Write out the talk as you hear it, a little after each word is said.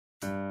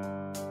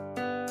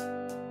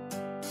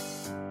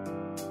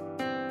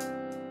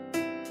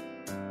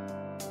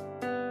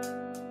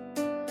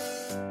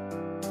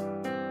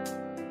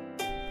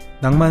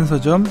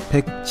낭만서점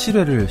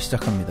 107회를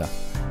시작합니다.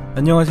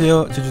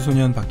 안녕하세요.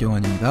 제주소년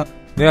박경환입니다.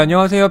 네,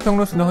 안녕하세요.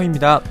 평론스는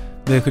허입니다.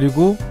 네,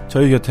 그리고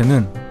저희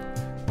곁에는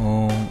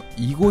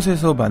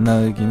이곳에서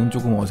만나기는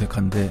조금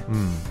어색한데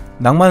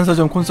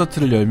낭만서점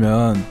콘서트를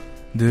열면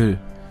늘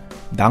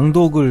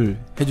낭독을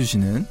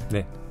해주시는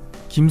네.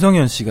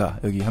 김성현 씨가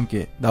여기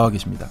함께 나와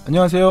계십니다.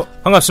 안녕하세요.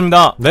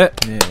 반갑습니다. 네,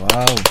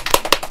 와우.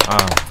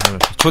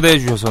 초대해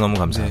주셔서 너무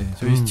감사해요. 네,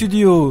 저희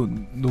스튜디오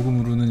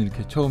녹음으로는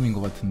이렇게 처음인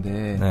것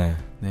같은데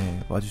네,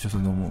 와주셔서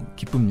너무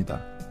기쁩니다.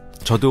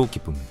 저도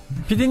기쁩니다.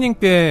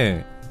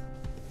 PD님께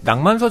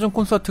낭만서점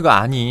콘서트가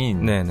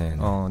아닌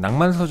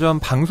낭만서점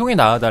방송에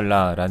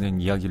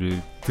나와달라라는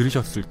이야기를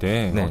들으셨을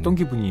때 어떤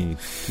기분이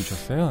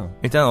드셨어요?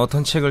 일단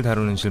어떤 책을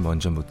다루는지를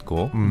먼저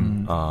묻고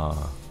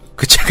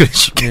그 책을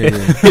쉽게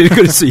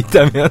읽을 수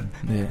있다면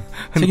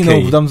책이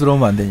너무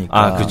부담스러우면 안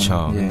되니까.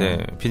 그렇죠. 근데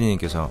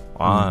PD님께서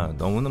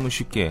너무너무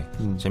쉽게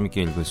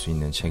재밌게 읽을 수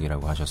있는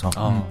책이라고 하셔서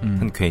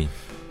흔쾌히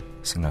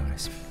생각을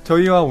했습니다.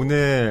 저희와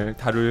오늘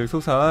다룰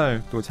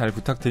소설 또 잘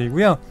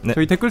부탁드리고요. 네.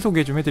 저희 댓글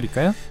소개 좀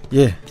해드릴까요?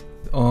 예,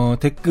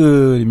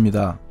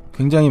 댓글입니다.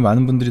 굉장히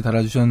많은 분들이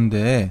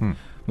달아주셨는데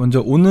먼저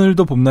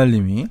오늘도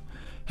봄날님이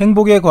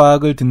행복의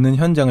과학을 듣는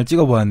현장을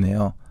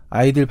찍어보았네요.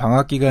 아이들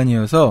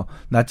방학기간이어서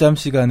낮잠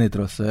시간에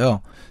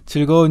들었어요.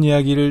 즐거운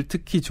이야기를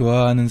특히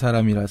좋아하는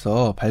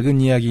사람이라서 밝은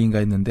이야기인가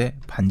했는데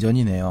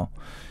반전이네요.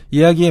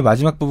 이야기의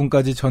마지막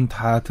부분까지 전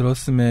다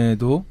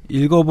들었음에도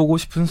읽어보고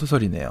싶은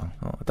소설이네요.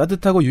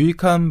 따뜻하고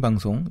유익한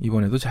방송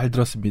이번에도 잘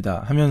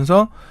들었습니다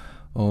하면서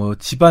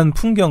집안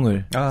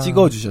풍경을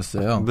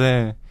찍어주셨어요.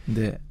 네.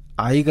 근데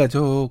아이가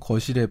저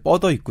거실에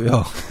뻗어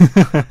있고요.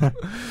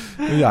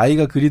 여기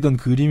아이가 그리던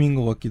그림인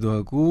것 같기도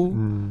하고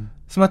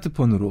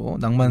스마트폰으로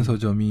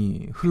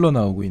낭만서점이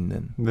흘러나오고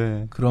있는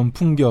그런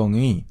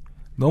풍경이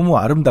너무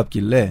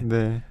아름답길래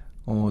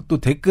또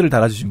댓글을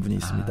달아주신 분이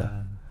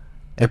있습니다.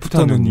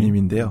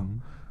 애프터눈님인데요.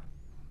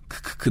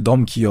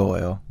 너무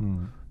귀여워요.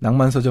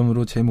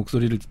 낭만서점으로 제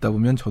목소리를 듣다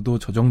보면 저도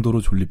저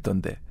정도로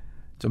졸립던데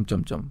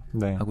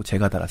하고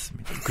제가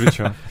달았습니다.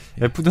 그렇죠.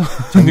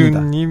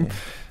 애프터눈님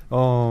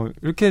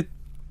이렇게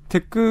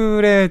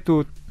댓글에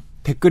또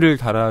댓글을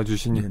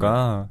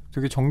달아주시니까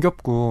되게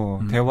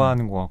정겹고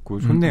대화하는 것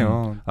같고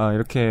좋네요.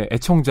 이렇게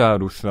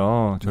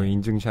애청자로서 저희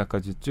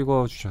인증샷까지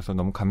찍어주셔서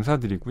너무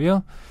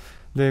감사드리고요.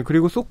 네,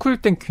 그리고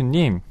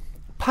소쿨땡큐님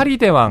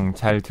파리대왕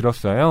잘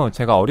들었어요.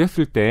 제가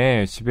어렸을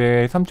때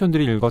집에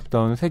삼촌들이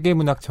읽었던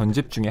세계문학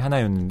전집 중에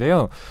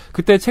하나였는데요.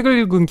 그때 책을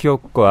읽은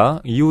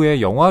기억과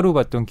이후에 영화로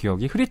봤던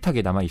기억이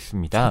흐릿하게 남아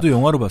있습니다. 저도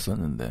영화로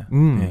봤었는데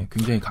네,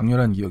 굉장히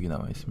강렬한 기억이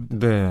남아 있습니다.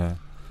 네.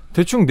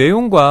 대충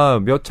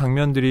내용과 몇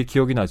장면들이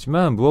기억이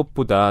나지만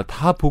무엇보다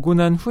다 보고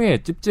난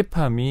후에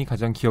찝찝함이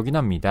가장 기억이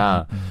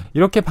납니다.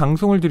 이렇게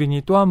방송을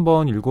들으니 또 한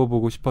번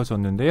읽어보고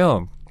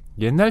싶어졌는데요.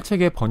 옛날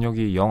책의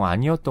번역이 영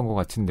아니었던 것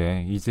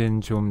같은데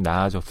이젠 좀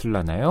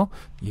나아졌을라나요?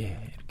 예,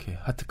 이렇게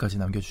하트까지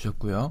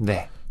남겨주셨고요.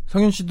 네.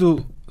 성윤 씨도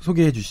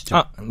소개해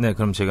주시죠. 네,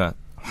 그럼 제가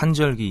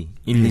환절기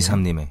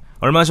 123님의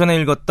얼마 전에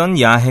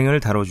읽었던 야행을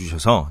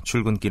다뤄주셔서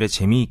출근길에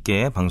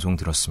재미있게 방송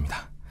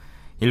들었습니다.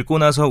 읽고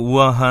나서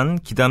우아한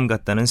기담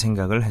같다는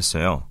생각을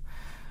했어요.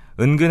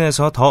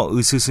 은근해서 더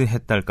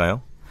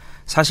으스스했달까요?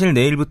 사실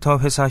내일부터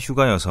회사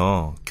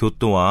휴가여서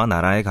교토와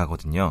나라에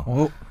가거든요.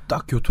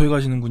 딱 교토에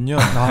가시는군요.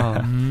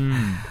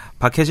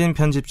 박혜진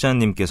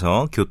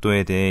편집자님께서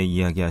교토에 대해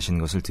이야기하신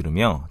것을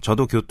들으며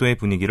저도 교토의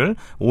분위기를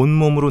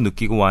온몸으로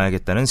느끼고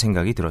와야겠다는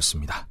생각이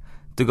들었습니다.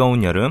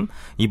 뜨거운 여름,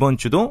 이번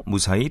주도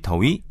무사히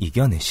더위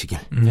이겨내시길.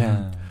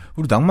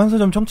 우리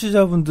낭만서점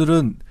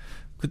청취자분들은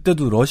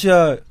그때도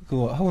러시아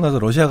그거 하고 나서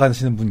러시아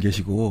가시는 분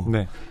계시고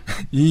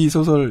이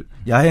소설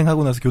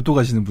야행하고 나서 교토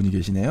가시는 분이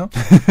계시네요.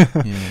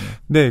 예.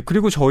 네,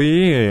 그리고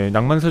저희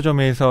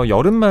낭만서점에서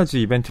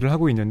여름맞이 이벤트를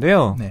하고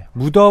있는데요.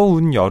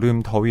 무더운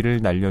여름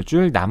더위를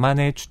날려줄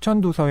나만의 추천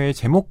도서의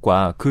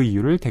제목과 그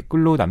이유를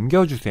댓글로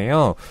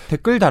남겨주세요.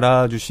 댓글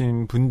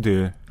달아주신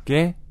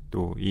분들께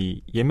또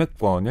이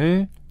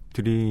예매권을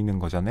드리는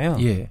거잖아요.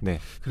 예. 네.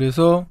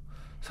 그래서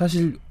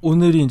사실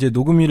오늘이 이제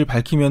녹음일을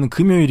밝히면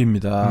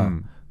금요일입니다.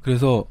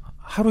 그래서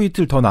하루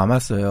이틀 더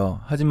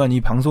남았어요. 하지만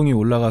이 방송이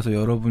올라가서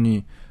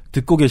여러분이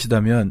듣고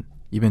계시다면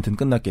이벤트는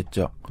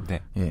끝났겠죠.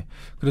 네. 예.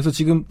 그래서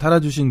지금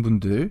달아주신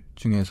분들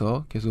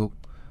중에서 계속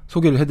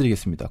소개를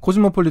해드리겠습니다.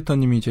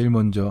 코스모폴리턴님이 제일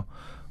먼저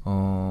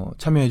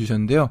참여해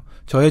주셨는데요.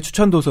 저의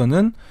추천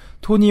도서는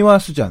토니와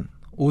수잔,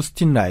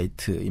 오스틴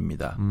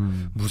라이트입니다.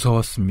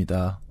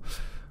 무서웠습니다.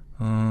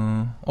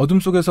 어둠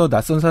속에서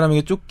낯선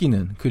사람에게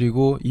쫓기는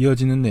그리고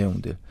이어지는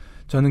내용들.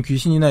 저는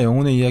귀신이나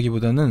영혼의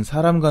이야기보다는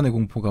사람 간의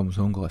공포가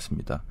무서운 것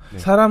같습니다.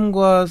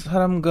 사람과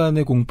사람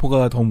간의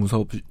공포가 더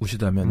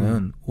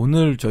무서우시다면은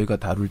오늘 저희가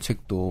다룰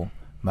책도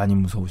많이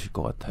무서우실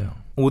것 같아요.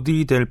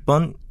 오들이 될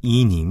뻔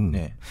이님.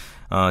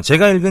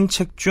 제가 읽은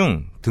책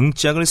중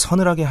등짝을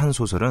서늘하게 한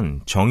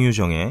소설은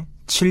정유정의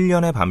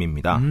 7년의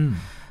밤입니다.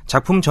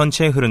 작품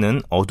전체에 흐르는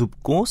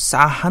어둡고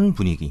싸한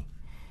분위기.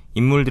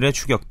 인물들의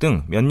추격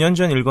등 몇 년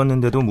전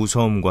읽었는데도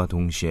무서움과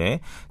동시에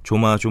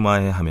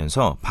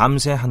조마조마해하면서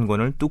밤새 한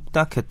권을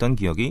뚝딱 했던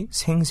기억이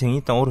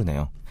생생히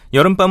떠오르네요.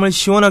 여름밤을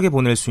시원하게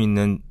보낼 수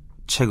있는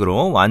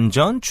책으로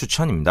완전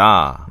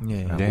추천입니다.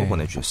 예. 라고 네.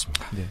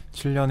 보내주셨습니다. 네.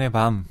 7년의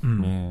밤.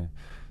 예.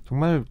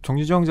 정말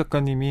정유정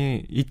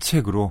작가님이 이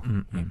책으로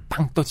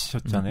빵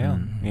떠치셨잖아요.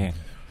 예.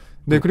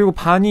 네, 그리고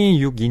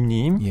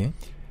바니62님. 예.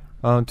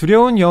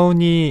 두려운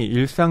여운이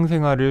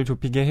일상생활을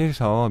좁히게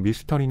해서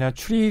미스터리나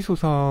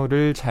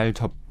추리소설을 잘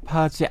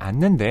접하지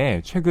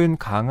않는데 최근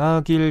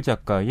강하길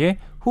작가의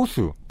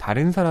호수,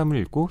 다른 사람을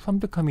읽고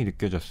섬뜩함이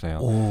느껴졌어요.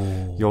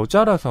 오.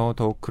 여자라서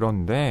더욱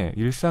그런데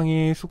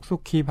일상이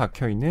쏙쏙히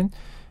박혀있는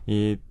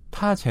이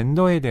타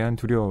젠더에 대한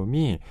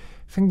두려움이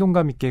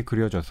생동감 있게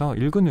그려져서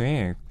읽은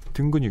후에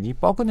등 근육이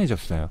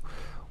뻐근해졌어요.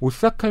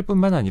 오싹할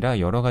뿐만 아니라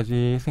여러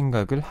가지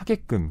생각을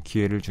하게끔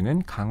기회를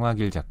주는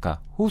강하길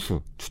작가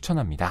호수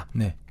추천합니다.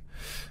 네.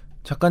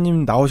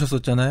 작가님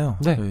나오셨었잖아요.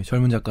 네. 저희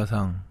젊은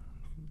작가상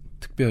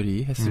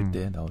특별히 했을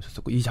때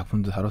나오셨었고 이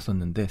작품도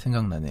다뤘었는데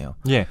생각나네요.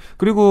 예.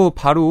 그리고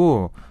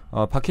바로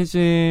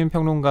박혜진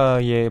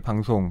평론가의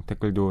방송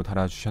댓글도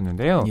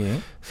달아주셨는데요. 예.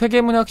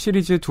 세계문학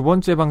시리즈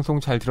 2번째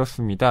방송 잘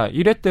들었습니다.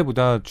 1회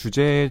때보다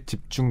주제에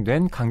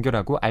집중된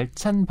간결하고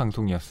알찬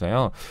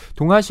방송이었어요.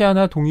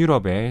 동아시아나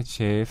동유럽의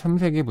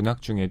제3세계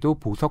문학 중에도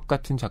보석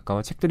같은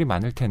작가와 책들이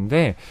많을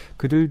텐데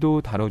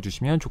그들도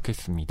다뤄주시면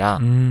좋겠습니다.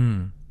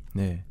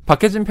 네.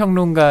 박혜진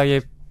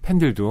평론가의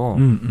팬들도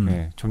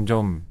네,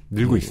 점점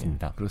늘고 예,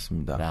 있습니다.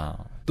 그렇습니다. 야.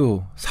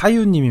 또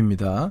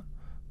사유님입니다.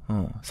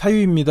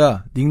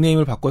 사유입니다.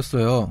 닉네임을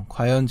바꿨어요.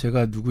 과연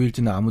제가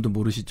누구일지는 아무도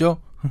모르시죠?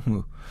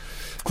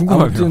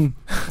 궁금하네요. 아무튼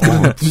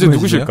진짜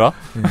누구실까?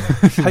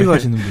 네,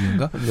 사유하시는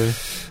분인가? 네.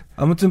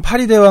 아무튼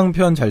파리대왕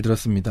편 잘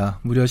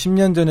들었습니다. 무려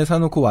 10년 전에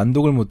사놓고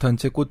완독을 못한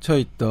채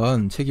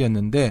꽂혀있던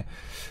책이었는데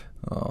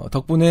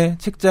덕분에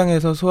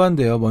책장에서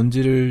소환되어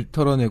먼지를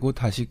털어내고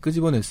다시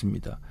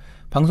끄집어냈습니다.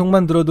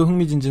 방송만 들어도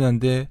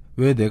흥미진진한데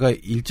왜 내가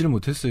읽지를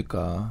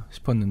못했을까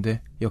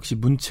싶었는데 역시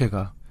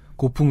문체가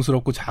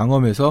고풍스럽고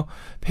장엄해서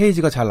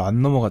페이지가 잘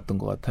안 넘어갔던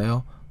것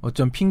같아요.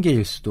 어쩜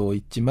핑계일 수도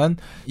있지만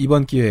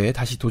이번 기회에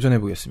다시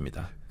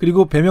도전해보겠습니다.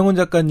 그리고 배명훈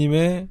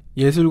작가님의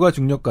예술과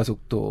중력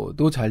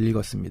가속도도 잘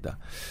읽었습니다.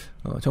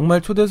 정말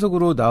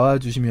초대석으로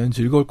나와주시면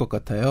즐거울 것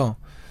같아요.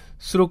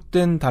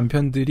 수록된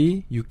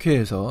단편들이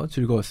유쾌해서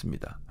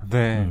즐거웠습니다.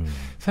 네.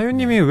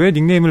 사유님이 왜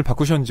닉네임을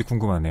바꾸셨는지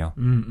궁금하네요.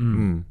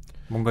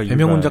 뭔가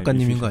배명훈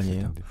작가님인 거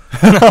아니에요?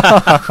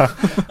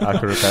 아,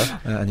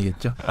 그럴까요?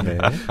 아니겠죠? 네.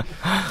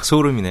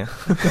 소름이네요.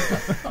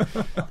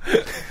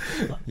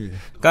 예.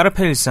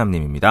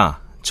 까르페13님입니다.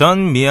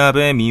 전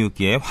미야베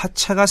미유키의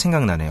화차가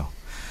생각나네요.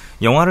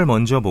 영화를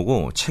먼저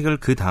보고 책을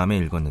그 다음에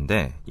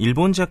읽었는데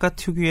일본 작가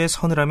특유의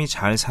서늘함이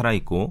잘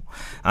살아있고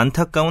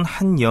안타까운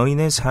한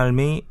여인의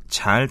삶이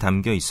잘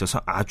담겨 있어서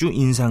아주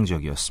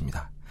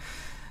인상적이었습니다.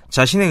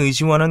 자신의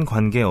의지와는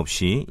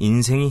관계없이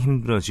인생이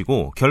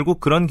힘들어지고 결국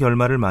그런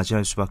결말을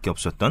맞이할 수밖에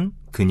없었던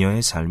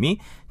그녀의 삶이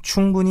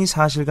충분히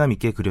사실감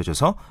있게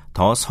그려져서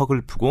더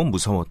서글프고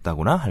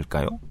무서웠다고나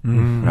할까요?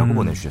 라고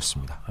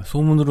보내주셨습니다.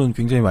 소문으로는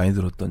굉장히 많이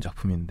들었던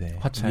작품인데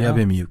화차요?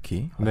 미야베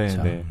미유키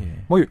화차. 네.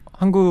 예. 뭐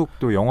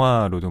한국도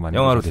영화로도 많이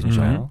영화로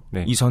됐잖아요. 됐죠.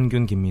 네.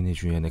 이선균, 김민혜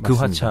주연의 그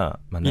맞습니다. 화차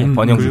맞나요? 그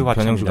번영주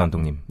화차입니다.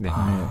 감독님. 네.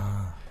 아.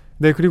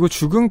 네, 그리고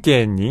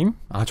죽은깨님.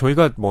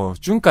 저희가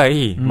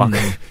쭌까이 막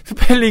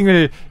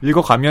스펠링을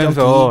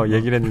읽어가면서 점프.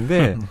 얘기를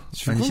했는데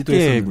많이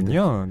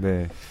죽은깨군요.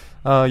 네.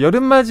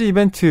 여름맞이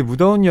이벤트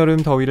무더운 여름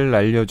더위를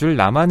날려줄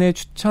나만의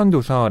추천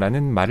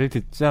도서라는 말을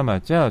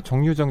듣자마자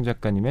정유정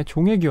작가님의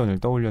종의 기원을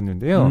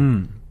떠올렸는데요.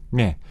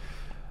 네.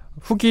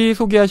 후기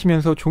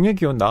소개하시면서 종의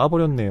기원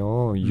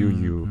나와버렸네요.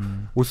 유유.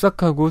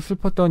 오싹하고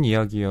슬펐던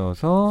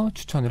이야기여서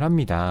추천을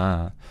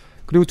합니다.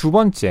 그리고 두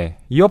번째,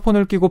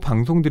 이어폰을 끼고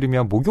방송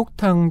들으며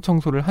목욕탕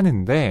청소를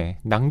하는데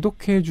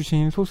낭독해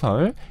주신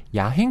소설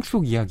야행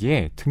속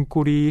이야기에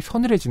등골이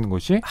서늘해지는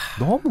것이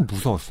너무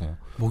무서웠어요.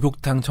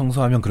 목욕탕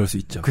청소하면 그럴 수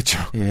있죠. 그렇죠.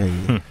 예.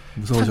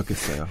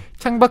 무서워졌겠어요.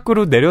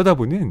 창밖으로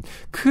내려다보는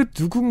그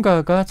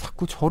누군가가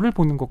자꾸 저를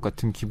보는 것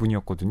같은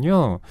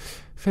기분이었거든요.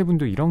 세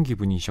분도 이런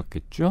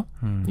기분이셨겠죠?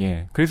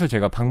 예. 그래서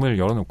제가 방문을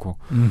열어놓고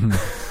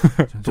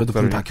저도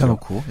불 다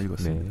켜놓고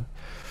읽었습니다. 네.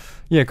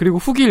 예, 그리고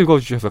후기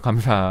읽어주셔서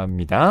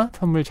감사합니다.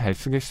 선물 잘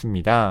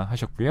쓰겠습니다.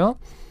 하셨고요.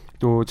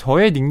 또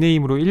저의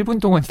닉네임으로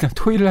 1분 동안이나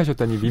토의를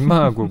하셨다니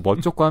민망하고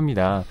멋쩍고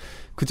합니다.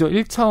 그저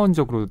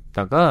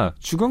 1차원적으로다가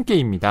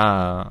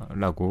죽은깨입니다.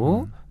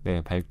 라고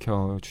네,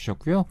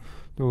 밝혀주셨고요.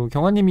 또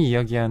경아님이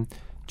이야기한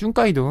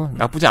쭌까이도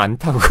나쁘지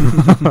않다고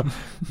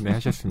네,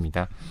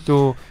 하셨습니다.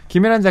 또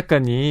김혜란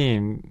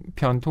작가님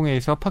편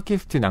통해서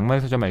팟캐스트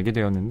낭만서점 알게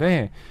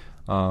되었는데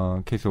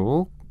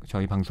계속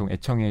저희 방송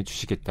애청해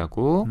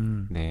주시겠다고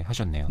네,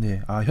 하셨네요.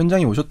 네,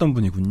 현장에 오셨던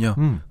분이군요.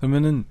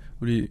 그러면은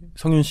우리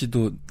성윤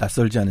씨도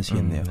낯설지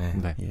않으시겠네요.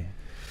 네. 예.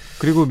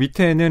 그리고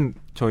밑에는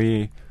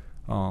저희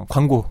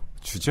광고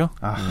주죠.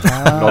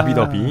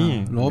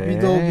 러비더비.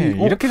 러비더비. 네,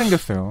 이렇게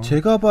생겼어요.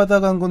 제가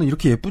받아간 거는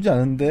이렇게 예쁘지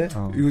않은데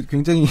이거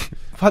굉장히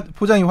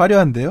포장이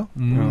화려한데요.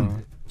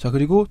 자,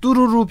 그리고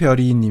뚜루루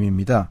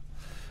별이님입니다.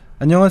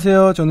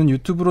 안녕하세요. 저는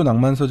유튜브로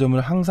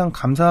낭만서점을 항상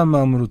감사한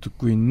마음으로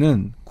듣고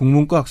있는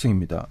국문과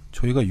학생입니다.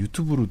 저희가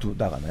유튜브로도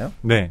나가나요?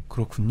 네.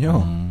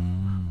 그렇군요.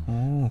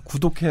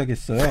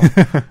 구독해야겠어요.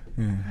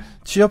 네.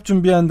 취업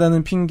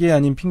준비한다는 핑계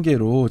아닌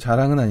핑계로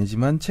자랑은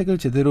아니지만 책을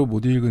제대로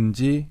못 읽은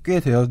지 꽤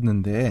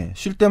되었는데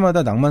쉴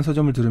때마다 낭만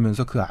서점을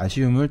들으면서 그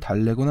아쉬움을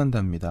달래곤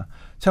한답니다.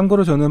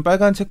 참고로 저는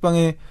빨간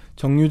책방의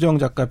정유정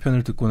작가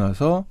편을 듣고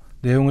나서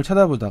내용을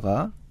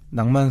찾아보다가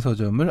낭만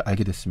서점을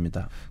알게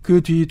됐습니다.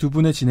 그 뒤 두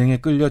분의 진행에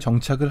끌려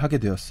정착을 하게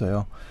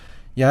되었어요.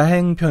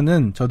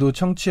 야행편은 저도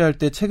청취할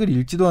때 책을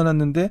읽지도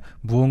않았는데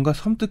무언가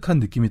섬뜩한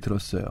느낌이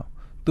들었어요.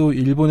 또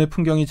일본의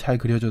풍경이 잘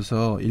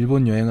그려져서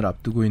일본 여행을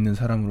앞두고 있는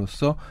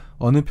사람으로서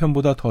어느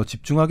편보다 더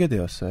집중하게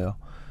되었어요.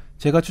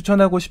 제가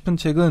추천하고 싶은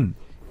책은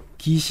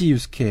기시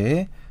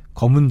유스케의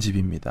검은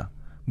집입니다.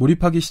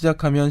 몰입하기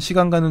시작하면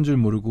시간 가는 줄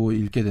모르고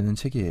읽게 되는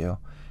책이에요.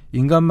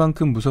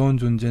 인간만큼 무서운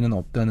존재는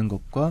없다는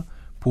것과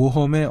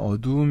보험의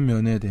어두운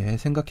면에 대해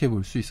생각해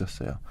볼 수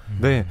있었어요.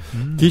 네.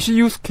 기시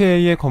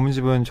유스케의 검은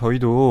집은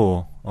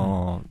저희도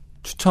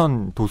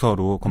추천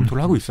도서로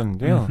검토를 하고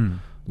있었는데요.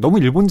 너무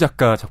일본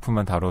작가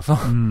작품만 다뤄서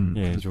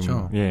예, 그렇죠.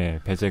 좀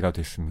배제가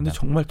됐습니다. 근데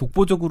정말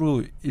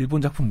독보적으로 일본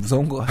작품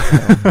무서운 것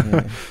같아요.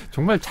 예.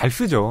 정말 잘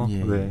쓰죠.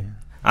 예. 네.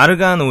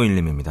 아르간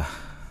오일님입니다.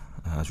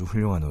 아주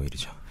훌륭한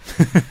오일이죠.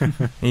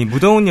 이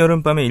무더운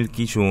여름밤에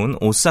읽기 좋은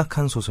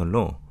오싹한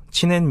소설로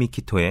치넨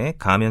미키토의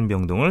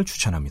가면병동을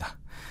추천합니다.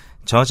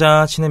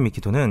 저자 치넨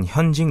미키토는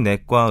현직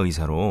내과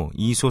의사로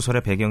이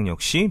소설의 배경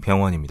역시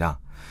병원입니다.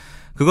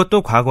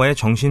 그것도 과거에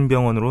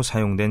정신병원으로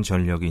사용된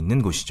전력이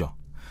있는 곳이죠.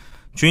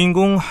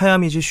 주인공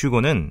하야미지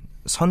슈고는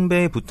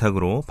선배의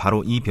부탁으로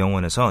바로 이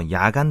병원에서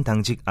야간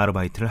당직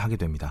아르바이트를 하게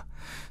됩니다.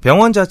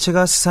 병원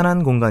자체가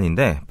스산한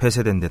공간인데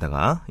폐쇄된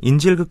데다가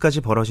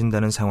인질극까지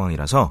벌어진다는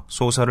상황이라서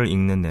소설을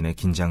읽는 내내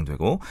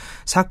긴장되고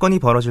사건이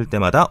벌어질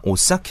때마다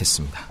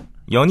오싹했습니다.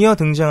 연이어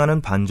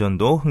등장하는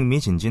반전도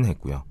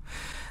흥미진진했고요.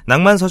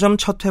 낭만서점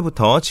첫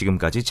회부터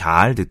지금까지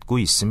잘 듣고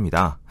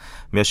있습니다.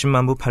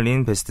 몇십만 부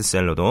팔린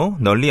베스트셀러도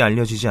널리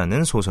알려지지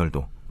않는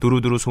소설도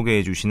두루두루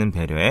소개해 주시는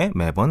배려에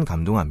매번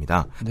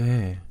감동합니다.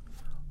 네.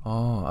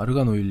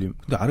 아르간 오일님.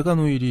 근데 아르간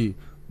오일이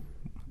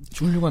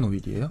훌륭한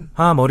오일이에요?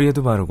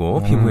 머리에도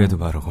바르고 피부에도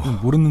바르고.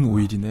 모르는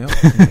오일이네요.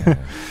 네.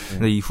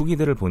 근데 이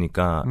후기들을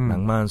보니까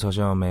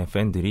낭만서점의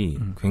팬들이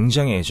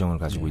굉장히 애정을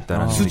가지고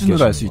있다는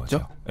수준을 알 수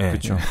있죠. 네.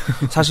 그렇죠.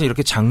 사실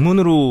이렇게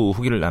장문으로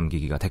후기를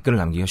남기기가, 댓글을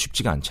남기기가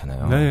쉽지가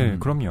않잖아요. 네,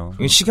 그럼요.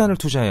 시간을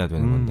투자해야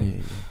되는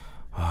건데.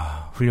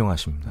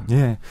 훌륭하십니다.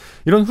 예.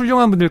 이런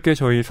훌륭한 분들께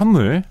저희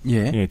선물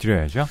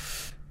드려야죠.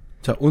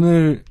 자,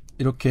 오늘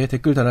이렇게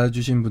댓글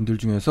달아주신 분들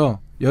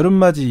중에서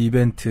여름맞이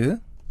이벤트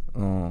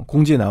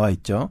공지에 나와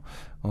있죠.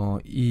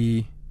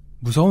 이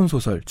무서운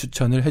소설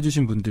추천을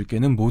해주신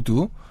분들께는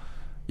모두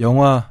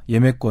영화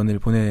예매권을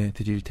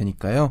보내드릴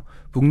테니까요.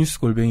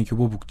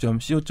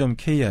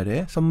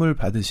 북뉴스@교보북점.co.kr에 선물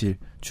받으실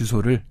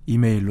주소를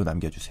이메일로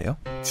남겨주세요.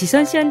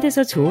 지선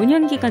씨한테서 좋은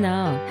향기가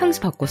나. 향수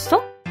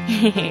바꿨어?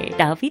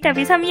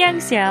 러비더비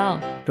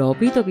섬유향수요.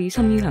 러비더비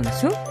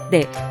섬유향수?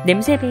 네,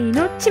 냄새 배인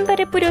옷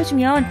신발에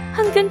뿌려주면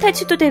항균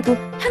탈취도 되고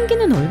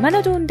향기는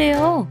얼마나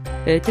좋은데요.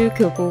 애들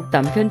교복,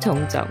 남편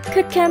정장,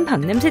 쾌쾌한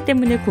방냄새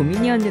때문에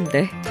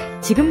고민이었는데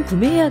지금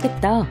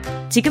구매해야겠다.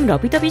 지금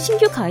러비더비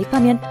신규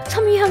가입하면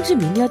섬유향수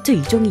미니어처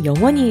 2종이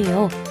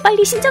영원이에요.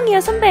 빨리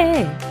신청해요,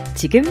 선배.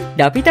 지금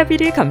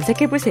러비더비를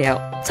검색해보세요.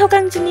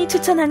 서강준이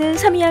추천하는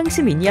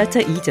섬유향수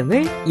미니어처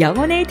 2종을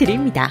영원해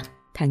드립니다.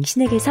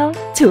 당신에게서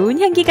좋은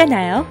향기가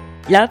나요.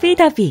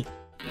 러비더비.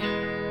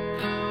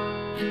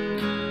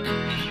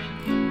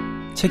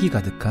 책이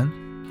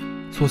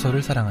가득한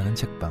소설을 사랑하는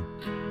책방.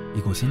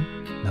 이곳은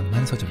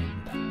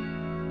낭만서점입니다.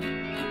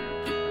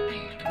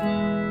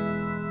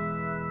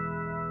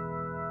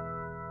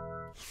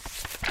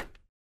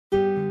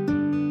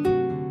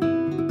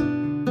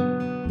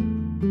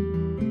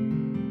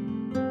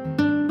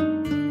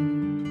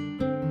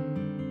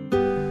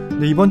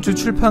 네, 이번 주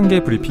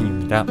출판계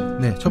브리핑입니다.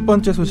 네, 첫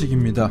번째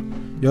소식입니다.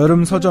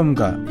 여름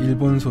서점가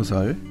일본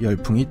소설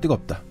열풍이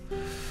뜨겁다.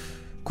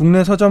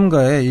 국내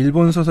서점가에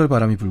일본 소설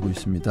바람이 불고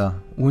있습니다.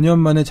 5년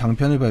만에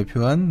장편을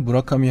발표한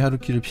무라카미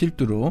하루키를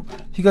필두로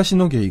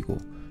히가시노 게이고,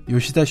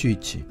 요시다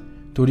슈이치,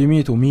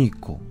 도리미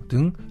도미이코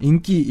등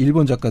인기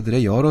일본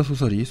작가들의 여러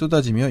소설이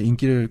쏟아지며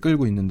인기를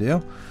끌고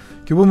있는데요.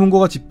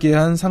 교보문고가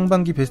집계한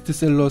상반기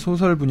베스트셀러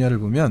소설 분야를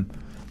보면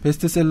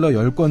베스트셀러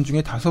 10권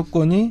중에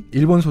 5권이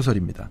일본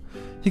소설입니다.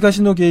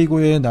 히가시노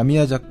게이고의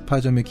나미야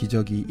작파점의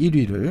기적이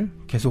 1위를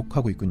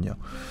계속하고 있군요.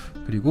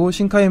 그리고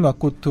신카이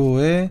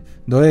마코토의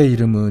너의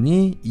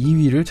이름은이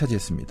 2위를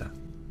차지했습니다.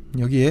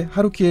 여기에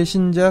하루키의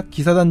신작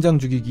기사단장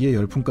죽이기의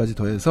열풍까지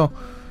더해서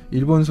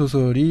일본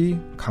소설이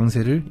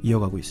강세를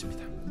이어가고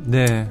있습니다.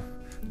 네,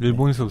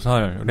 일본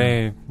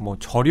소설의 뭐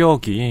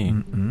저력이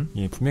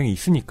분명히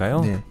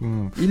있으니까요. 네.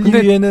 1,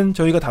 2위에는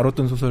저희가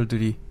다뤘던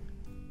소설들이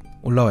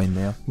올라와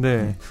있네요.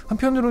 네.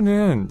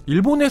 한편으로는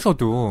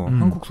일본에서도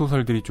한국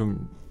소설들이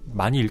좀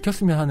많이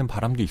읽혔으면 하는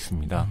바람도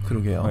있습니다.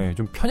 그러게요. 네,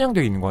 좀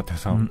편향되어 있는 것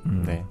같아서.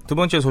 네. 두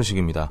번째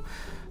소식입니다.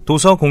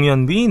 도서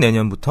공연비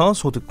내년부터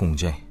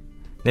소득공제.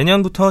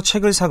 내년부터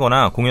책을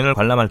사거나 공연을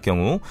관람할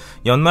경우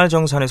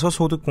연말정산에서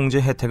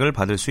소득공제 혜택을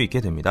받을 수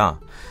있게 됩니다.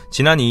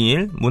 지난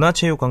 2일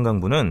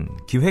문화체육관광부는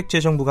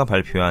기획재정부가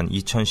발표한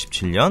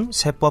 2017년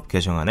세법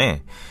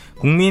개정안에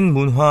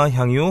국민문화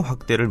향유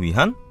확대를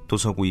위한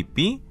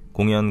도서구입비,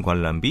 공연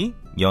관람비,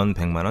 연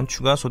 100만원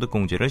추가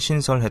소득공제를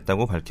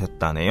신설했다고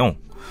밝혔다네요.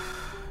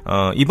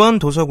 이번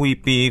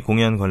도서구입비,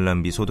 공연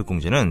관람비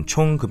소득공제는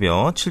총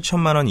급여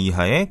 7천만원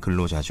이하의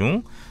근로자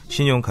중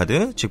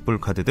신용카드,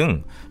 직불카드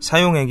등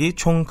사용액이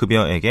총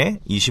급여액의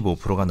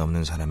 25%가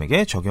넘는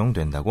사람에게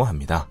적용된다고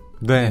합니다.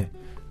 네,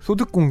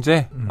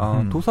 소득공제,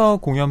 도서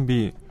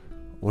공연비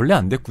원래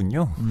안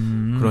됐군요.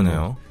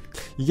 그러네요.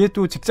 이게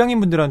또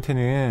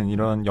직장인분들한테는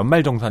이런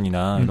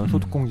연말정산이나 이런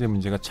소득공제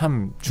문제가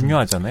참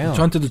중요하잖아요.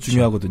 저한테도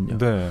중요하거든요.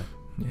 네.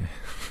 예.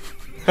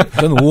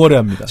 저는 5월에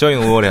합니다.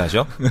 저희는 5월에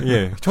하죠.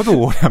 예, 저도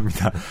 5월에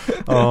합니다.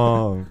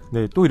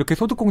 네, 또 이렇게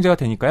소득공제가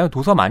되니까요.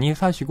 도서 많이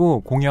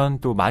사시고 공연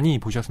또 많이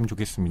보셨으면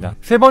좋겠습니다.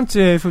 세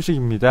번째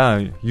소식입니다.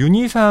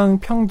 윤희상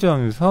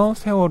평전서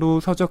세월호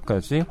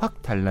서적까지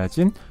확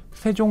달라진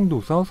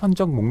세종도서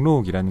선적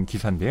목록이라는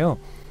기사인데요.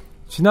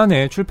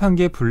 지난해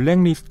출판계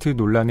블랙리스트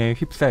논란에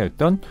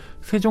휩싸였던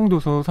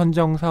세종도서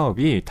선정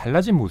사업이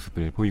달라진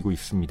모습을 보이고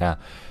있습니다.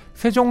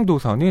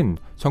 세종도서는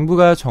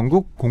정부가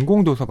전국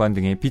공공도서관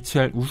등에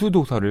비치할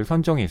우수도서를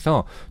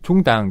선정해서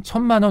종당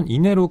 1,000만원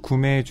이내로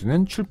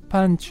구매해주는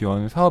출판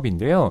지원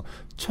사업인데요.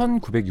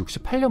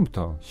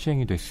 1968년부터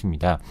시행이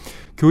됐습니다.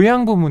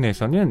 교양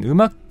부문에서는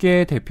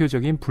음악계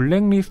대표적인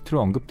블랙리스트로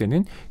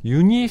언급되는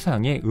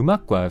윤희상의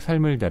음악과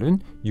삶을 다룬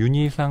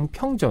윤희상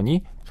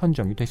평전이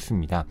선정이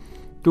됐습니다.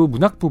 또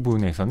문학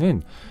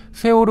부분에서는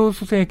세월호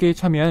수색에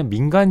참여한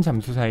민간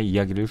잠수사의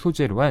이야기를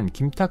소재로 한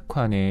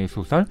김탁환의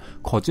소설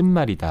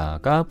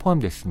거짓말이다가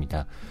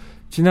포함됐습니다.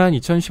 지난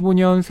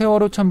 2015년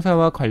세월호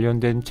참사와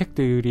관련된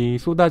책들이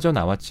쏟아져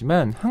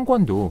나왔지만 한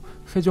권도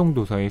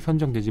세종도서에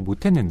선정되지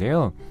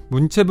못했는데요.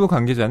 문체부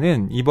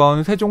관계자는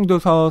이번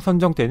세종도서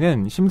선정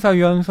때는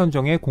심사위원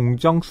선정의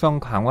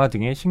공정성 강화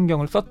등에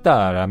신경을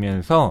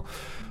썼다라면서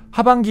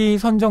하반기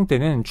선정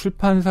때는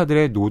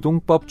출판사들의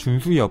노동법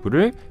준수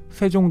여부를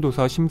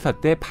세종도서 심사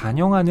때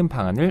반영하는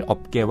방안을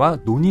업계와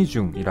논의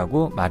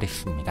중이라고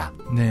말했습니다.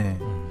 네,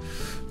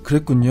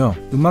 그랬군요.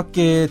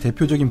 음악계의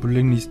대표적인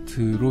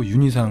블랙리스트로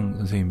윤희상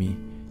선생님이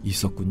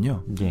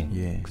있었군요.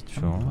 예,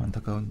 그렇죠.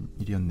 안타까운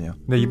일이었네요.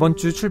 네, 이번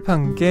주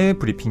출판계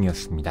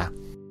브리핑이었습니다.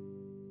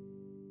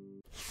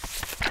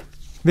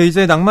 네,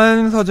 이제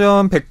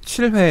낭만서점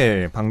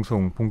 107회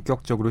방송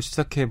본격적으로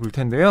시작해 볼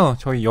텐데요.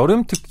 저희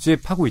여름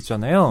특집 하고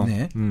있잖아요.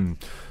 네.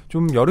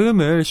 좀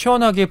여름을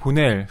시원하게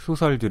보낼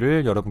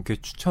소설들을 여러분께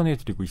추천해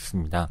드리고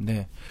있습니다.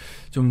 네.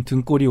 좀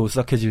등골이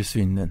오싹해질 수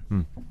있는,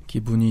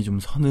 기분이 좀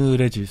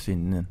서늘해질 수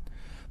있는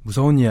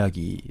무서운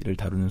이야기를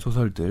다루는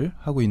소설들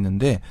하고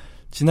있는데,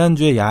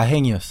 지난주에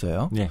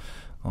야행이었어요. 네.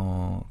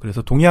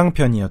 그래서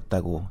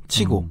동양편이었다고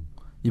치고,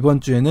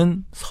 이번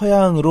주에는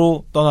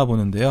서양으로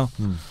떠나보는데요.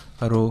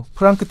 바로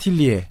프랑크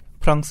틸리에의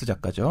프랑스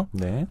작가죠.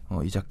 네.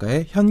 이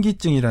작가의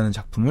현기증이라는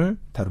작품을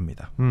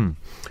다룹니다.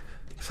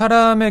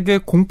 사람에게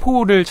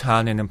공포를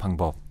자아내는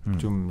방법,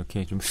 좀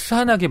이렇게 좀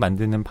스산하게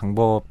만드는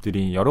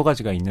방법들이 여러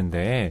가지가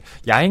있는데,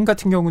 야행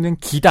같은 경우는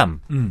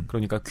기담,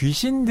 그러니까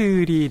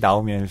귀신들이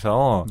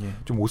나오면서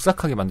좀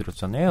오싹하게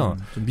만들었잖아요.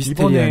 좀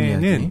미스테리한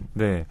이번에는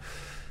네,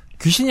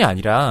 귀신이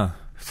아니라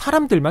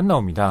사람들만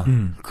나옵니다.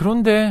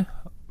 그런데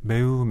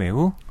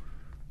매우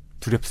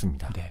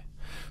두렵습니다. 네.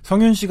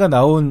 성윤 씨가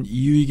나온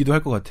이유이기도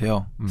할 것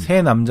같아요.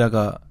 새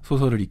남자가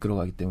소설을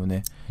이끌어가기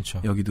때문에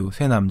그렇죠. 여기도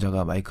새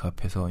남자가 마이크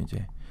앞에서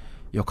이제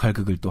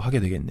역할극을 또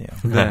하게 되겠네요.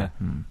 네.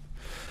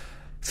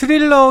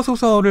 스릴러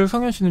소설을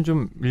성윤 씨는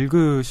좀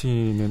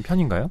읽으시는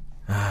편인가요?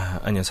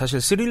 아니요. 사실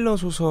스릴러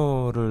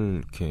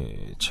소설을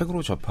이렇게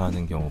책으로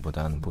접하는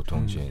경우보다는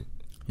보통 이제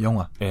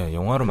영화. 예,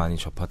 영화로 많이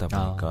접하다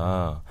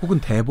보니까 혹은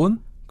대본?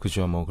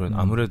 그죠. 뭐 그런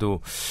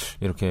아무래도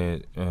이렇게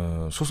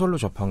소설로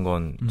접한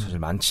건 사실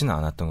많지는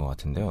않았던 것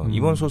같은데요.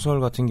 이번 소설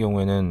같은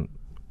경우에는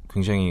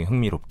굉장히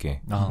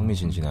흥미롭게,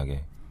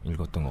 흥미진진하게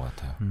읽었던 것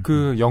같아요.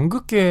 그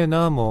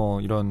연극계나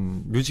뭐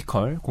이런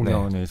뮤지컬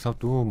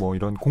공연에서도 뭐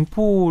이런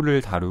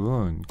공포를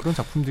다룬 그런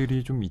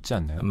작품들이 좀 있지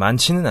않나요?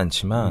 많지는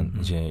않지만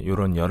이제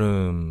이런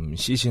여름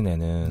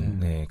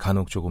시즌에는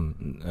간혹 조금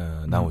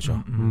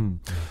나오죠.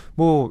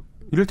 뭐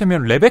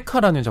이를테면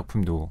레베카라는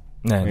작품도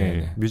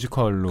네,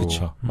 뮤지컬로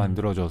그쵸.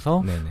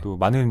 만들어져서 또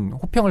많은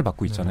호평을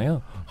받고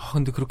있잖아요.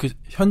 근데 그렇게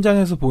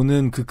현장에서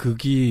보는 그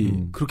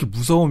극이 그렇게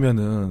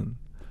무서우면은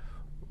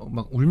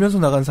막 울면서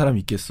나간 사람이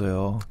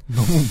있겠어요.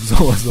 너무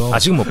무서워서.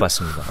 아직은 못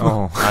봤습니다.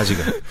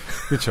 아직은.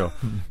 그렇죠.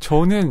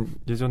 저는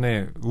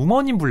예전에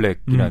우먼 인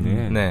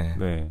블랙이라는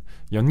네,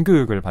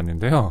 연극을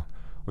봤는데요.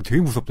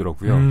 되게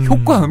무섭더라고요.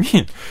 효과음이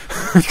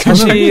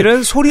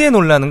사실은 소리에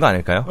놀라는 거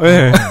아닐까요?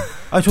 네.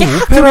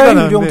 저는 오페라의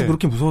유령도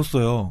그렇게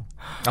무서웠어요.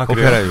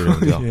 오페라의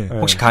유령이요? 예.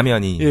 혹시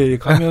가면이? 예,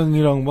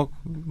 가면이랑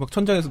막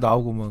천장에서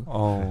나오고 막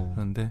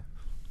그런데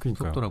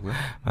무섭더라고요.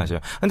 맞아요.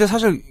 근데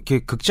사실 이렇게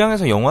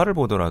극장에서 영화를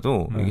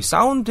보더라도 이게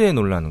사운드에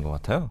놀라는 것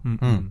같아요.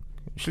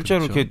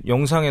 실제로 그렇죠. 이렇게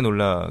영상에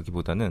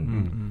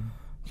놀라기보다는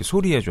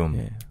소리에 좀.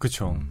 예.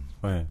 그쵸.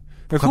 네.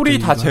 소리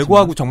다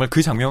제거하고 정말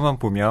그 장면만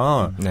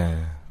보면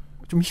네.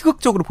 좀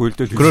희극적으로 보일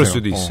때도 그럴 있어요.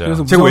 수도 있어요.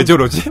 그래서 제가 왜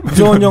저러지?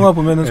 무서운 영화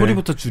보면은 네.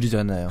 소리부터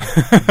줄이잖아요.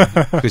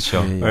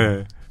 그렇죠. 예, 예.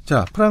 네.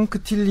 자,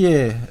 프랑크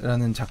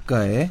틸리에라는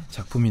작가의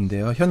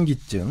작품인데요.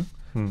 현기증.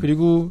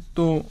 그리고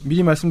또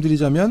미리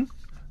말씀드리자면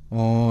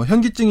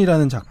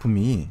현기증이라는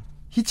작품이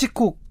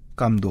히치콕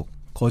감독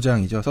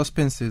거장이죠.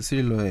 서스펜스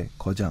스릴러의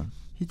거장.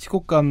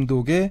 히치콕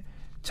감독의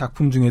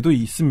작품 중에도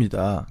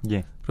있습니다.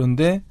 예.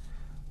 그런데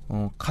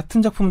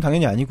같은 작품은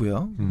당연히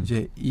아니고요.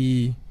 이제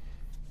이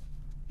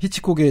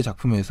히치콕의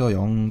작품에서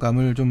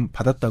영감을 좀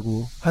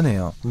받았다고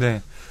하네요.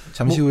 네.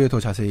 잠시 후에 더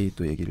자세히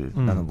또 얘기를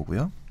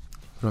나눠보고요.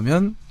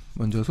 그러면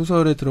먼저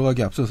소설에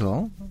들어가기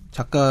앞서서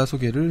작가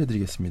소개를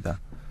해드리겠습니다.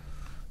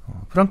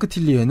 프랑크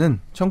틸리에는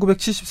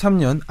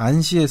 1973년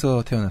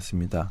안시에서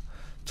태어났습니다.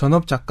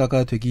 전업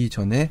작가가 되기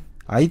전에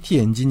IT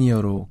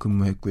엔지니어로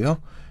근무했고요.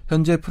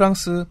 현재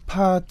프랑스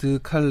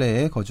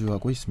파드칼레에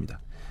거주하고 있습니다.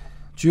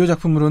 주요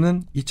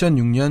작품으로는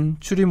 2006년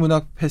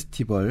추리문학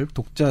페스티벌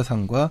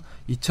독자상과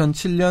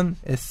 2007년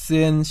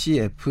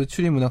SNCF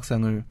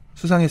추리문학상을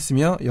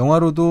수상했으며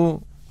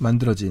영화로도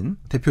만들어진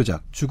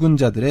대표작 죽은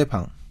자들의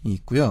방이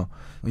있고요.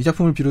 이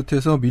작품을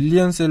비롯해서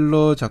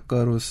밀리언셀러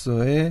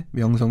작가로서의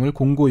명성을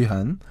공고히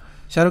한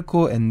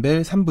샤르코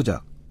엔벨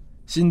 3부작,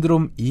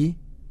 신드롬 2,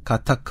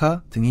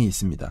 가타카 등이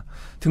있습니다.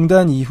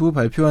 등단 이후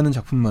발표하는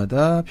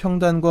작품마다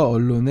평단과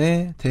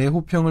언론의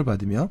대호평을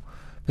받으며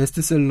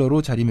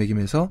베스트셀러로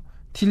자리매김해서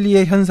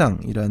틸리의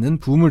현상이라는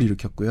붐을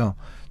일으켰고요.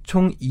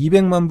 총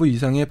 200만 부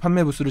이상의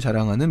판매 부수를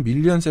자랑하는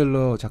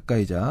밀리언셀러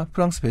작가이자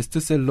프랑스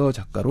베스트셀러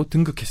작가로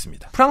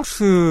등극했습니다.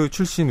 프랑스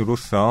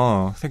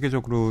출신으로서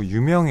세계적으로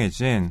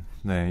유명해진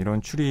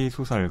이런 추리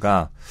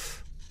소설가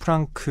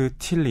프랑크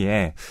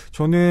틸리에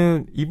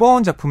저는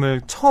이번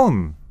작품을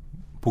처음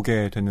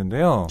보게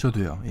됐는데요.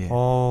 저도요. 예.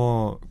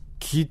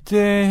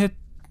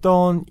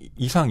 기대했던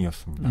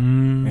이상이었습니다.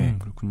 네.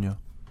 그렇군요.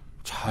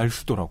 잘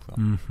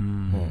쓰더라고요.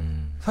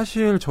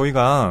 사실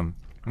저희가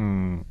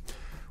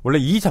원래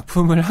이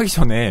작품을 하기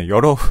전에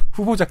여러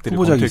후보작들을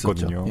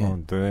검토했거든요. 예.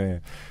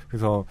 네.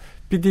 그래서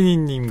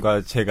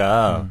PD님과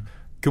제가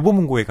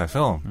교보문고에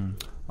가서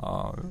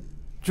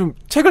좀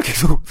책을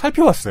계속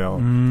살펴봤어요.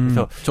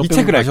 그래서 이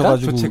책을 할까?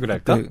 저 책을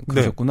할까? 네,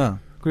 그러셨구나.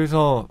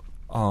 그래서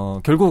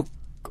결국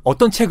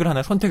어떤 책을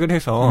하나 선택을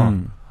해서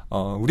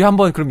우리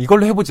한번 그럼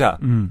이걸로 해보자.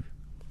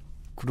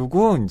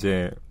 그리고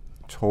이제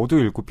저도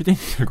읽고 PD님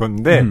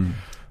읽었는데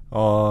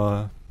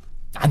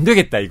안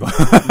되겠다 이거.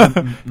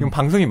 이건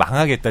방송이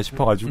망하겠다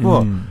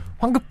싶어가지고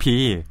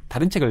황급히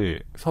다른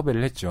책을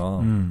섭외를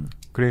했죠.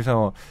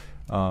 그래서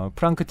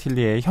프랑크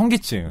틸리의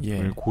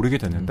현기증을 고르게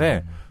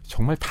됐는데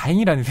정말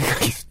다행이라는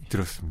생각이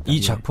들었습니다. 이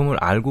작품을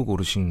알고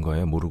고르신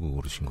거예요? 모르고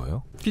고르신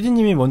거예요?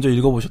 PD님이 먼저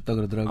읽어보셨다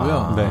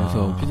그러더라고요. 네.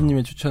 그래서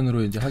PD님의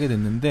추천으로 이제 하게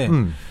됐는데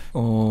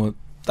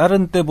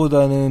다른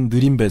때보다는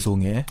느린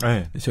배송에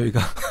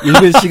저희가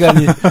읽을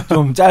시간이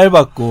좀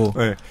짧았고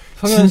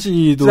성현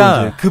씨도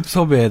이제 급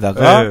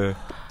섭외에다가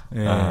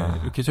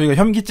이렇게 저희가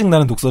현기증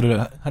나는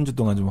독서를 한 주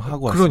동안 좀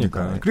하고 왔습니다.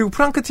 그러니까요. 그리고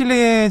프랑크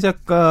틸리에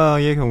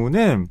작가의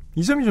경우는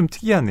이 점이 좀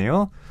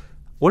특이하네요.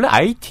 원래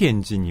IT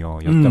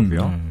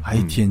엔지니어였다고요.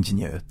 IT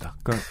엔지니어였다.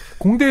 그러니까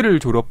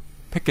공대를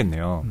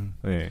졸업했겠네요.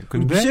 네.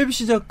 근데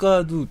밀실에서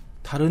작가도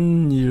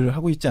다른 일을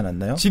하고 있지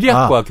않았나요?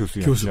 지리학과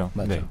교수였죠. 교수.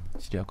 맞아요.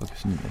 지리학과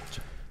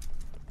교수님이었죠.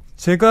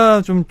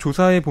 제가 좀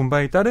조사해 본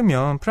바에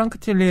따르면 프랑크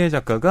틸리에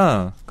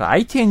작가가 그러니까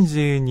IT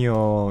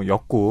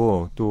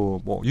엔지니어였고 또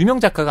뭐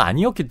유명 작가가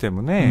아니었기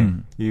때문에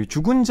이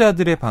죽은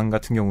자들의 방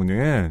같은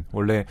경우는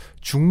원래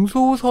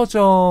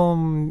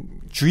중소서점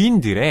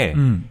주인들의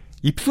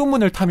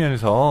입소문을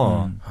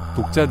타면서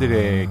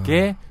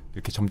독자들에게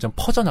이렇게 점점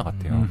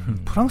퍼져나갔대요.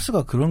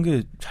 프랑스가 그런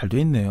게 잘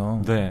돼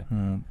있네요. 네.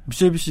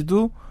 미셸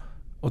씨도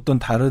어떤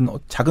다른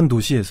작은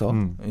도시에서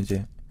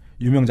이제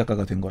유명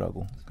작가가 된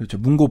거라고. 그렇죠.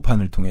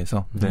 문고판을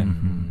통해서. 네.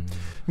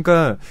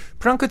 그러니까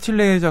프랑크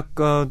틸리에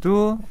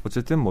작가도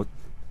어쨌든 뭐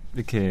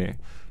이렇게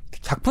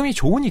작품이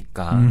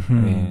좋으니까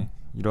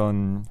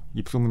이런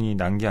입소문이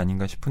난 게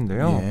아닌가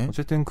싶은데요.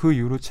 어쨌든 그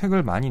이후로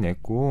책을 많이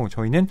냈고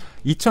저희는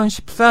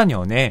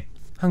 2014년에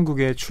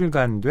한국에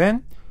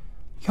출간된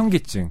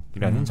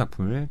현기증이라는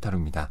작품을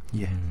다룹니다.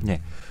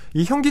 네.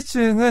 이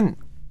현기증은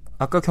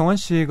아까 경환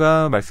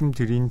씨가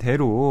말씀드린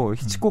대로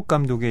히치콕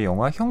감독의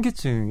영화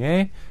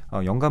현기증에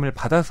영감을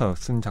받아서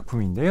쓴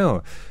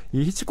작품인데요.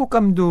 이 히치콕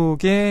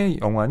감독의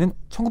영화는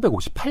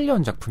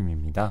 1958년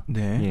작품입니다.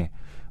 네. 예.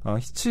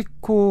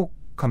 히치콕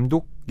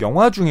감독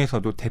영화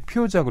중에서도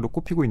대표작으로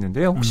꼽히고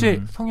있는데요.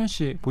 혹시 성현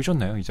씨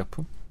보셨나요, 이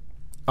작품?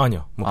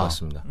 아니요, 못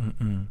봤습니다.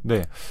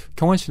 네.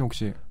 경환 씨는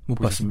혹시 못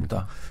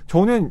봤습니다.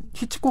 저는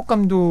히치콕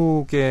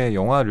감독의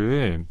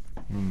영화를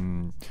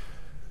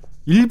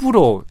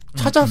일부러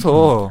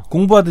찾아서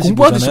공부하듯이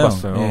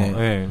봤어요.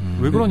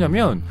 왜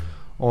그러냐면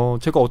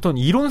제가 어떤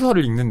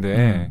이론서를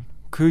읽는데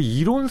그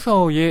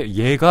이론서에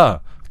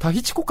얘가 다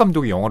히치콕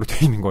감독의 영화로 되어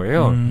있는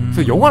거예요.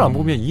 그래서 영화를 안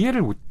보면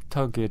이해를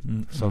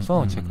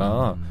못하겠어서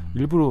제가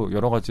일부러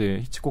여러 가지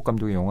히치콕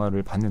감독의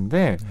영화를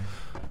봤는데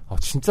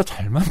진짜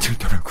잘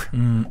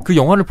만들더라고요. 그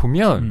영화를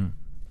보면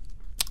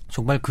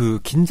정말 그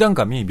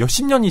긴장감이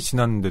몇십 년이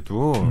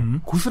지났는데도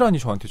고스란히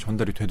저한테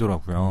전달이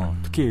되더라고요.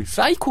 특히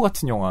사이코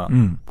같은 영화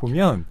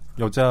보면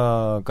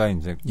여자가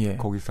이제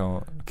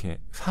거기서 이렇게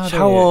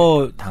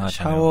샤워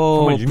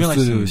정말 유명한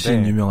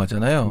씬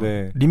유명하잖아요.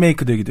 네.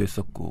 리메이크 되기도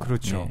했었고.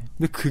 그렇죠. 예.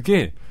 근데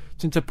그게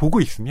진짜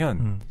보고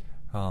있으면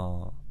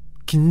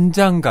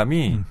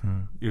긴장감이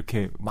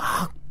이렇게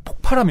막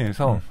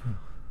폭발하면서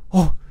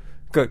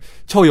그러니까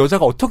저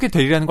여자가 어떻게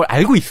되리라는 걸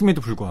알고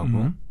있음에도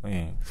불구하고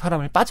예,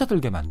 사람을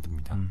빠져들게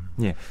만듭니다.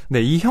 예.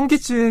 네, 이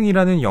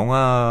현기증이라는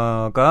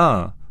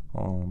영화가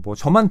뭐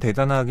저만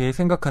대단하게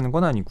생각하는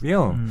건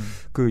아니고요.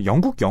 그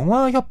영국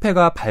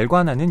영화협회가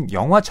발간하는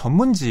영화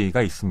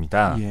전문지가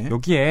있습니다. 예.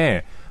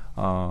 여기에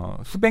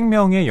수백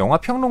명의 영화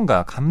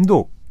평론가,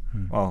 감독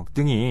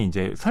등이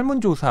이제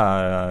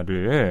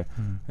설문조사를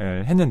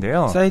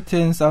했는데요. 사이트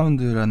앤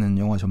사운드라는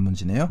영화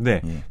전문지네요. 네.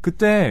 예.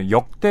 그때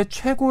역대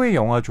최고의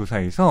영화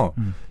조사에서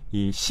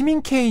이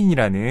시민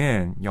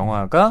케인이라는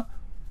영화가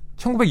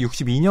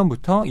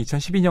 1962년부터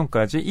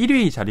 2012년까지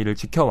 1위 자리를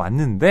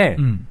지켜왔는데,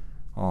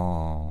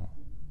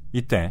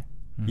 이때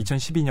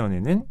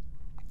 2012년에는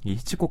이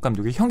히치콕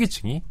감독의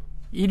현기증이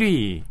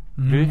 1위를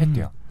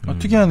했대요.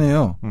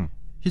 특이하네요.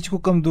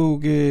 히치콕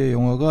감독의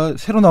영화가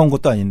새로 나온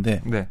것도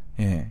아닌데, 네.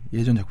 예,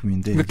 예전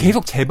작품인데. 그러니까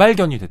계속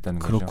재발견이 됐다는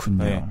거죠.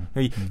 그렇군요.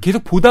 네.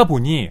 계속 보다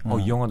보니,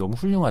 이 영화 너무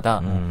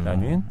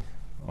훌륭하다라는,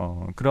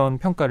 그런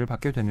평가를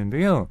받게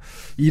됐는데요.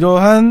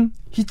 이러한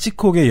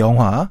히치콕의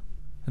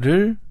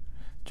영화를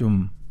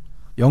좀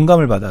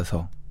영감을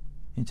받아서,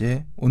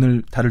 이제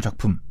오늘 다룰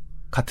작품,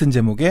 같은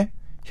제목의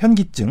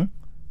현기증,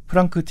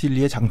 프랑크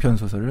틸리의 장편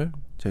소설을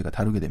저희가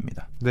다루게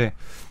됩니다. 네.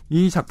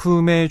 이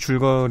작품의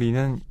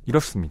줄거리는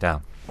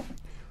이렇습니다.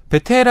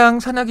 베테랑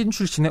산악인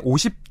출신의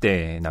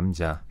 50대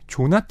남자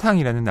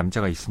조나탕이라는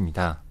남자가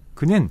있습니다.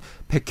 그는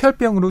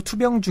백혈병으로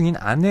투병 중인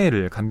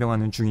아내를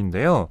간병하는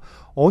중인데요.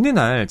 어느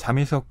날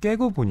잠에서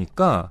깨고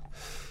보니까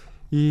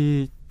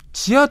이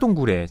지하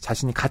동굴에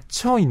자신이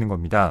갇혀 있는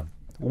겁니다.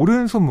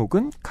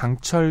 오른손목은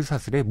강철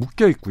사슬에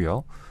묶여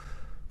있고요.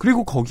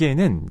 그리고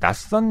거기에는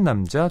낯선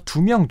남자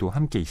 2명도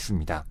함께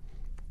있습니다.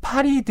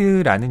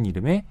 파리드라는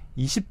이름의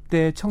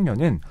 20대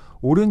청년은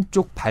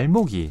오른쪽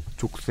발목이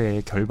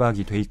족쇄에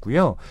결박이 돼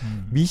있고요.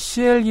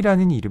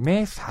 미셸이라는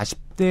이름의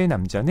 40대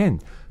남자는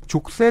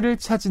족쇄를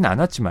차진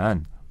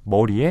않았지만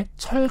머리에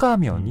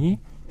철가면이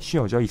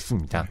씌워져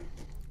있습니다.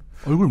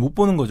 얼굴 못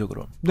보는 거죠,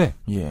 그럼? 네.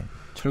 예.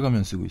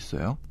 철가면 쓰고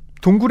있어요.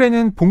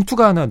 동굴에는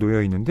봉투가 하나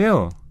놓여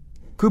있는데요.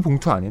 그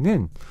봉투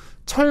안에는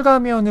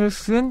철가면을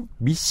쓴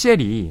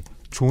미셸이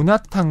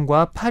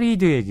조나탄과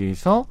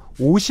파리드에게서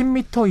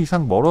 50m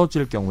이상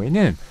멀어질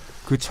경우에는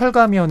그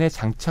철가면에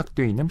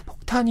장착되어 있는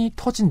폭탄이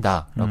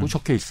터진다라고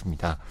적혀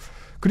있습니다.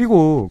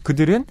 그리고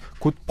그들은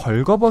곧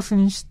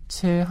벌거벗은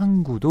시체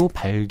한 구도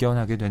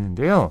발견하게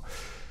되는데요.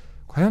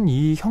 과연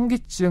이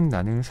현기증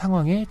나는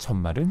상황의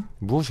전말은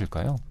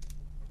무엇일까요?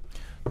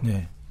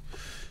 네.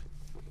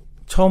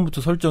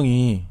 처음부터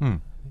설정이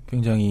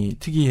굉장히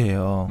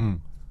특이해요.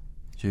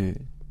 이제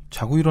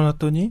자고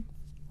일어났더니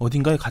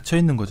어딘가에 갇혀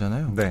있는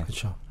거잖아요. 네.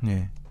 그렇죠.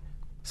 네.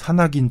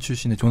 산악인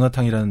출신의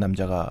조나탕이라는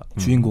남자가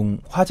주인공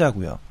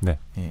화자고요. 네.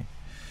 예.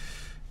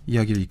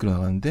 이야기를 이끌어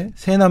나가는데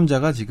세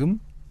남자가 지금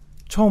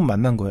처음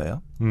만난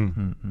거예요.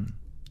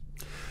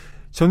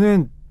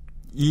 저는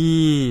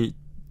이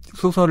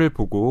소설을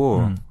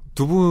보고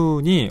두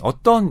분이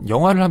어떤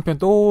영화를 한 편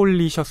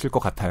떠올리셨을 것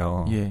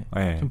같아요. 예.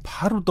 네. 좀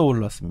바로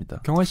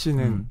떠올랐습니다. 경환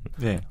씨는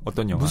네,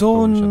 어떤 영화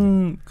무서운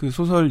떠올리셨나요? 그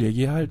소설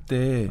얘기할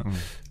때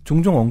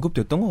종종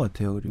언급됐던 것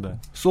같아요. 그리고 네.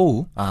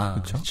 소우.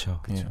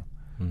 그렇죠. 예.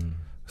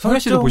 성현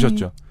씨도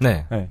보셨죠?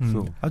 네. 네.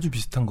 아주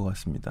비슷한 것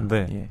같습니다.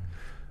 네. 예.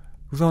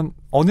 우선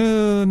어느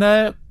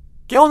날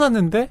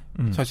깨어났는데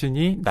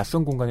자신이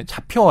낯선 공간에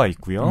잡혀와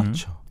있고요.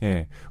 그렇죠.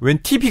 예.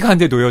 웬 TV가 한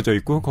대 놓여져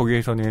있고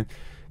거기에서는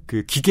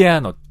그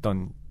기괴한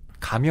어떤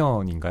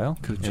가면인가요?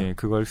 그렇죠. 예,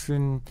 그걸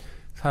쓴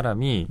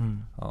사람이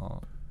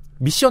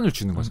미션을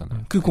주는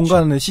거잖아요. 그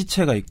공간에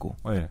시체가 있고.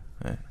 예.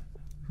 예.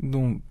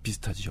 너무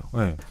비슷하죠.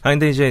 네.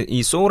 근데 이제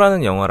이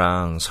소라는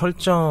영화랑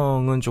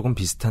설정은 조금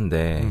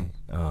비슷한데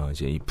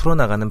이제 이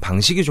풀어나가는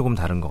방식이 조금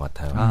다른 것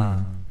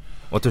같아요.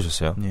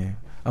 어떠셨어요? 예.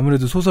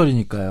 아무래도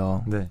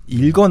소설이니까요. 네.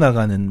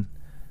 읽어나가는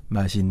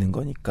맛이 있는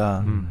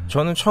거니까.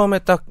 저는 처음에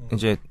딱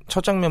이제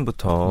첫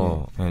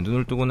장면부터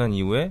눈을 뜨고 난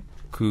이후에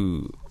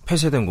그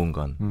폐쇄된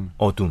공간,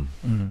 어둠,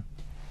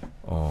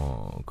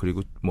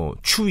 그리고 뭐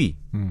추위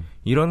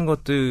이런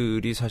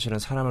것들이 사실은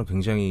사람을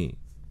굉장히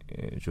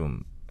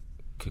좀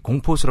이렇게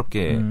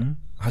공포스럽게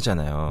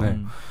하잖아요. 네.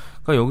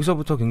 그러니까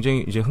여기서부터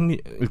굉장히 이제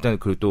일단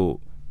그 또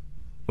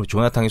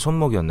조나탕의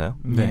손목이었나요?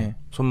 네.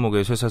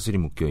 손목에 쇠사슬이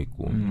묶여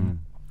있고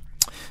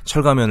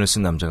철가면을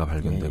쓴 남자가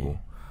발견되고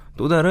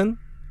또 다른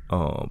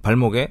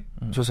발목에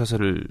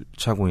쇠사슬을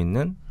차고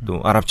있는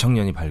또 아랍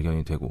청년이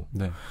발견이 되고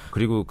네.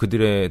 그리고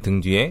그들의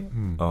등 뒤에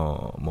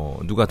뭐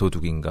누가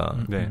도둑인가,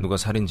 네. 누가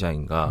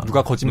살인자인가,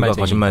 누가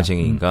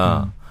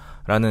거짓말쟁이인가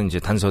라는 이제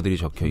단서들이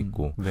적혀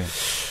있고 네.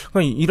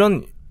 그러니까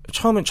이런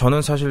처음에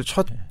저는 사실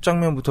첫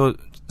장면부터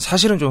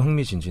사실은 좀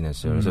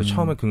흥미진진했어요. 그래서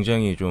처음에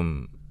굉장히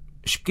좀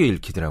쉽게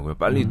읽히더라고요.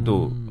 빨리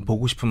또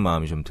보고 싶은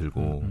마음이 좀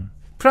들고.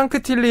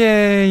 프랑크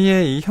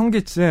틸리에의 이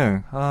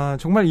현기증,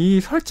 정말 이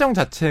설정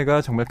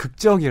자체가 정말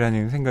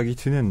극적이라는 생각이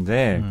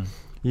드는데,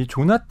 이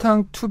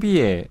조나탕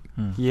투비에의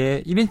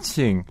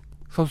 1인칭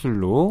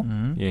서술로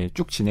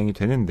쭉 진행이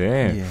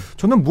되는데,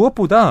 저는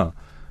무엇보다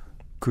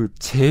그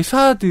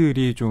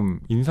제사들이 좀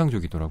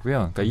인상적이더라고요.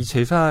 그러니까 이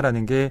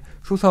제사라는 게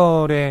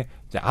소설의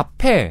이제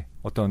앞에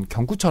어떤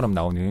경구처럼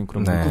나오는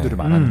그런 문구들을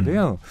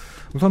말하는데요.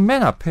 우선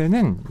맨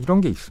앞에는 이런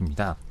게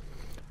있습니다.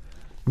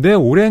 내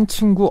오랜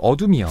친구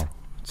어둠이여,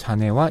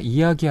 자네와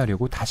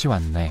이야기하려고 다시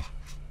왔네.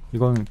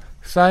 이건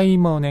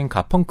사이먼 앤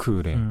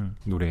가펑클의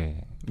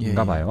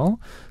노래인가 봐요.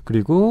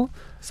 그리고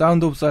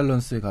사운드 오브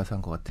사일런스의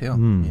가사인 것 같아요.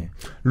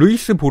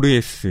 루이스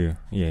보르헤스,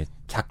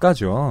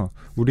 작가죠.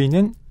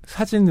 우리는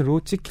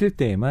사진으로 찍힐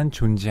때에만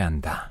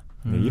존재한다.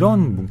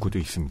 이런 문구도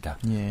있습니다.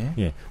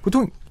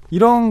 보통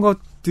이런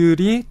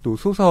것들이 또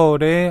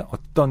소설의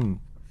어떤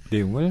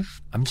내용을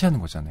암시하는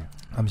거잖아요.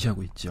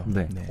 암시하고 있죠.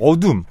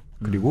 어둠,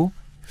 그리고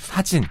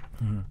사진.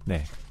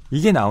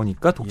 이게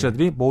나오니까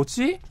독자들이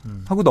뭐지?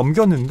 하고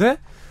넘겼는데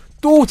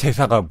또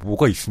제사가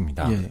뭐가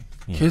있습니다.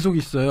 계속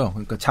있어요.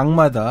 그러니까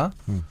장마다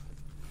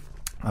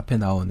앞에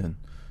나오는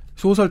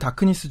소설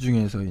다크니스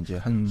중에서 이제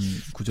한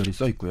구절이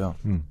써 있고요.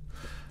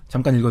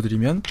 잠깐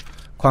읽어드리면,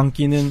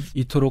 광기는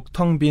이토록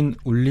텅 빈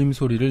울림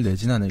소리를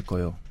내진 않을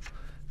거요.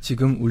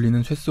 지금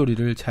울리는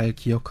쇳소리를 잘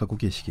기억하고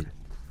계시길.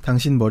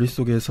 당신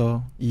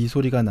머릿속에서 이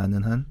소리가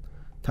나는 한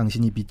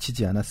당신이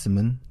미치지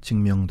않았음은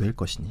증명될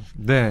것이니.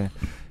 네.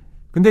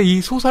 근데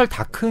이 소설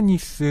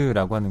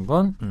다크니스라고 하는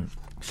건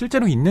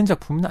실제로 있는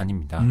작품은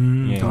아닙니다.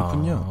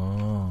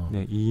 그렇군요.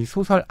 네, 이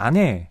소설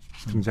안에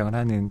등장을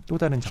하는 또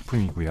다른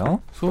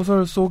작품이고요.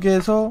 소설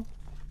속에서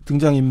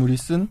등장인물이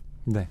쓴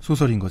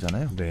소설인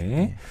거잖아요.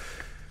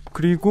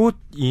 그리고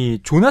이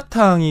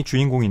조나탕이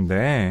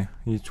주인공인데,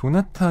 이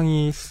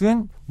조나탕이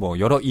쓴 뭐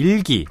여러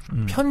일기,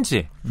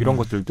 편지 이런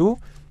것들도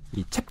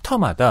이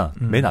챕터마다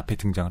맨 앞에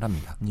등장을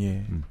합니다.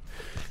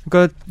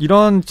 그러니까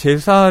이런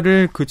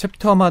제사를 그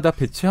챕터마다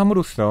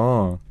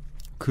배치함으로써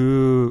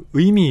그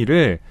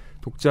의미를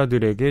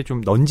독자들에게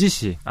좀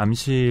넌지시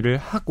암시를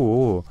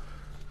하고,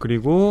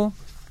 그리고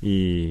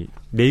이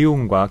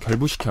내용과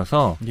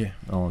결부시켜서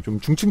좀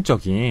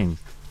중층적인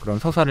그런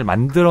서사를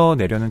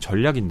만들어내려는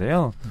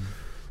전략인데요.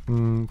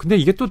 근데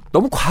이게 또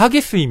너무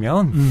과하게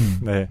쓰이면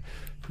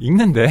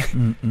읽는데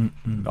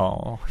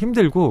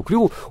힘들고,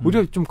 그리고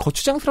오히려 좀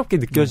거추장스럽게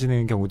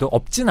느껴지는 경우도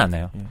없진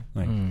않아요.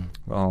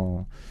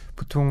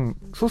 보통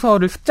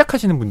소설을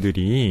습작하시는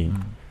분들이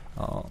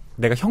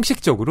내가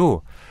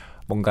형식적으로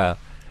뭔가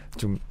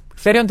좀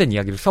세련된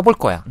이야기를 써볼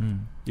거야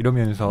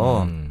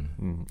이러면서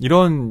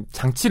이런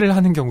장치를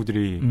하는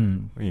경우들이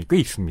꽤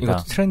있습니다.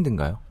 이것도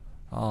트렌드인가요?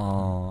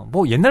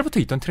 뭐 옛날부터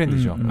있던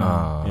트렌드죠.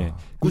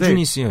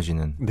 꾸준히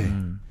쓰여지는.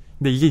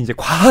 근데 이게 이제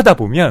과하다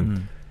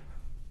보면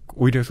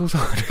오히려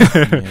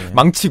소설을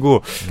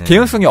망치고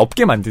개연성이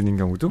없게 만드는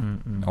경우도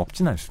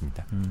없진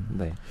않습니다.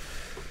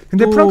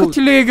 근데 프랑크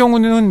틸리의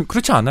경우는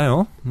그렇지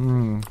않아요.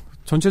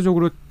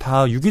 전체적으로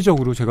다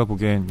유기적으로 제가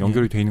보기엔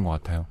연결이 돼 있는 것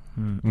같아요.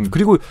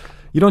 그리고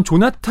이런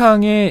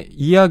조나탕의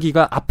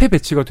이야기가 앞에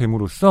배치가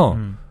됨으로써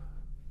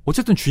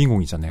어쨌든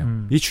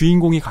주인공이잖아요. 이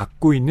주인공이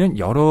갖고 있는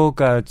여러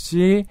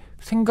가지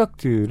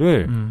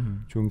생각들을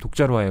좀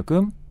독자로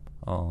하여금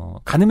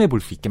가늠해 볼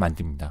수 있게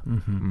만듭니다.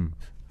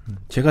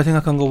 제가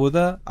생각한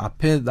것보다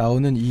앞에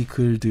나오는 이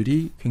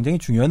글들이 굉장히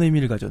중요한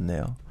의미를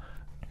가졌네요.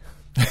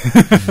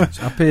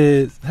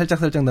 앞에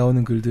살짝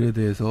나오는 글들에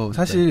대해서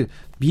사실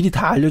미리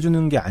다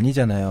알려주는 게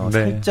아니잖아요.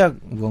 살짝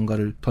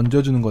무언가를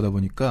던져주는 거다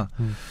보니까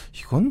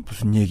이건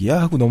무슨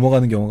얘기야? 하고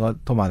넘어가는 경우가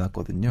더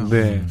많았거든요.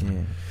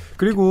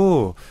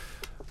 그리고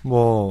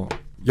뭐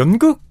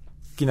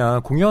연극이나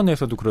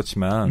공연에서도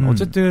그렇지만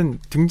어쨌든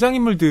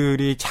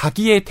등장인물들이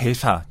자기의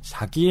대사,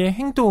 자기의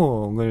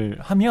행동을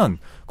하면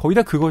거의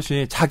다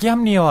그것이 자기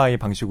합리화의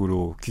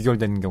방식으로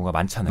귀결되는 경우가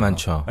많잖아요.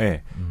 많죠.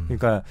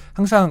 그러니까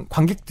항상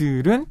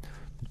관객들은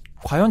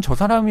과연 저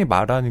사람이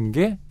말하는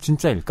게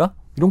진짜일까?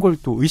 이런 걸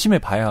또 의심해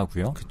봐야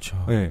하고요.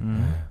 그렇죠.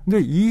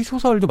 근데 이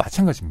소설도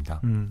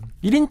마찬가지입니다.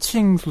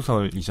 1인칭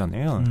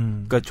소설이잖아요.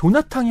 그러니까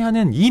조나탕이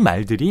하는 이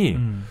말들이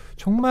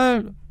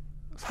정말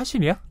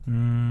사실이야?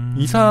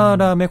 이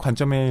사람의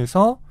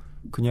관점에서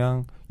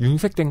그냥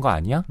윤색된 거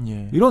아니야?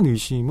 이런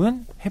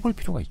의심은 해볼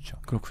필요가 있죠.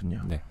 그렇군요.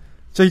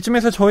 자,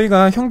 이쯤에서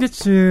저희가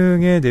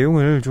현기증의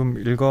내용을 좀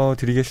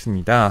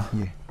읽어드리겠습니다.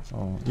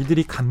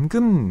 이들이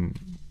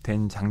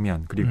감금된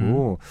장면,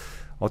 그리고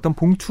어떤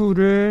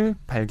봉투를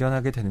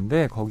발견하게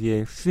되는데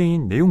거기에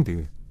쓰인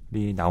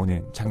내용들이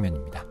나오는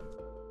장면입니다.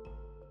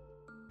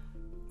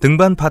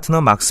 등반 파트너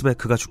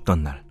막스베크가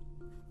죽던 날,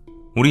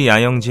 우리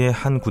야영지의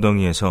한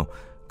구덩이에서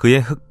그의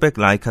흑백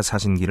라이카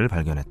사진기를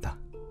발견했다.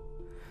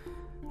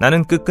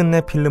 나는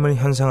끝끝내 필름을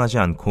현상하지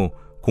않고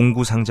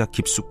공구 상자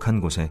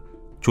깊숙한 곳에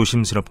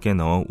조심스럽게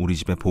넣어 우리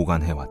집에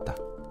보관해왔다.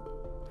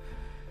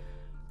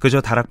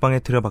 그저 다락방에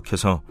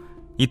틀어박혀서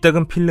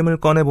이따금 필름을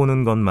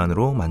꺼내보는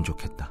것만으로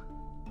만족했다.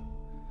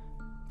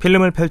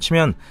 필름을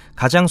펼치면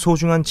가장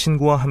소중한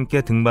친구와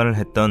함께 등반을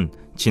했던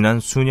지난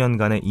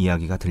수년간의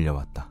이야기가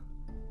들려왔다.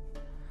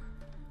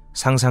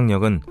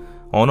 상상력은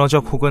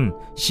언어적 혹은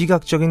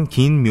시각적인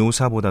긴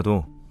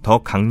묘사보다도 더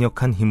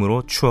강력한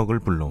힘으로 추억을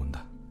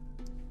불러온다.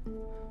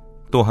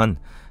 또한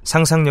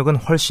상상력은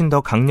훨씬 더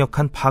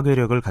강력한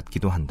파괴력을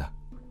갖기도 한다.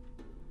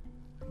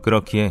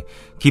 그렇기에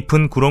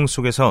깊은 구렁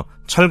속에서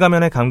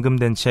철가면에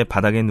감금된 채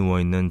바닥에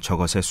누워있는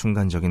저것의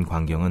순간적인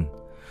광경은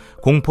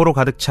공포로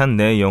가득 찬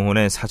내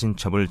영혼의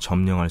사진첩을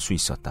점령할 수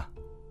있었다.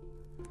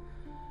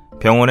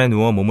 병원에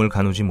누워 몸을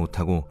가누지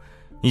못하고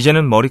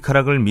이제는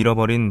머리카락을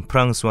밀어버린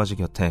프랑스와즈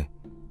곁에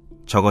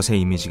저것의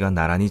이미지가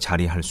나란히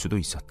자리할 수도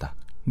있었다.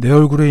 내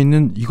얼굴에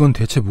있는 이건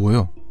대체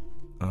뭐예요?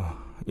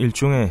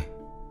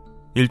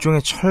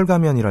 일종의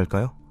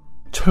철가면이랄까요?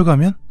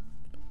 철가면?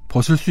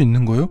 벗을 수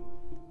있는 거요?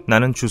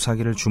 나는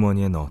주사기를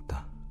주머니에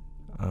넣었다.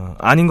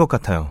 아닌 것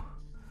같아요.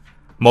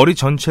 머리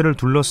전체를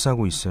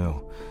둘러싸고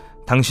있어요.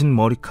 당신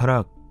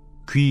머리카락,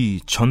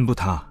 귀 전부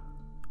다.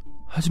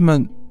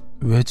 하지만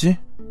왜지?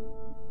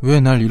 왜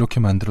날 이렇게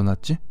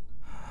만들어놨지?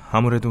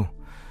 아무래도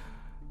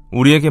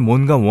우리에게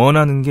뭔가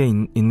원하는 게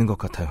있는 것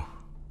같아요.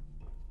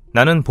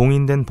 나는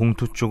봉인된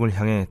봉투 쪽을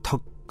향해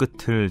턱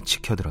끝을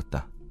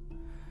치켜들었다.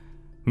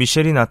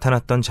 미셸이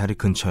나타났던 자리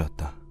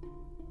근처였다.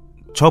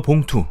 저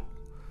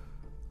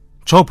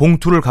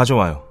봉투를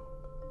가져와요.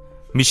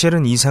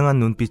 미셸은 이상한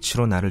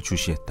눈빛으로 나를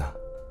주시했다.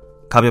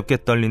 가볍게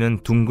떨리는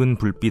둥근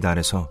불빛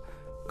아래서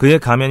그의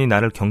가면이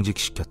나를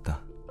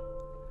경직시켰다.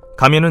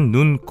 가면은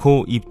눈,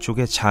 코, 입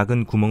쪽에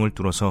작은 구멍을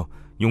뚫어서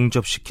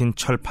용접시킨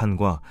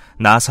철판과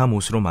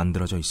나사못으로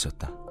만들어져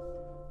있었다.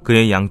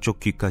 그의 양쪽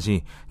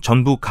귀까지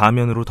전부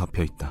가면으로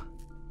덮여있다.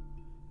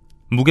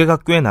 무게가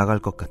꽤 나갈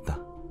것 같다.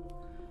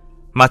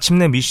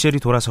 마침내 미셸이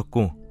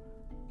돌아섰고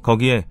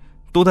거기에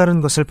또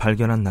다른 것을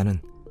발견한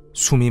나는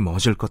숨이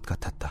멎을 것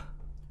같았다.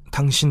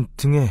 당신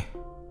등에...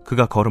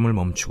 그가 걸음을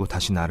멈추고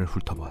다시 나를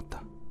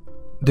훑어보았다.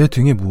 내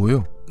등에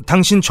뭐예요?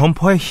 당신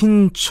점퍼에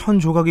흰 천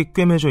조각이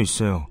꿰매져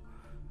있어요.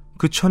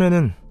 그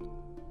천에는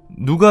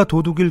누가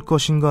도둑일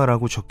것인가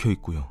라고 적혀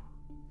있고요.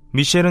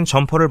 미셸은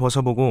점퍼를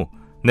벗어보고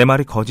내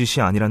말이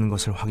거짓이 아니라는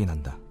것을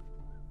확인한다.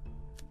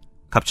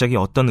 갑자기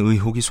어떤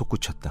의혹이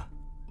솟구쳤다.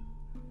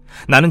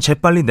 나는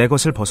재빨리 내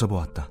것을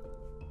벗어보았다.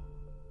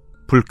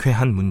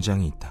 불쾌한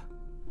문장이 있다.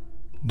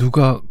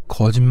 누가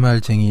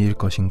거짓말쟁이일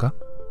것인가?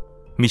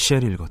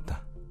 미셸이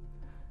읽었다.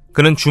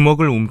 그는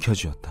주먹을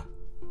움켜쥐었다.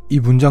 이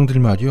문장들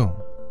말이요.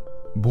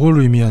 뭘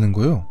의미하는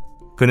거요?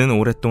 그는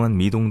오랫동안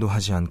미동도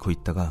하지 않고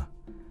있다가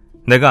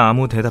내가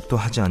아무 대답도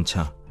하지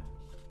않자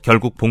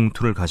결국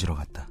봉투를 가지러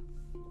갔다.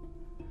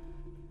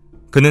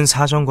 그는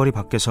사정거리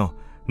밖에서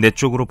내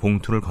쪽으로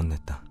봉투를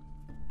건넸다.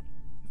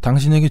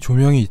 당신에게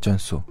조명이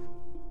있잖소.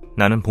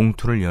 나는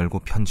봉투를 열고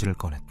편지를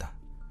꺼냈다.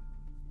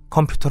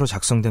 컴퓨터로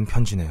작성된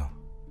편지네요.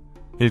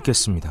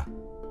 읽겠습니다.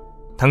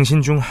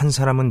 당신 중 한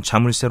사람은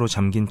자물쇠로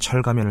잠긴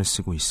철가면을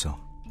쓰고 있어.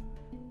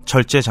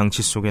 철제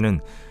장치 속에는,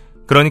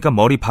 그러니까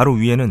머리 바로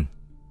위에는.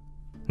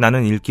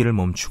 나는 읽기를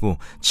멈추고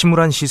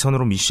침울한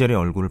시선으로 미셸의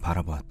얼굴을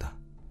바라보았다.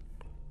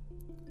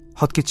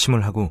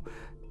 헛기침을 하고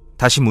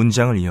다시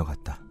문장을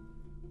이어갔다.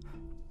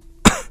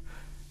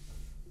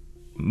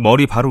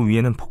 머리 바로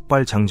위에는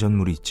폭발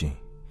장전물이 있지.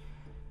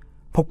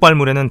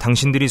 폭발물에는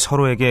당신들이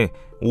서로에게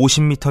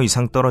 50m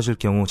이상 떨어질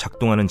경우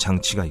작동하는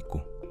장치가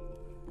있고.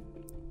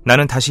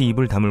 나는 다시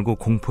입을 다물고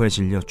공포에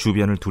질려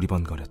주변을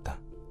두리번거렸다.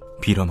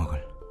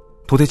 빌어먹을.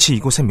 도대체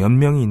이곳에 몇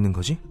명이 있는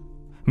거지?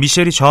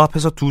 미셸이 저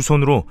앞에서 두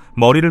손으로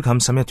머리를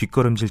감싸며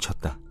뒷걸음질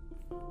쳤다.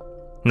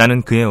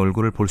 나는 그의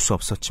얼굴을 볼 수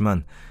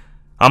없었지만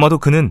아마도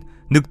그는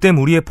늑대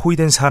무리에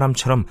포위된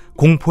사람처럼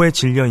공포에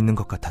질려 있는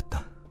것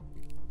같았다.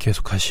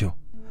 계속하시오.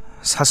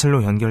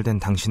 사슬로 연결된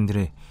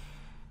당신들이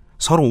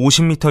서로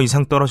 50m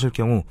이상 떨어질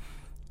경우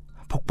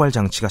폭발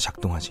장치가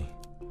작동하지.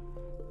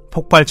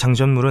 폭발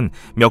장전물은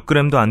몇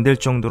그램도 안 될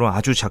정도로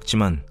아주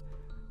작지만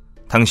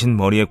당신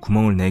머리에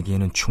구멍을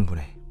내기에는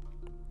충분해.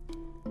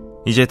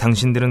 이제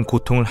당신들은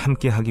고통을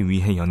함께하기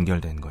위해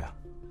연결된 거야.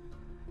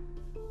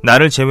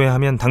 나를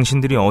제외하면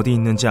당신들이 어디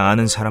있는지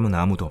아는 사람은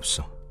아무도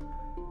없어.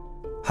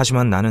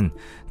 하지만 나는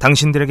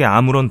당신들에게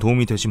아무런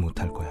도움이 되지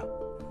못할 거야.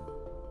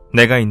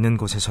 내가 있는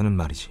곳에서는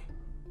말이지.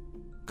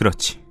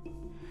 그렇지.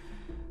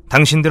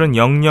 당신들은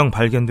영영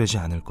발견되지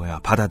않을 거야.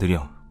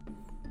 받아들여.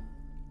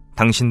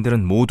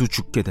 당신들은 모두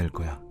죽게 될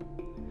거야.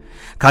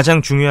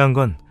 가장 중요한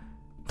건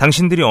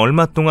당신들이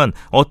얼마 동안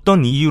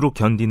어떤 이유로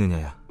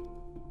견디느냐야.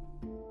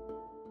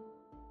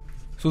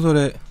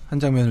 소설의 한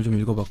장면을 좀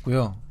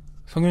읽어봤고요.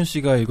 성윤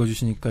씨가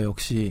읽어주시니까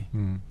역시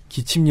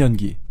기침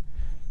연기.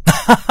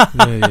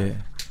 예, 예.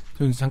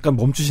 좀 잠깐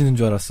멈추시는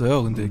줄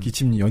알았어요. 근데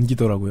기침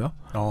연기더라고요.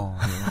 네.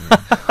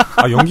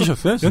 아,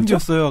 연기셨어요?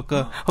 연기였어요.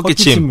 아까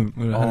헛기침을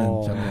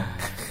하는 장면.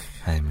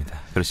 아닙니다.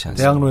 그렇지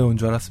않습니다. 대학로에 온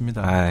줄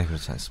알았습니다. 아,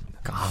 그렇지 않습니다.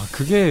 아,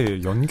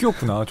 그게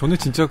연기였구나. 저는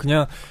진짜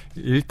그냥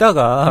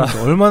읽다가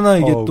얼마나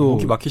이게 또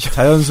목이 막히셔.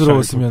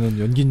 자연스러웠으면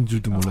연기인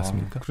줄도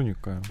몰랐습니까?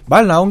 그러니까요.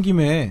 말 나온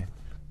김에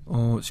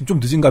지금 좀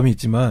늦은 감이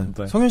있지만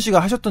네. 성현 씨가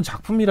하셨던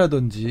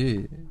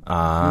작품이라든지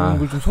이런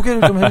걸 좀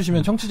소개를 좀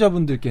해주시면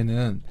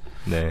청취자분들께는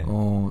네.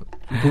 좀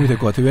도움이 될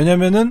것 같아요.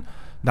 왜냐면은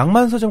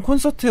낭만서점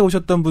콘서트에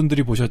오셨던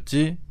분들이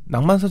보셨지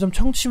낭만서점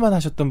청취만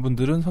하셨던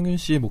분들은 성현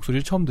씨의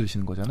목소리를 처음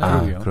들으시는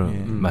거잖아요.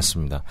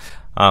 맞습니다.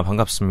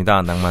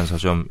 반갑습니다.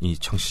 낭만서점 이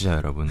청취자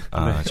여러분.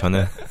 네.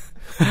 저는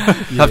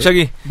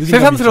갑자기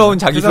새삼스러운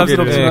자기소개를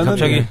새삼스럽지만은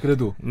갑자기 네,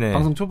 그래도 네.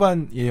 방송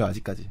초반이에요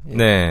아직까지. 예.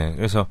 네,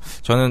 그래서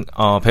저는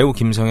배우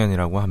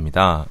김성현이라고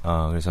합니다.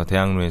 그래서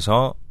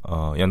대학로에서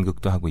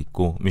연극도 하고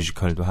있고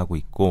뮤지컬도 하고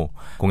있고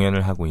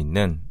공연을 하고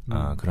있는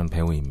그런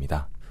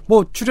배우입니다.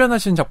 뭐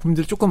출연하신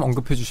작품들 조금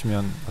언급해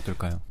주시면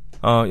어떨까요?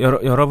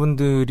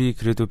 여러분들이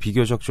그래도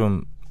비교적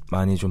좀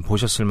많이 좀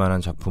보셨을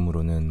만한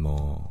작품으로는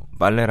뭐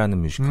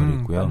빨래라는 뮤지컬이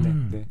있고요.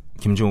 네.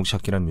 김종욱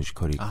찾기라는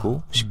뮤지컬이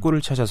있고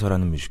식구를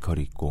찾아서라는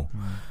뮤지컬이 있고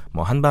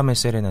뭐 한밤의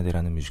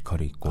세레나데라는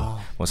뮤지컬이 있고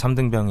뭐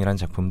삼등병이라는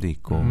작품도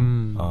있고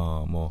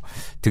뭐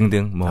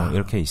등등 뭐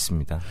이렇게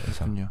있습니다.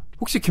 그래서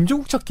혹시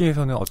김종국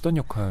찾기에서는 어떤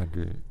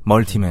역할을?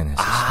 멀티맨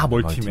했었어요.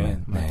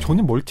 멀티맨. 네.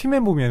 저는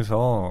멀티맨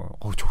보면서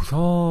저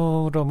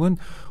사람은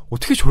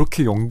어떻게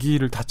저렇게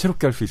연기를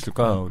다채롭게 할 수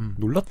있을까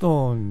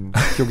놀랐던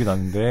기억이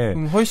나는데.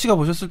 허희 씨가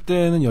보셨을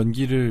때는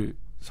연기를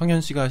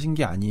성현 씨가 하신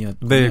게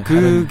아니었고. 네,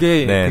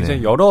 그게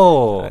굉장히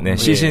여러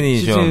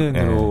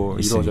시즌으로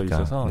이루어져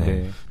있어서.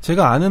 네.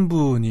 제가 아는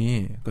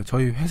분이 그러니까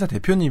저희 회사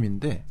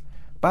대표님인데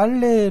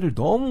빨래를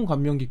너무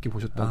감명 깊게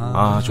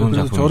보셨다고. 좋은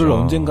그래서 작품이죠. 저를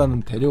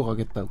언젠가는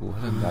데려가겠다고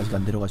하셨는데 아직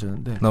안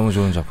데려가셨는데. 너무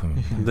좋은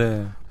작품입니다.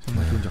 네,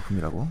 정말 좋은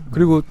작품이라고.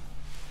 그리고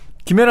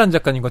김혜란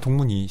작가님과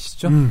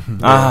동문이시죠?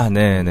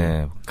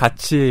 네네.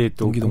 같이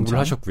또 공부를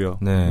하셨고요.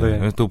 네.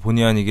 그래서 또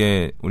본의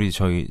아니게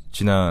저희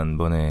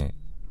지난번에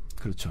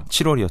그렇죠.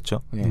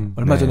 7월이었죠. 네.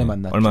 얼마 전에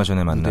만났죠. 얼마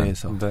전에 만난.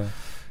 무대에서. 네.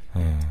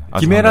 네.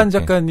 김혜란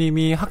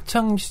작가님이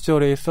학창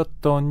시절에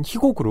썼던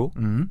희곡으로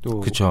또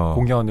그쵸.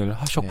 공연을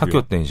하셨고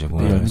학교 때 이제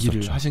공연을 연기를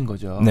했었죠. 하신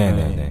거죠.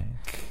 네네네.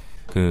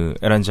 그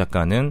에란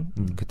작가는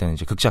그때는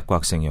이제 극작과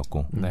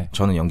학생이었고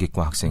저는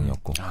연기과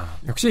학생이었고.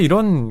 역시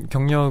이런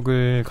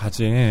경력을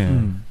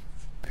가진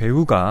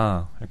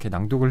배우가 이렇게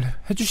낭독을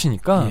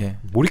해주시니까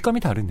몰입감이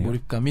다르네요.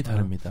 몰입감이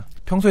다릅니다.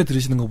 평소에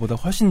들으시는 것보다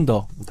훨씬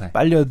더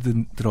빨려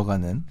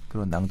들어가는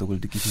그런 낭독을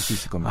느끼실 수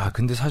있을 겁니다.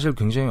 근데 사실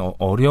굉장히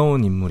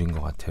어려운 인물인 것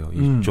같아요.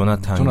 이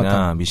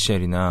조나탄이나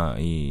미셸이나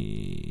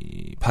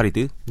이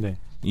파리드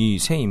이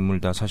세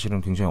인물 다 사실은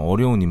굉장히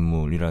어려운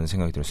인물이라는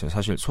생각이 들었어요.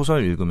 사실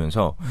소설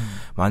읽으면서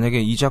만약에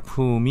이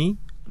작품이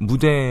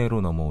무대로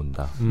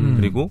넘어온다.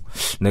 그리고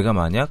내가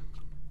만약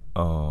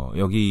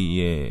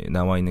여기에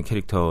나와 있는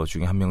캐릭터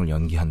중에 한 명을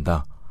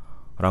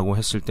연기한다라고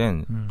했을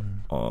땐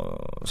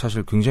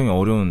사실 굉장히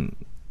어려운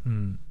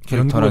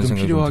캐릭터라는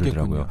생각이 좀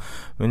들더라고요.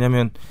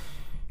 왜냐하면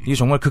이게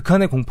정말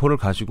극한의 공포를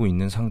가지고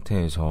있는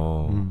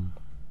상태에서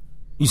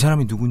이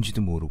사람이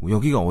누군지도 모르고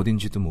여기가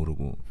어딘지도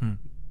모르고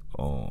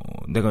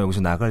내가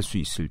여기서 나갈 수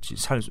있을지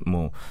살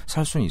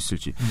수는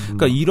있을지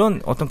그러니까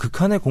이런 어떤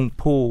극한의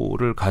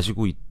공포를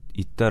가지고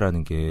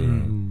있다라는 게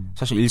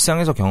사실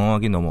일상에서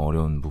경험하기 너무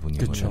어려운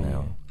부분인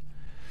거잖아요.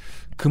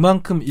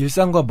 그만큼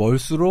일상과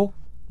멀수록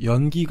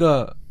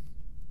연기가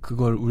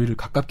그걸 우리를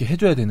가깝게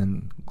해줘야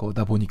되는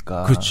거다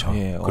보니까. 그렇죠.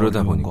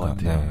 그러다 보니까. 것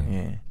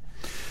같아요.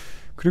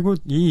 그리고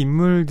이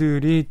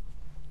인물들이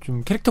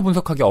좀 캐릭터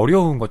분석하기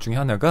어려운 것 중에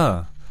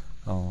하나가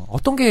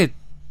어떤 게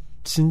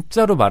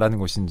진짜로 말하는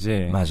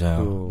것인지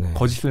또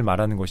거짓을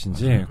말하는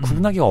것인지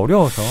구분하기가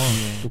어려워서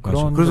또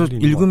그런 그래서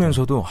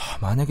읽으면서도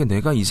만약에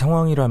내가 이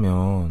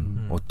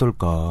상황이라면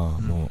어떨까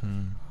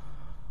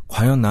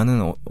과연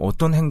나는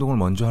어떤 행동을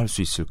먼저 할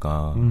수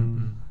있을까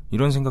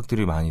이런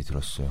생각들이 많이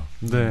들었어요.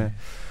 네,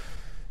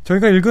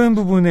 저희가 읽은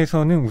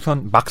부분에서는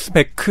우선 막스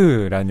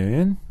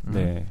베크라는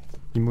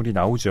인물이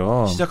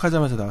나오죠.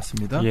 시작하자마자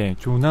나왔습니다.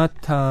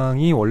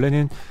 조나탕이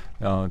원래는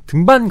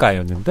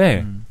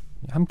등반가였는데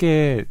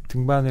함께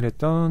등반을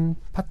했던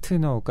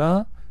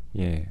파트너가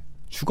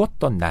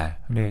죽었던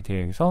날에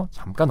대해서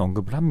잠깐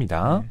언급을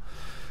합니다.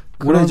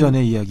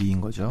 오래전의 이야기인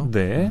거죠.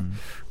 네.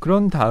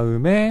 그런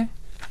다음에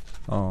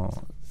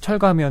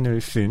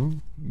철가면을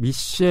쓴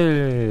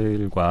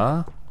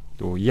미셸과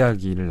또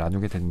이야기를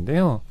나누게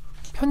되는데요.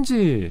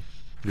 편지를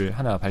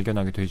하나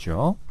발견하게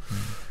되죠.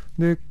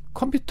 근데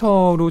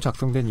컴퓨터로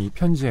작성된 이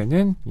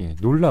편지에는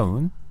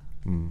놀라운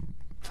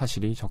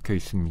사실이 적혀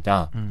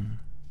있습니다.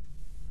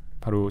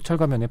 바로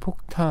철가면에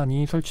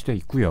폭탄이 설치되어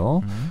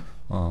있고요.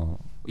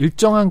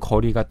 일정한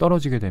거리가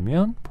떨어지게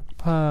되면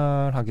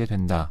폭발하게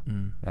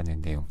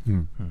된다라는 내용.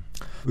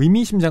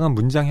 의미심장한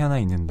문장이 하나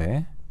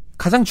있는데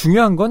가장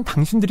중요한 건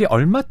당신들이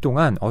얼마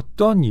동안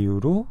어떤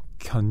이유로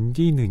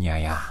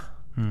견디느냐야.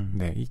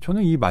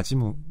 저는 이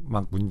마지막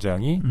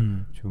문장이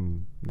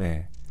좀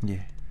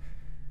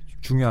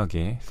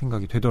중요하게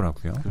생각이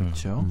되더라고요.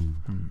 그렇죠.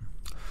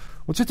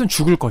 어쨌든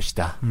죽을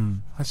것이다.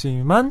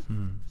 하지만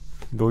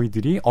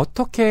너희들이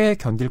어떻게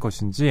견딜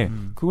것인지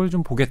그걸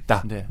좀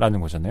보겠다라는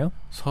거잖아요.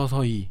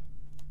 서서히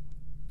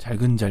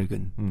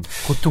잘근잘근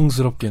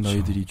고통스럽게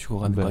너희들이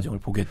죽어가는 과정을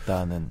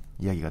보겠다는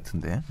이야기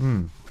같은데.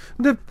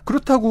 근데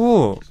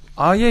그렇다고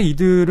아예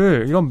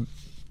이들을 이런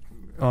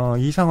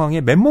이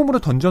상황에 맨몸으로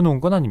던져놓은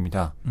건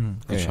아닙니다.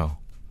 그렇죠.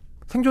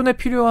 네. 생존에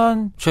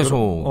필요한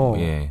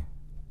최소의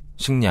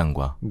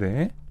식량과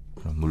네.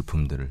 그런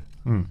물품들을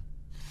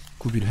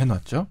구비를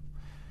해놨죠.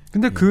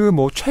 근데 그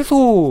뭐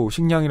최소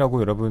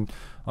식량이라고 여러분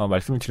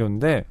말씀을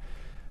드렸는데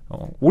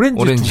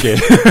오렌지 2개.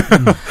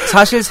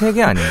 사실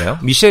 3개 아닌가요?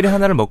 미셸이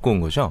하나를 먹고 온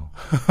거죠?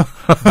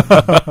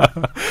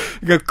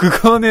 그러니까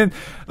그거는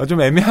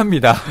좀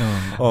애매합니다.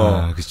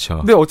 그렇죠.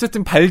 근데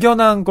어쨌든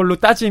발견한 걸로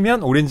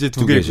따지면 오렌지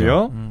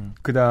 2개고요.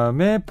 그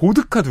다음에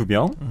보드카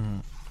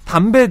 2병,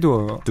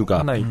 담배도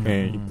하나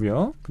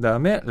있고요. 그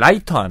다음에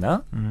라이터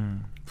하나,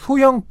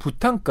 소형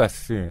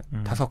부탄가스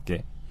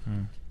 5개,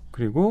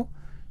 그리고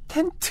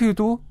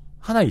텐트도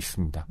하나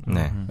있습니다.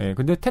 네. 네.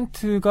 근데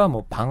텐트가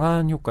뭐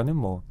방한 효과는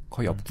뭐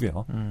거의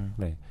없고요.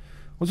 네.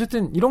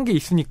 어쨌든 이런 게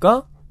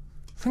있으니까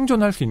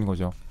생존할 수 있는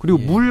거죠. 그리고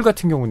물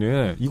같은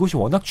경우는 이곳이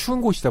워낙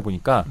추운 곳이다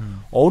보니까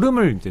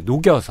얼음을 이제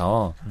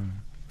녹여서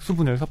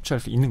수분을 섭취할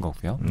수 있는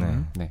거고요. 네.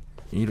 네.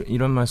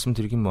 이런 말씀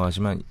드리긴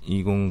뭐하지만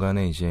이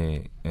공간에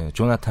이제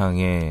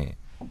조나탕의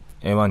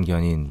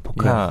애완견인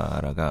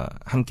포카라가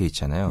함께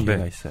있잖아요.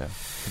 네. 있어요.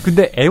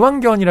 근데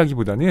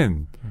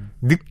애완견이라기보다는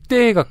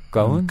늑대에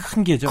가까운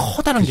큰 개죠.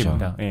 커다란 그죠.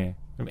 개입니다. 예.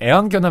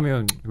 애완견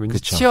하면 왠지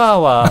그쵸.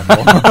 치와와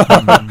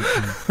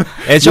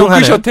애정하는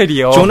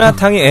요크셔테리어.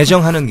 조나탕이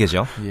애정하는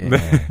개죠. 예. 네.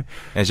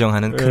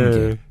 애정하는 큰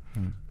개.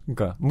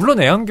 그러니까 물론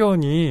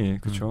애완견이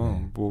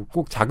그렇죠. 뭐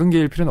꼭 작은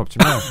개일 필요는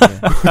없지만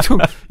좀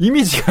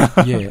이미지가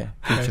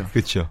그렇죠.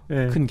 그렇죠.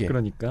 예, 큰 개.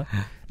 그러니까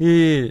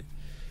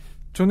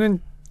저는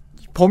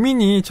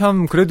범인이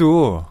참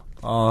그래도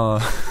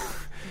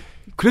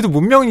그래도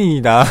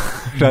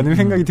문명인이다라는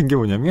생각이 든 게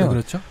뭐냐면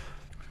그렇죠.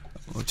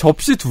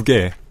 접시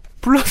 2개,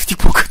 플라스틱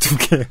포크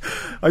 2개,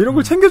 이런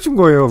걸 챙겨준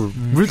거예요.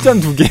 물잔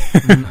 2개.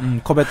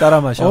 컵에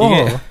따라 마셔.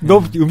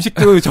 너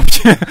음식도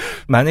접시에.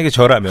 만약에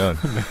저라면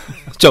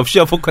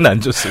접시와 포크는 안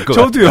줬을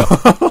거예요. 저도요.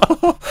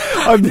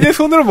 니네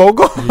손으로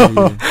먹어.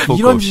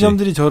 이런 없이.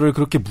 지점들이 저를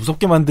그렇게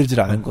무섭게 만들질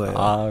않은 거예요.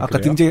 아까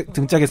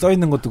등짝에 써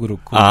있는 것도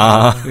그렇고.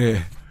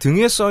 예.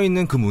 등에 써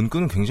있는 그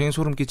문구는 굉장히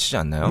소름 끼치지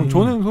않나요?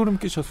 저는 소름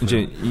끼쳤어요. 이제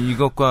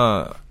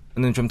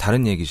이것과는 좀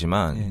다른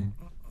얘기지만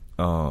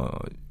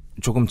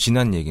조금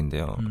지난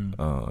얘기인데요.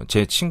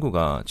 제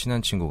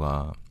친한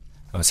친구가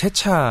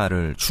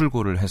세차를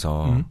출고를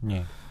해서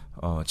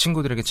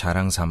친구들에게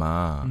자랑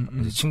삼아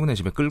이제 친구네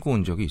집에 끌고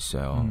온 적이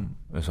있어요.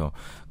 그래서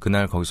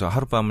그날 거기서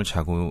하룻밤을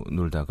자고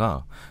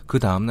놀다가 그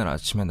다음날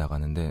아침에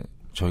나가는데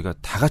저희가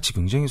다 같이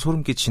굉장히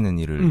소름 끼치는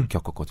일을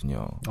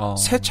겪었거든요.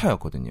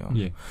 세차였거든요.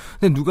 예.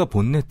 근데 누가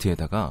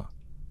본네트에다가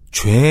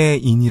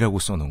죄인이라고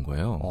써놓은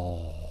거예요.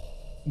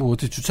 뭐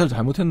어떻게 주차를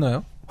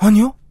잘못했나요?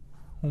 아니요.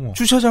 어머.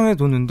 주차장에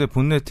뒀는데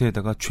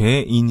본네트에다가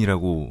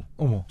죄인이라고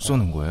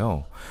써놓은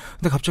거예요.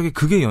 근데 갑자기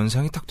그게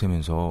연상이 딱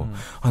되면서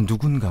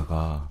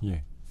누군가가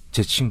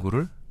제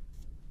친구를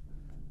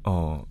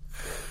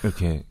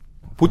이렇게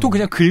보통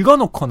그냥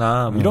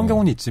긁어놓거나 이런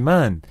경우는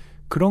있지만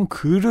그런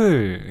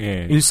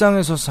글을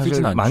일상에서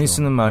사실 많이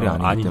쓰는 말이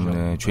아니기 아니죠.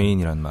 때문에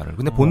죄인이란 말을.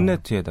 근데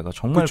본네트에다가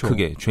정말 그쵸.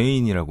 크게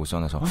죄인이라고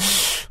써놔서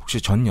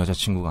혹시 전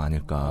여자친구가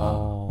아닐까.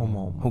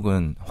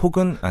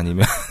 혹은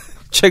아니면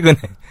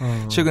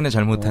최근에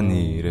잘못한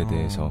일에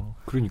대해서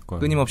그러니까요.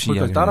 끊임없이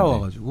이야기를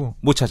따라와가지고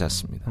못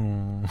찾았습니다.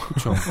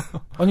 그렇죠.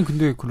 아니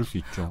근데 그럴 수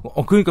있죠.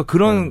 그러니까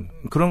그런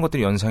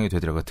것들이 연상이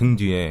되더라고요. 등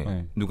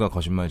뒤에 누가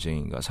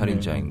거짓말쟁이인가,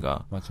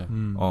 살인자인가,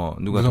 맞아요.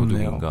 누가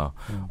도둑인가,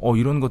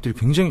 이런 것들이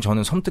굉장히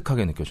저는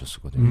섬뜩하게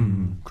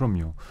느껴졌었거든요.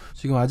 그럼요.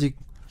 지금 아직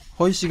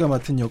허희 씨가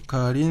맡은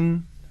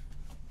역할인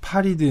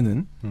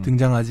파리드는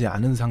등장하지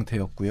않은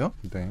상태였고요.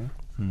 네.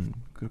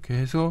 그렇게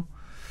해서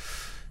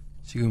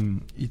지금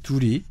이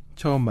둘이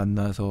처음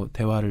만나서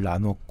대화를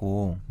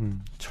나눴고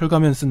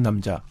철가면 쓴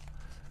남자,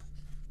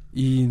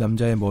 이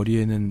남자의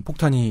머리에는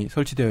폭탄이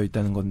설치되어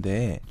있다는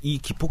건데 이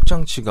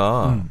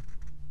기폭장치가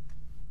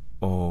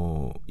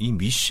이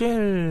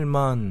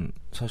미셸만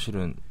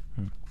사실은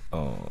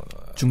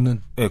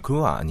죽는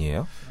그거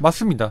아니에요?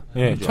 맞습니다.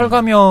 예,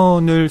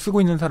 철가면을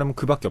쓰고 있는 사람은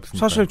그밖에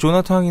없습니다. 사실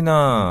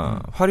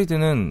조나탕이나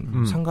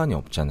파리드는 상관이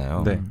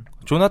없잖아요. 네.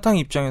 조나탕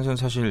입장에서는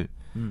사실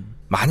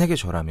만약에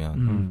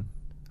저라면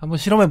한번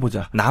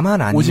실험해보자.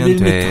 나만 아니면 51m.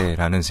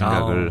 돼라는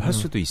생각을 할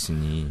수도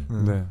있으니.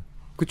 네.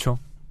 그쵸.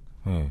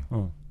 네.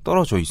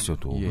 떨어져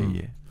있어도.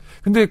 예.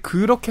 근데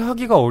그렇게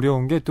하기가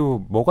어려운 게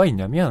또 뭐가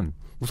있냐면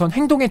우선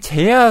행동에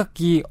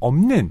제약이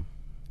없는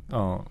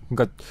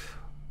그러니까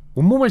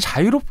온몸을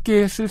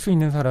자유롭게 쓸 수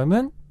있는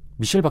사람은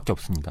미셸밖에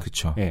없습니다.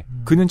 그렇죠. 예.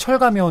 그는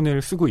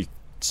철가면을 쓰고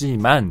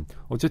있지만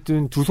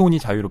어쨌든 두 손이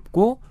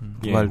자유롭고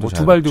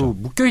두 발도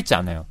묶여 있지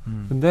않아요.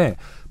 근데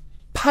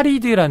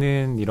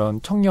파리드라는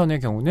이런 청년의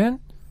경우는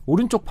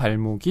오른쪽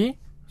발목이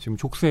지금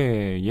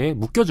족쇄에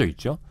묶여져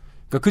있죠.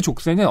 그러니까 그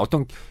족쇄는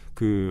어떤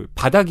그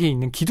바닥에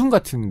있는 기둥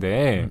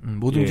같은데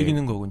못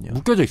움직이는 거군요.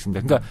 묶여져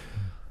있습니다. 그러니까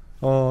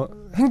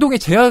행동에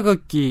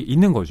제약이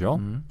있는 거죠.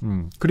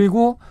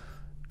 그리고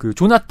그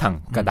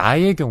조나탕, 그러니까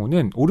나의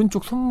경우는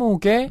오른쪽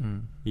손목에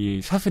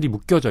이 사슬이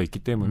묶여져 있기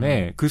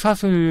때문에 그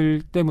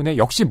사슬 때문에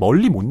역시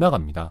멀리 못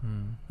나갑니다.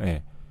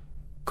 예.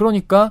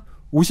 그러니까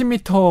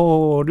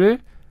 50m를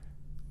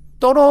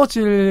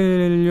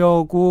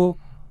떨어지려고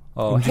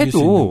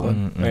해도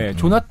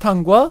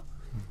조나탄과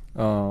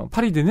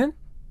파리드는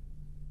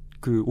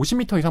그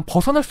 50m 이상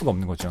벗어날 수가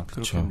없는 거죠.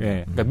 그렇죠.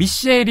 그러니까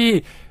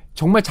미셸이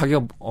정말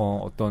자기가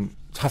어떤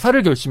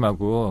자살을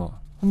결심하고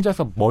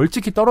혼자서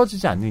멀찍이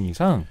떨어지지 않는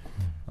이상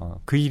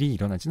그 일이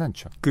일어나진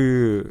않죠.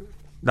 그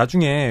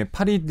나중에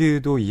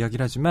파리드도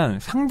이야기를 하지만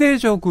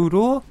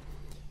상대적으로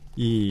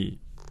이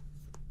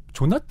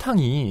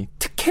조나탄이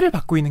특혜를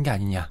받고 있는 게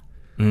아니냐.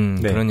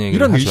 그런 얘기를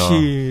이런 하죠.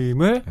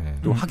 의심을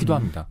또 하기도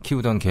합니다.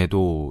 키우던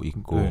개도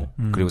있고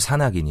그리고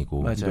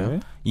산악인이고 맞아요.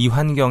 이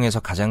환경에서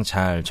가장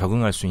잘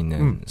적응할 수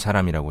있는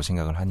사람이라고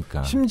생각을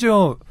하니까.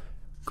 심지어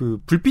그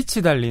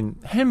불빛이 달린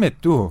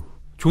헬멧도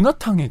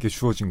조나탄에게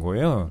주어진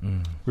거예요.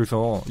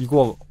 그래서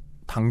이거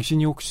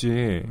당신이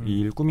혹시 이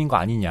일 꾸민 거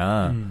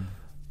아니냐.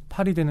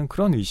 파리드는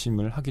그런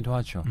의심을 하기도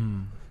하죠.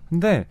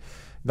 근데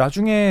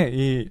나중에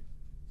이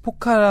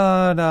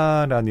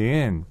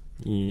포카라라는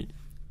이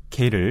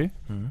개를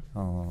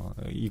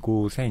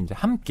이곳에 이제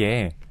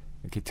함께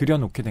이렇게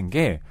들여놓게 된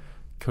게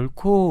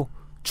결코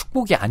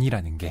축복이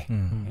아니라는 게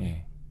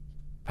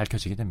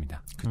밝혀지게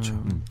됩니다.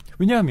 그렇죠.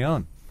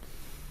 왜냐하면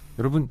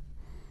여러분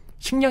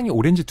식량이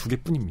오렌지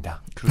 2개뿐입니다.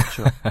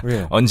 그렇죠.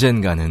 왜?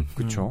 언젠가는.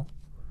 그렇죠.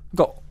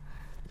 그러니까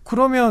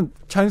그러면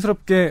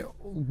자연스럽게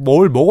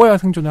뭘 먹어야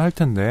생존을 할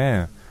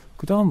텐데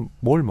그다음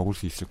뭘 먹을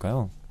수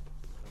있을까요?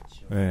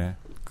 네.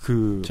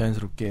 그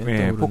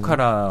자연스럽게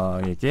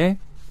포카라에게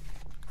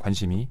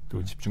관심이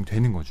또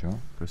집중되는 거죠.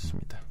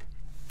 그렇습니다.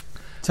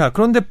 자,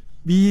 그런데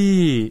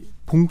이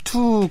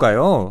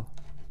봉투가요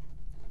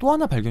또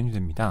하나 발견이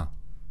됩니다.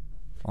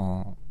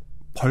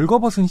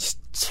 벌거벗은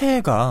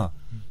시체가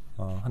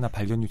하나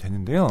발견이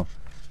되는데요.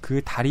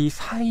 그 다리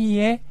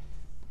사이에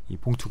이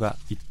봉투가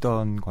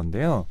있던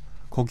건데요.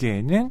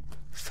 거기에는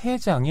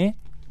 3장의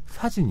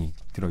사진이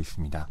들어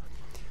있습니다.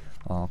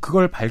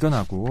 그걸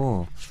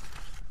발견하고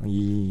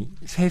이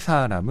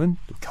 3사람은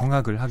또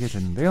경악을 하게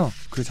되는데요.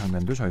 그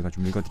장면도 저희가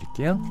좀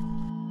읽어드릴게요.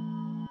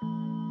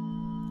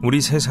 우리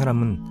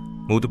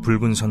 3사람은 모두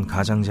붉은 선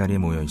가장자리에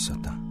모여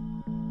있었다.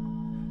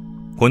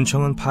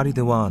 권총은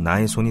파리드와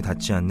나의 손이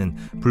닿지 않는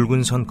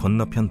붉은 선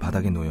건너편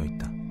바닥에 놓여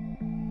있다.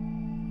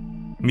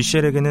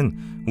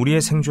 미셸에게는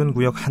우리의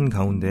생존구역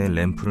한가운데에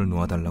램프를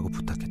놓아달라고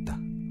부탁했다.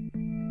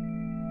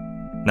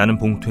 나는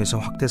봉투에서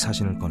확대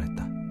사진을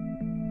꺼냈다.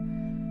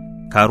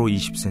 가로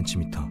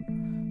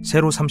 20cm,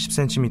 세로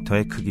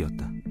 30cm의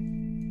크기였다.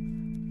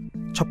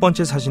 첫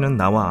번째 사진은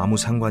나와 아무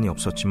상관이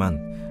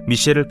없었지만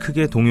미셸을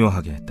크게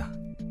동요하게 했다.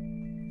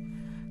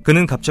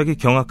 그는 갑자기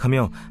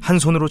경악하며 한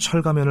손으로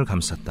철가면을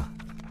감쌌다.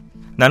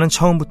 나는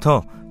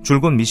처음부터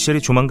줄곧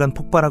미셸이 조만간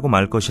폭발하고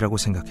말 것이라고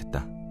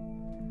생각했다.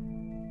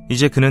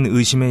 이제 그는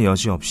의심의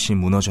여지 없이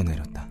무너져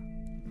내렸다.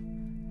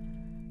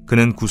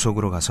 그는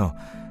구석으로 가서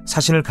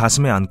사진을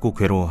가슴에 안고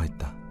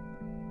괴로워했다.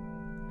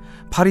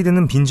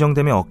 파리드는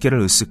빈정됨에 어깨를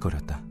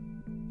으쓱거렸다.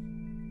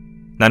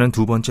 나는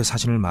두 번째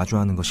사진을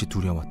마주하는 것이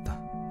두려웠다.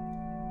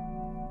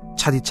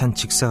 차디찬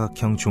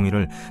직사각형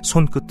종이를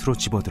손끝으로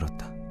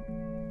집어들었다.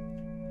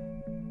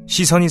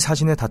 시선이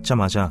사진에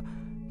닿자마자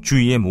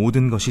주위의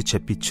모든 것이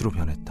잿빛으로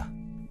변했다.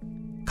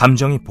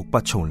 감정이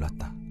복받쳐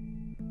올랐다.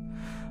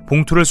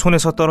 봉투를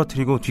손에서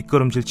떨어뜨리고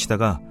뒷걸음질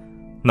치다가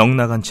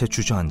넋나간 채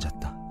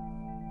주저앉았다.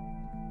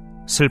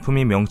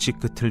 슬픔이 명치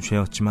끝을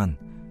죄었지만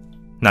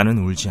나는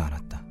울지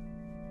않았다.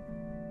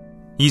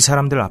 이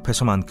사람들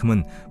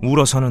앞에서만큼은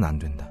울어서는 안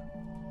된다.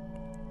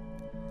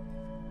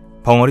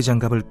 벙어리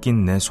장갑을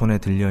낀 내 손에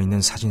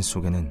들려있는 사진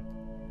속에는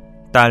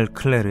딸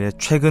클레르의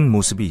최근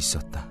모습이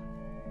있었다.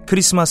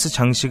 크리스마스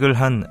장식을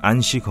한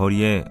안시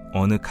거리의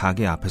어느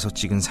가게 앞에서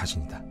찍은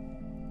사진이다.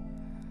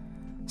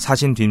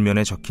 사진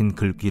뒷면에 적힌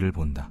글귀를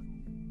본다.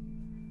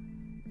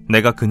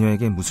 내가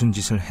그녀에게 무슨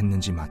짓을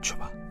했는지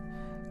맞춰봐.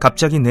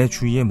 갑자기 내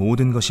주위의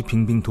모든 것이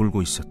빙빙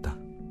돌고 있었다.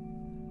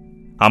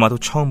 아마도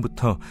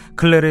처음부터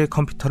클레르의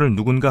컴퓨터를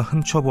누군가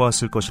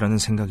훔쳐보았을 것이라는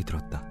생각이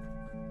들었다.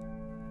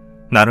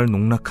 나를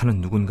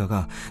농락하는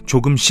누군가가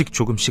조금씩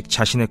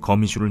자신의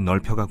거미줄을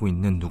넓혀가고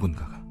있는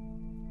누군가가.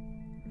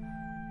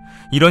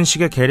 이런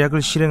식의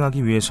계략을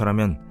실행하기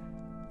위해서라면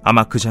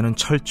아마 그자는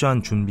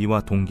철저한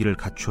준비와 동기를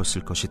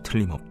갖추었을 것이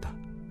틀림없다.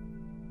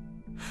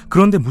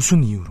 그런데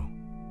무슨 이유로?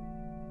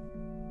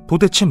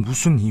 도대체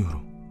무슨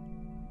이유로?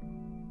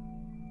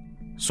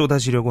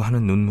 쏟아지려고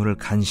하는 눈물을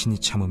간신히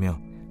참으며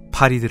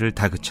파리드를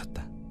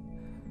다그쳤다.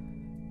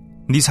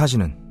 네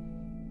사진은?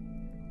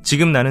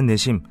 지금 나는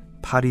내심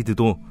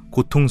파리드도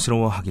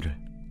고통스러워하기를,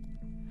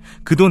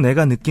 그도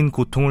내가 느낀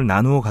고통을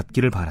나누어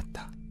갖기를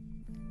바랐다.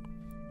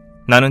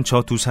 나는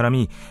저 두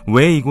사람이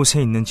왜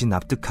이곳에 있는지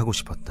납득하고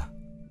싶었다.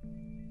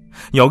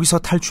 여기서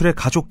탈출해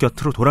가족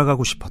곁으로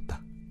돌아가고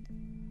싶었다.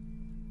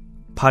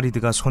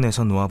 파리드가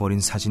손에서 놓아버린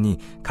사진이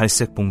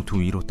갈색 봉투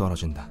위로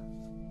떨어진다.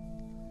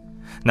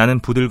 나는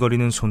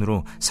부들거리는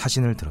손으로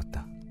사진을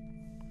들었다.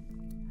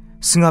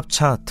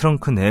 승합차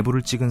트렁크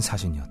내부를 찍은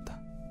사진이었다.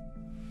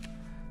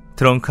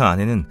 트렁크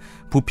안에는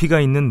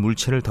부피가 있는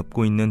물체를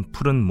덮고 있는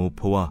푸른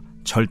모포와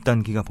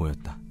절단기가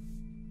보였다.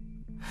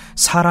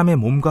 사람의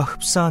몸과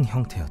흡사한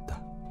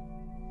형태였다.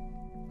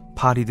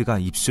 파리드가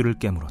입술을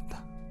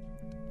깨물었다.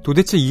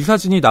 도대체 이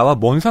사진이 나와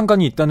뭔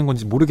상관이 있다는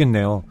건지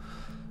모르겠네요.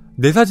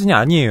 내 사진이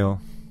아니에요.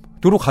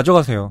 도로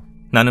가져가세요.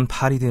 나는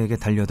파리드에게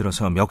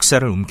달려들어서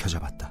멱살을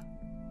움켜잡았다.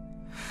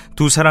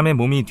 두 사람의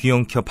몸이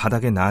뒤엉켜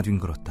바닥에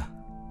나뒹굴었다.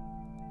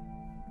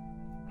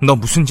 너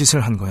무슨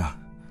짓을 한 거야?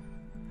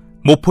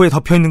 모포에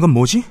덮여있는 건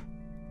뭐지?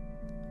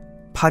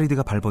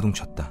 파리드가 발버둥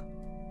쳤다.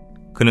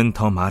 그는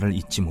더 말을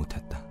잇지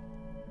못했다.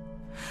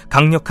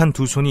 강력한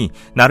두 손이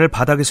나를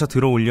바닥에서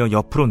들어올려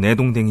옆으로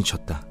내동댕이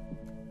쳤다.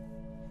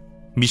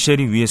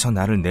 미셸이 위에서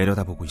나를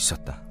내려다보고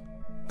있었다.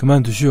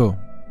 그만두시오.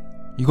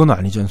 이건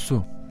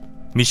아니잖소.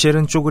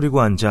 미셸은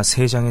쪼그리고 앉아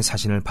세 장의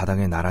사진을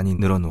바닥에 나란히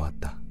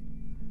늘어놓았다.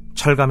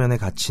 철가면에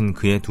갇힌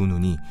그의 두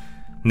눈이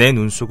내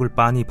눈 속을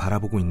빤히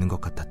바라보고 있는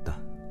것 같았다.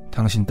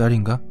 당신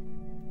딸인가?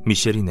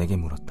 미셸이 내게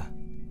물었다.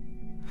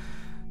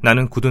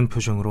 나는 굳은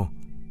표정으로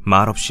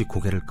말없이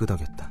고개를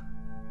끄덕였다.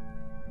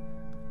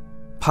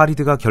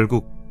 파리드가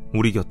결국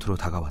우리 곁으로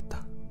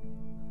다가왔다.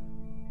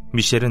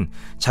 미셸은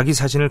자기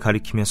사진을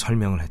가리키며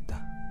설명을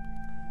했다.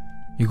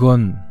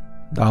 이건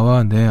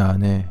나와 내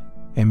아내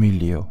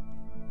에밀리요.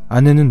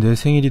 아내는 내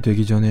생일이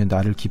되기 전에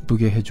나를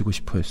기쁘게 해주고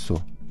싶어 했소.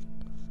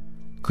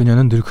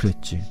 그녀는 늘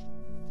그랬지.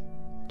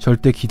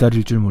 절대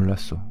기다릴 줄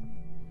몰랐소.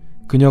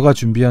 그녀가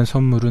준비한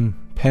선물은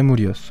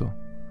폐물이었소.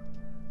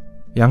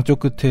 양쪽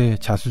끝에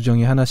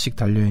자수정이 하나씩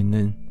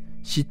달려있는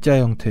C자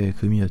형태의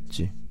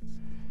금이었지.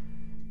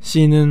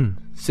 C는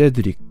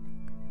세드릭,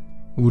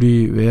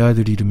 우리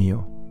외아들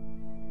이름이요.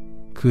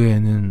 그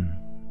애는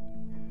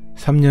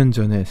 3년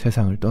전에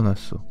세상을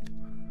떠났소.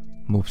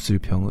 몹쓸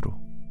병으로.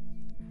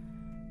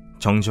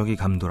 정적이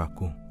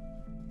감돌았고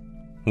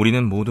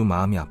우리는 모두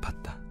마음이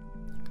아팠다.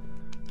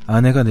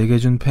 아내가 내게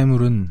준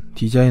폐물은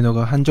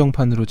디자이너가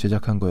한정판으로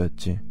제작한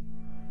거였지.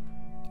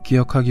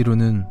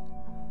 기억하기로는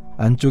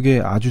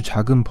안쪽에 아주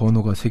작은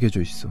번호가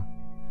새겨져 있어.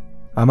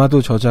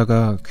 아마도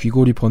저자가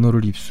귀고리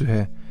번호를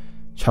입수해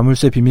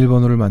자물쇠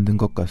비밀번호를 만든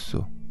것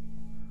같소.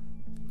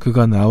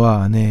 그가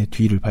나와 아내의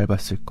뒤를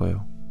밟았을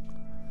거요.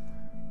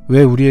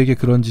 왜 우리에게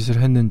그런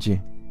짓을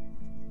했는지,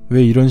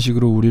 왜 이런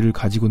식으로 우리를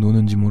가지고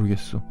노는지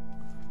모르겠소.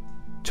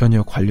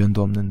 전혀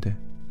관련도 없는데.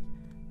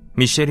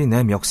 미셸이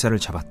내 멱살을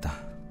잡았다.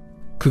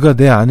 그가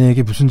내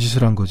아내에게 무슨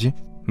짓을 한 거지?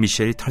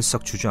 미셸이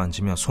털썩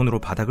주저앉으며 손으로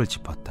바닥을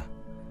짚었다.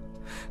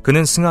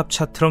 그는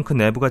승합차 트렁크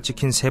내부가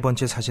찍힌 세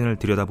번째 사진을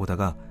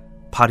들여다보다가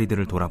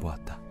파리드를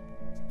돌아보았다.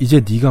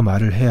 이제 네가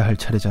말을 해야 할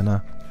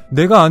차례잖아.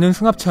 내가 아는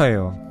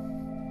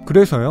승합차예요.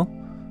 그래서요?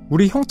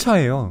 우리 형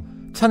차예요.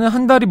 차는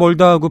한 달이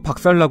멀다 하고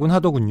박살나곤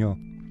하더군요.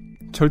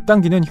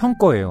 절단기는 형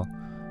거예요.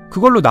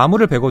 그걸로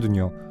나무를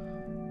베거든요.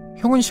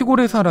 형은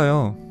시골에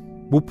살아요.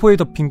 모포에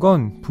덮인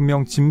건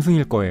분명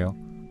짐승일 거예요.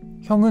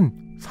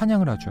 형은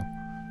사냥을 하죠.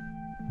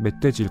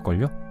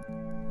 멧돼지일걸요?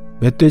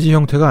 멧돼지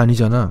형태가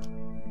아니잖아.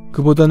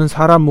 그보다는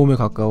사람 몸에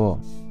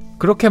가까워.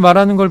 그렇게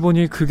말하는 걸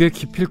보니 그게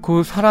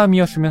기필코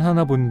사람이었으면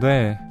하나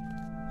본데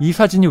이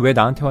사진이 왜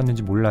나한테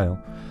왔는지 몰라요.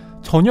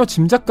 전혀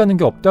짐작 가는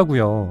게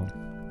없다고요.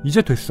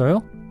 이제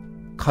됐어요?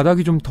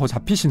 가닥이 좀 더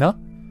잡히시나?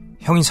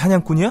 형이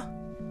사냥꾼이야?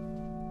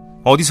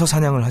 어디서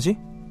사냥을 하지?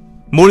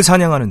 뭘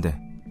사냥하는데?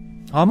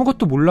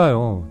 아무것도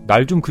몰라요.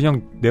 날 좀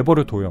그냥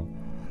내버려 둬요.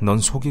 넌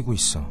속이고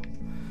있어.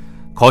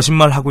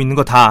 거짓말하고 있는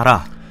거 다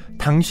알아.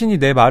 당신이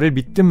내 말을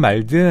믿든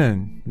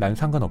말든 난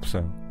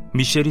상관없어요.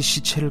 미셸이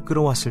시체를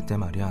끌어왔을 때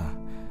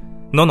말이야.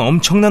 넌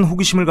엄청난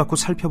호기심을 갖고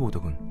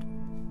살펴보더군.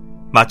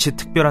 마치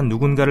특별한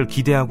누군가를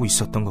기대하고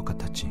있었던 것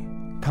같았지.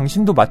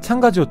 당신도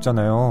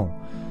마찬가지였잖아요.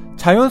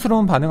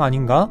 자연스러운 반응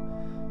아닌가?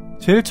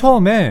 제일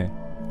처음에.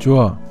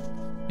 좋아.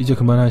 이제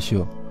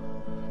그만하시오.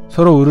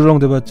 서로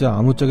으르렁대봤자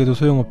아무짝에도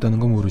소용없다는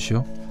거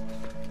모르시오?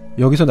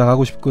 여기서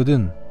나가고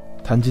싶거든.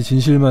 단지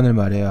진실만을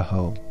말해야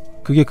하오.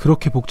 그게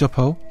그렇게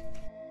복잡하오?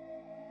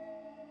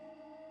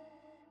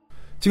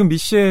 지금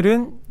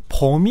미셸은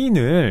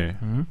범인을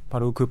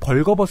바로 그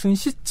벌거벗은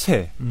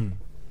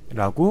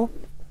시체라고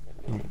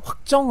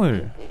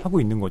확정을 하고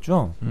있는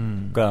거죠.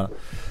 그러니까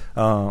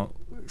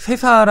세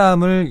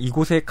사람을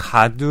이곳에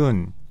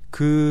가둔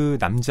그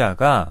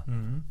남자가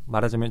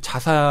말하자면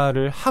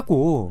자살을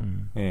하고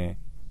예,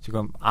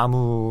 지금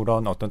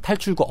아무런 어떤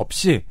탈출구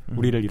없이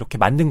우리를 이렇게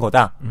만든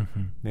거다.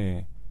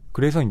 네.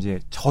 그래서 이제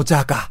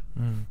저자가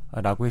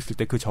라고 했을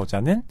때 그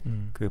저자는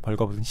그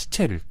벌거벗은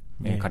시체를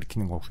예,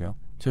 가리키는 거고요.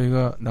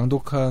 저희가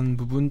낭독한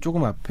부분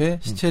조금 앞에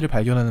시체를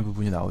발견하는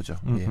부분이 나오죠.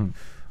 예.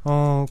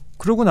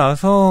 그러고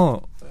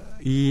나서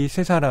이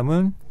세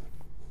사람은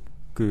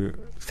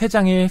그 세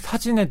장의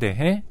사진에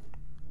대해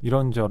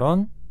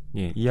이런저런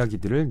예,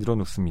 이야기들을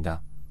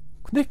늘어놓습니다.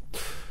 근데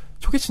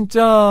저게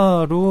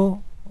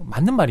진짜로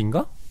맞는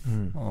말인가?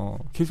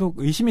 계속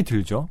의심이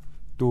들죠.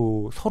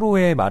 또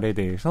서로의 말에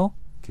대해서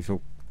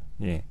계속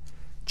예,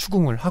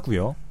 추궁을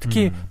하고요.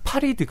 특히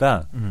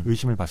파리드가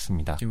의심을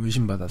받습니다. 지금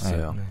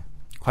의심받았어요. 네.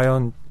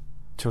 과연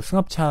저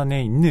승합차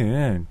안에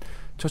있는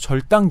저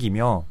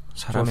절단기며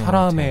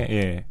사람의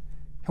예,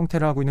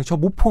 형태를 하고 있는 저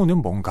모포는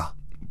뭔가?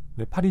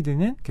 네,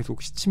 파리드는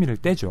계속 시치미를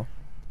떼죠.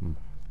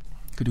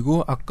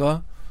 그리고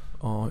아까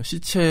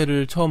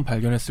시체를 처음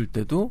발견했을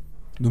때도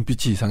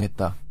눈빛이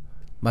이상했다.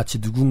 마치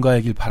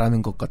누군가이길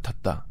바라는 것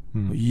같았다.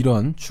 뭐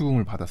이런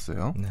추궁을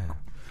받았어요. 네.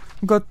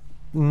 그러니까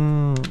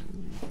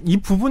이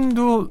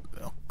부분도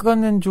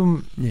약간은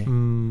좀 예.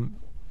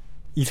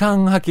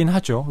 이상하긴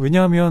하죠.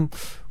 왜냐하면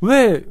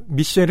왜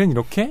미셸은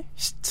이렇게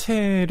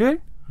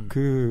시체를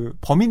그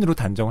범인으로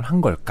단정을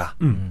한 걸까?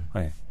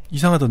 네.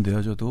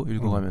 이상하던데요, 저도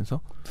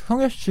읽어가면서.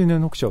 성엽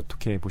씨는 혹시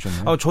어떻게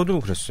보셨나요? 저도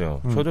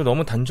그랬어요. 저도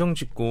너무 단정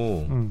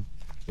짓고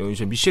여기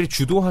이제 미셸이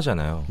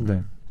주도하잖아요.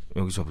 네.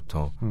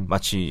 여기서부터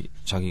마치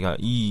자기가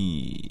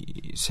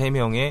이 세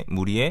명의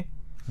무리의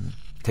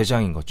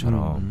대장인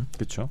것처럼.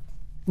 그렇죠.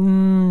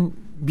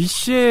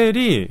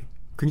 미셸이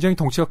굉장히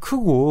덩치가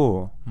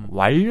크고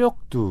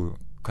완력도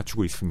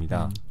갖추고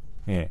있습니다.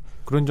 예.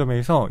 그런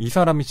점에서 이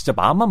사람이 진짜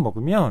마음만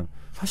먹으면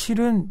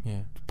사실은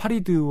예.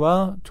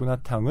 파리드와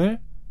조나탕을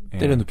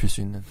때려 눕힐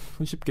수 있는,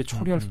 손쉽게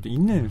처리할 수도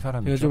있는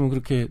사람이죠. 제가 좀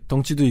그렇게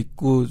덩치도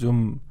있고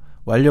좀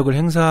완력을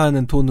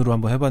행사하는 톤으로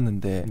한번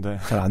해봤는데 네.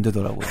 잘 안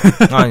되더라고요.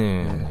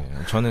 아니,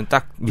 저는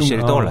딱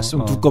미셸이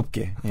떠올랐어요. 좀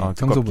두껍게,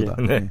 평소보다.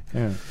 네.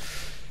 예.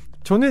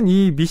 저는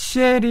이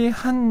미셸이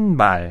한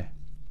말,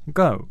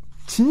 그러니까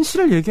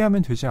진실을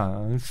얘기하면 되지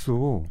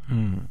않을소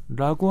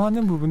라고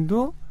하는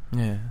부분도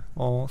예.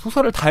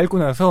 소설을 다 읽고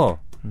나서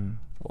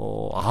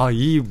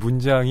이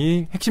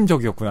문장이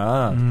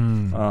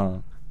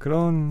핵심적이었구나.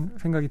 그런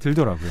생각이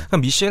들더라고요. 그러니까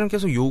미셸은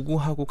계속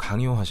요구하고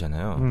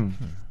강요하잖아요.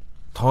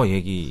 더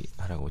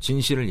얘기하라고,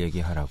 진실을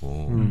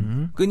얘기하라고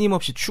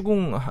끊임없이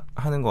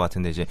추궁하는 것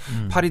같은데 이제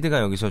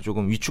파리드가 여기서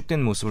조금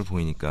위축된 모습을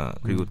보이니까,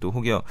 그리고 또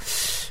혹여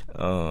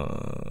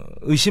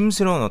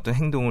의심스러운 어떤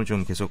행동을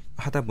좀 계속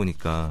하다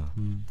보니까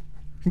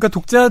그러니까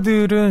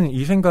독자들은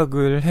이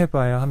생각을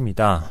해봐야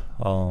합니다.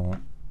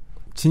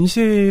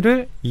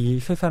 진실을 이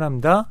세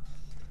사람 다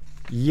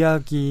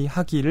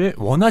이야기하기를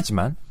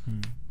원하지만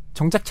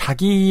정작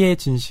자기의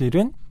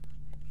진실은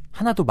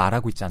하나도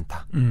말하고 있지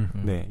않다.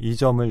 네, 이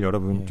점을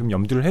여러분 좀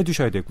염두를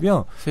해두셔야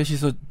되고요.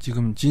 셋이서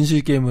지금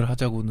진실 게임을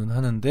하자고는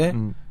하는데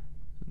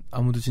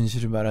아무도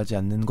진실을 말하지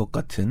않는 것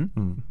같은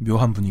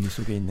묘한 분위기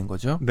속에 있는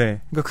거죠.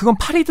 네, 그러니까 그건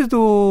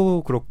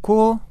파리드도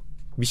그렇고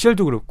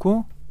미셸도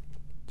그렇고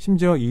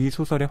심지어 이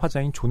소설의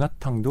화자인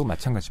조나탕도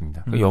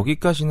마찬가지입니다. 그러니까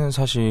여기까지는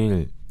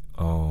사실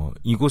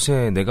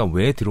이곳에 내가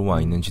왜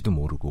들어와 있는지도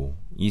모르고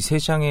이 세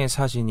장의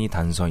사진이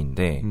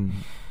단서인데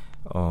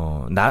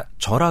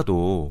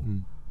저라도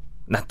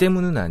나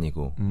때문은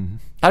아니고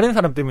다른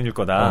사람 때문일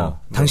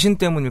거다. 당신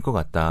때문일 것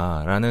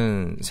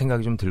같다라는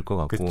생각이 좀 들 것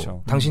같고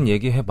그쵸. 당신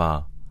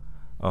얘기해봐.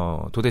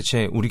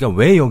 도대체 우리가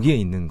왜 여기에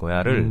있는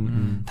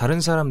거야를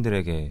다른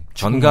사람들에게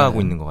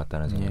전가하고 있는 것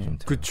같다는 생각이 좀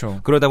들어요. 그렇죠.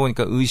 그러다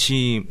보니까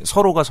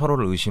서로가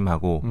서로를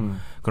의심하고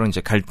그런 이제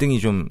갈등이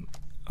좀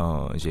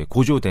이제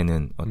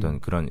고조되는 어떤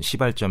그런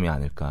시발점이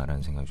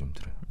아닐까라는 생각이 좀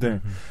들어요. 네.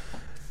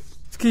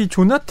 특히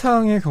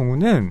조나탕의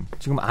경우는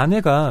지금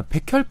아내가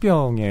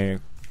백혈병에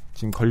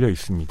지금 걸려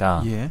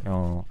있습니다. 예.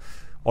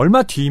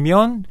 얼마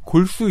뒤면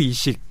골수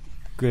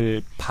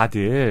이식을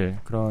받을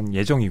그런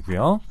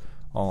예정이고요.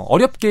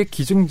 어렵게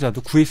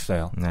기증자도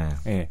구했어요. 네.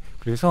 예.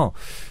 그래서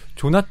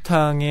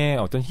조나탕의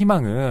어떤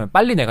희망은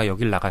빨리 내가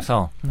여길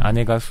나가서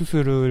아내가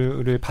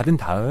수술을 받은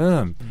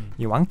다음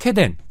이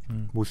완쾌된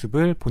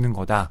모습을 보는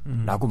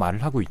거다라고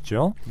말을 하고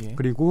있죠. 예.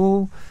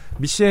 그리고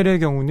미셸의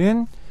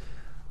경우는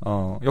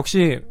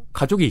역시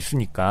가족이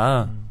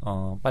있으니까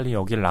빨리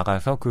여길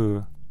나가서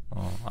그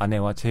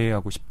아내와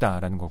재회하고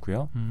싶다라는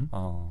거고요.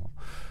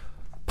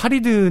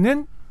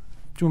 파리드는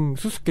좀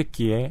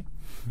수수께끼에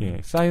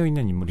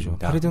쌓여있는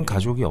인물입니다. 파리드는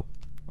가족이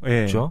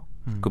없죠.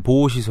 그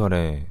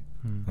보호시설에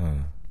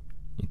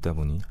있다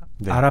보니.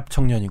 네. 아랍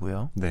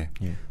청년이고요. 네.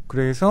 예.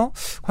 그래서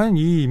과연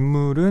이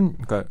인물은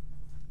그러니까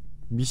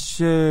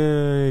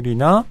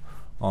미셸이나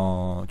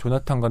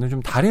조나탄과는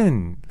좀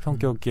다른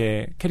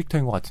성격의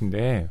캐릭터인 것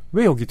같은데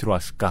왜 여기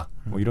들어왔을까?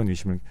 뭐 이런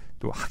의심을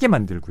또 하게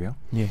만들고요.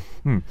 예.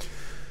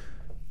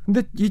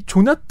 근데 이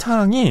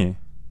조나탕이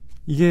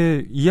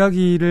이게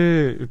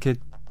이야기를 이렇게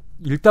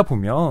읽다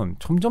보면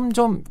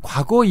점점점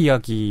과거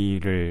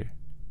이야기를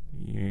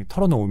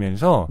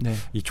털어놓으면서 네.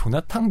 이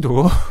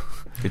조나탕도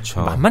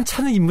그쵸.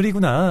 만만찮은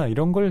인물이구나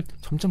이런 걸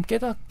점점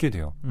깨닫게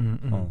돼요.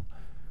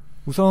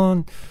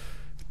 우선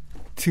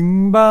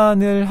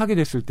등반을 하게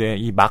됐을 때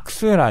이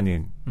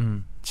막스라는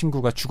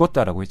친구가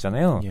죽었다라고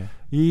했잖아요. 예.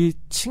 이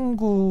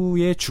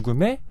친구의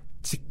죽음에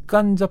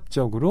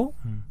직간접적으로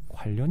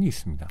관련이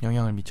있습니다.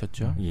 영향을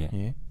미쳤죠. 예.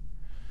 예.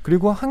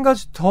 그리고 한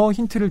가지 더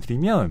힌트를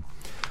드리면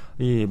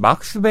이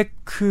막스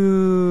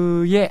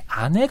베크의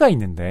아내가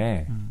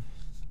있는데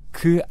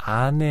그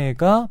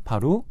아내가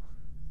바로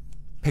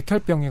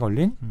백혈병에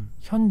걸린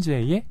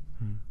현재의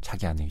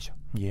자기 아내이죠.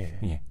 예.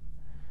 예.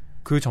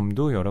 그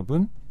점도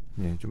여러분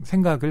좀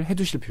생각을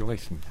해두실 필요가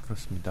있습니다.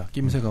 그렇습니다.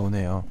 낌새가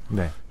오네요.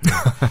 네.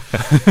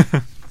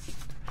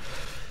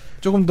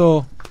 조금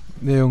더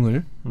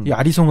내용을 이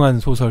아리송한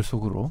소설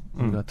속으로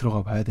우리가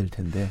들어가 봐야 될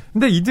텐데.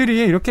 근데 이들이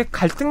이렇게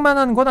갈등만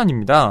하는 건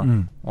아닙니다.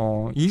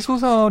 이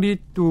소설이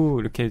또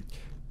이렇게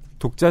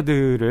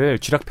독자들을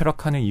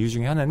쥐락펴락하는 이유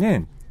중에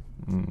하나는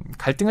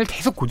갈등을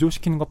계속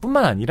고조시키는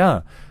것뿐만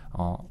아니라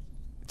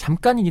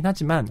잠깐이긴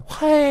하지만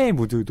화해의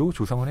무드도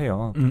조성을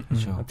해요.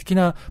 그렇죠.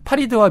 특히나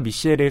파리드와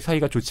미셸의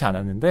사이가 좋지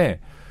않았는데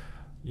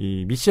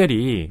이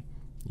미셸이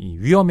이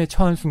위험에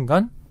처한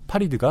순간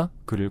파리드가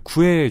그를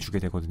구해주게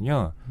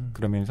되거든요.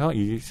 그러면서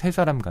이 세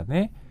사람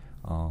간에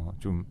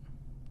좀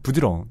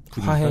부드러운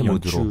화해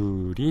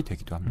연출이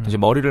되기도 합니다. 이제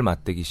머리를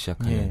맞대기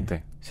시작하는. 예.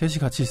 네. 셋이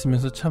같이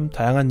있으면서 참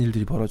다양한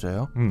일들이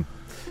벌어져요.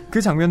 그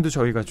장면도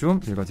저희가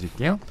좀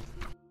읽어드릴게요.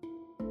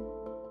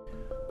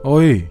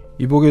 어이,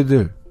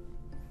 이보게들.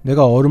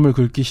 내가 얼음을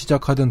긁기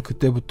시작하던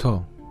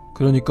그때부터,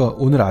 그러니까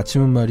오늘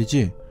아침은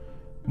말이지,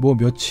 뭐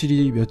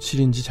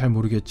며칠인지 잘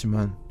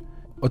모르겠지만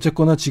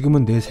어쨌거나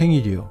지금은 내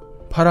생일이요.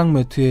 파랑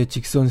매트에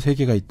직선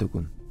 3개가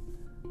있더군.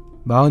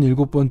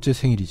 47번째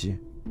생일이지.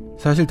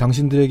 사실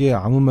당신들에게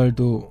아무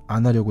말도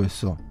안 하려고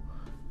했어.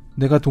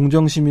 내가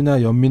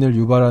동정심이나 연민을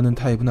유발하는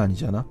타입은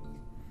아니잖아.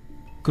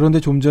 그런데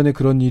좀 전에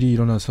그런 일이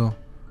일어나서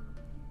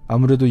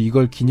아무래도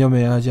이걸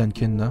기념해야 하지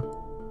않겠나?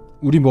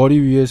 우리 머리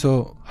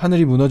위에서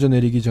하늘이 무너져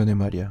내리기 전에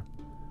말이야.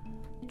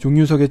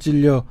 종유석에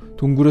찔려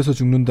동굴에서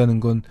죽는다는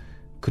건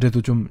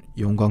그래도 좀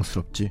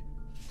영광스럽지.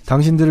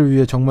 당신들을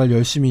위해 정말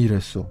열심히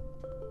일했소.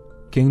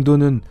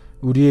 갱도는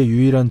우리의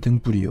유일한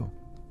등불이요.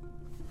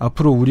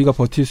 앞으로 우리가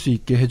버틸 수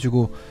있게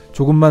해주고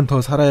조금만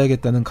더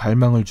살아야겠다는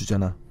갈망을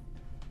주잖아.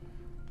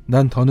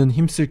 난 더는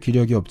힘쓸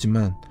기력이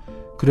없지만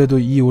그래도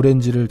이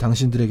오렌지를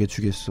당신들에게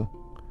주겠소.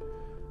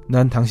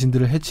 난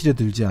당신들을 해치려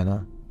들지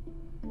않아.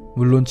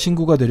 물론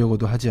친구가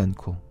되려고도 하지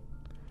않고.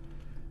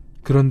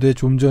 그런데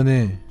좀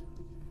전에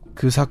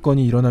그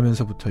사건이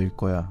일어나면서부터일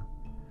거야.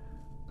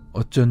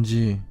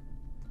 어쩐지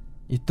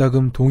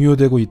이따금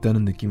동요되고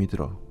있다는 느낌이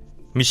들어.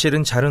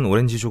 미셸은 자른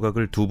오렌지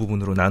조각을 두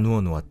부분으로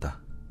나누어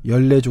놓았다.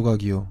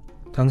 14조각이요.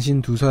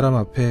 당신 두 사람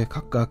앞에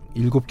각각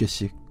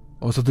 7개씩.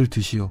 어서들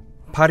드시오.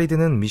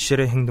 파리드는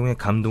미셸의 행동에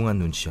감동한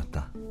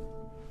눈치였다.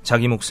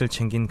 자기 몫을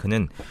챙긴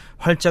그는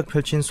활짝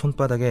펼친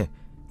손바닥에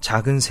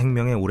작은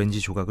생명의 오렌지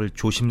조각을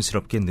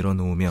조심스럽게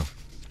늘어놓으며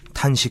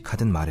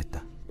탄식하듯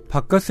말했다.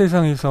 바깥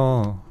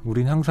세상에서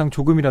우린 항상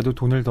조금이라도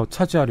돈을 더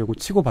차지하려고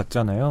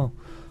치고받잖아요.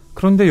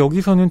 그런데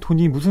여기서는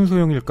돈이 무슨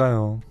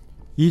소용일까요?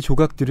 이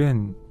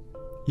조각들은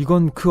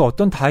이건 그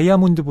어떤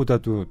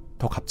다이아몬드보다도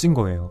더 값진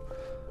거예요.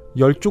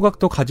 10조각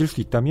더 가질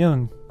수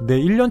있다면 내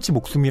 1년치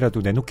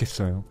목숨이라도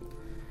내놓겠어요.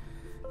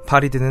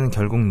 파리드는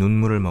결국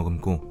눈물을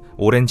머금고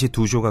오렌지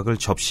 2조각을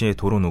접시에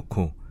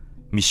덜어놓고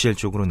미셸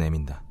쪽으로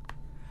내민다.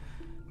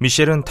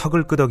 미셸은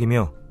턱을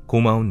끄덕이며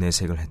고마운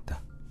내색을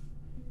했다.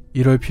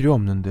 이럴 필요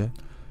없는데.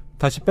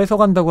 다시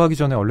뺏어간다고 하기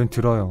전에 얼른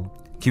들어요.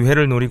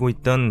 기회를 노리고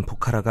있던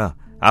포카라가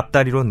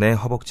앞다리로 내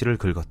허벅지를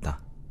긁었다.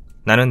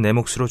 나는 내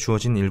몫으로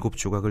주어진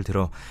 7조각을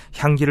들어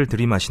향기를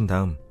들이마신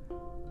다음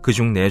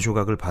그중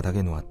 4조각을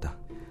바닥에 놓았다.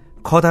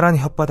 커다란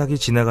혓바닥이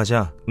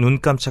지나가자 눈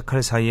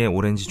깜짝할 사이에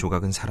오렌지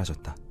조각은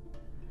사라졌다.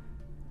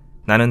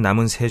 나는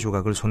남은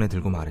 3조각을 손에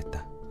들고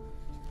말했다.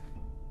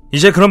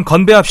 이제 그럼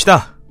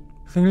건배합시다.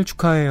 생일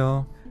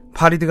축하해요.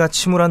 파리드가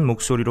침울한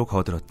목소리로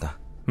거들었다.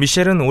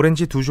 미셸은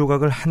오렌지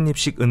 2조각을 한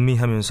입씩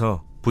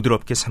음미하면서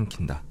부드럽게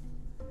삼킨다.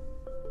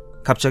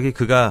 갑자기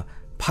그가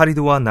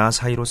파리드와 나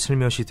사이로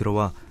슬며시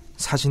들어와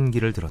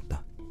사진기를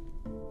들었다.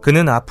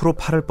 그는 앞으로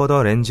팔을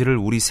뻗어 렌즈를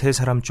우리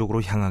 3사람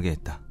쪽으로 향하게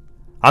했다.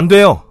 안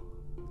돼요!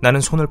 나는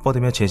손을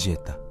뻗으며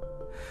제지했다.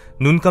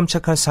 눈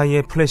깜짝할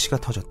사이에 플래시가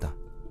터졌다.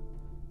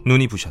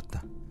 눈이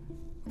부셨다.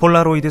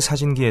 폴라로이드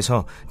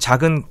사진기에서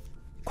작은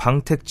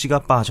광택지가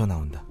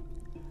빠져나온다.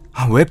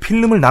 왜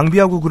필름을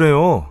낭비하고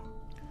그래요?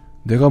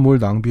 내가 뭘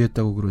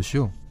낭비했다고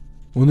그러시오?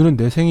 오늘은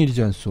내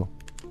생일이지 않소.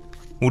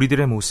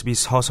 우리들의 모습이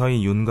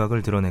서서히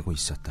윤곽을 드러내고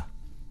있었다.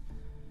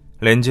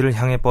 렌즈를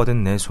향해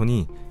뻗은 내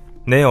손이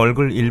내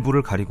얼굴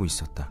일부를 가리고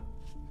있었다.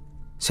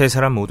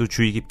 3사람 모두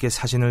주의 깊게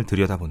사진을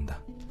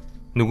들여다본다.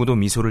 누구도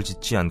미소를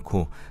짓지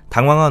않고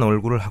당황한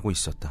얼굴을 하고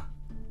있었다.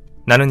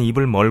 나는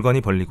입을 멀거니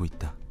벌리고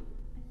있다.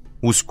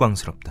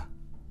 우스꽝스럽다.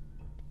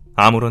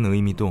 아무런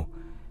의미도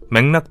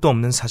맥락도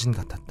없는 사진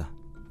같았다.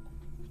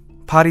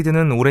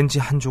 파리드는 오렌지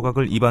한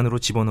조각을 입안으로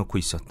집어넣고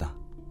있었다.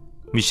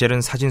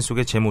 미셸은 사진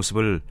속의 제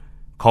모습을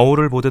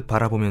거울을 보듯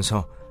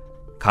바라보면서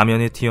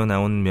가면에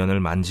튀어나온 면을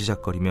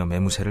만지작거리며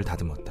매무새를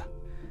다듬었다.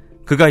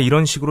 그가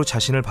이런 식으로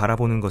자신을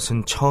바라보는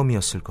것은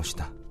처음이었을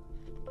것이다.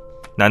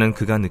 나는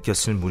그가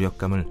느꼈을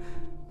무력감을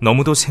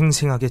너무도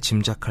생생하게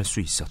짐작할 수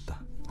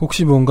있었다.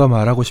 혹시 뭔가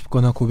말하고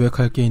싶거나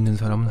고백할 게 있는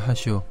사람은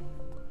하시오.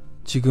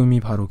 지금이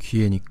바로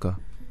기회니까.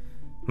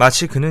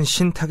 마치 그는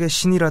신탁의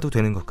신이라도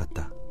되는 것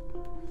같다.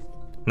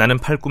 나는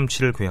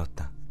팔꿈치를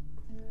괴었다.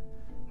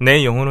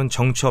 내 영혼은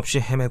정처 없이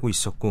헤매고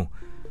있었고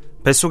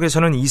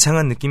뱃속에서는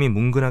이상한 느낌이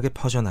뭉근하게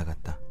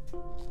퍼져나갔다.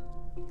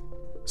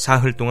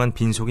 사흘 동안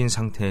빈속인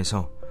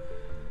상태에서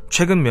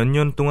최근 몇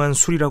년 동안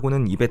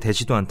술이라고는 입에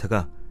대지도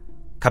않다가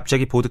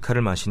갑자기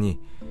보드카를 마시니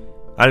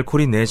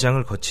알코올이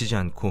내장을 거치지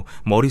않고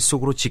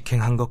머릿속으로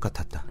직행한 것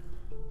같았다.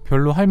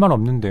 별로 할 말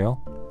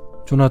없는데요.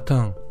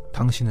 조나탕,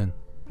 당신은?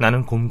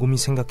 나는 곰곰이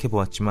생각해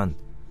보았지만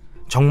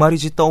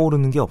정말이지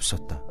떠오르는 게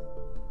없었다.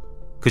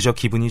 그저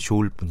기분이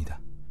좋을 뿐이다.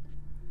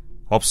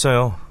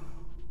 없어요.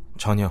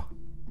 전혀.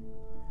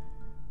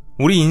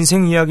 우리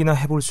인생 이야기나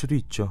해볼 수도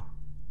있죠.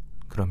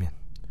 그러면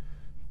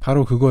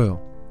바로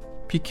그거요.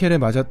 피켈에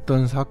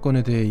맞았던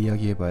사건에 대해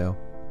이야기해봐요.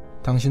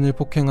 당신을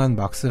폭행한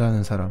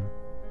막스라는 사람.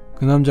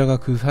 그 남자가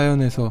그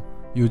사연에서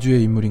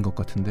요주의 인물인 것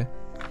같은데.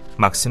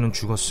 막스는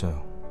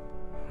죽었어요.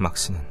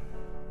 막스는.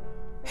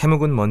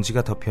 해묵은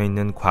먼지가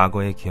덮여있는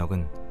과거의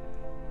기억은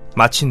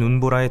마치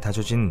눈보라에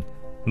다져진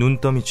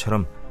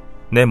눈더미처럼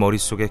내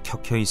머릿속에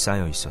켜켜이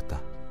쌓여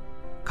있었다.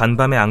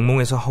 간밤의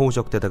악몽에서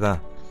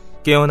허우적대다가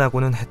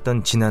깨어나고는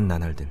했던 지난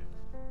나날들.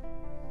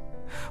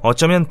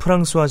 어쩌면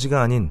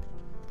프랑스와지가 아닌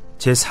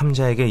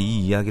제3자에게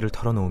이 이야기를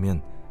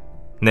털어놓으면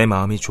내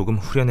마음이 조금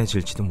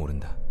후련해질지도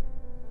모른다.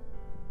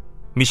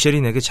 미셸이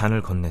내게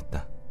잔을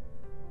건넸다.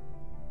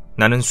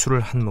 나는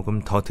술을 한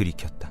모금 더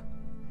들이켰다.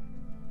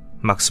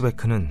 막스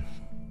베크는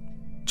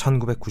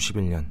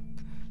 1991년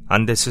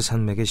안데스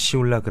산맥의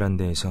시울라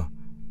그란데에서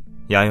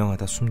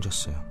야영하다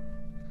숨졌어요.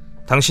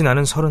 당시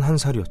나는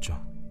 31살이었죠.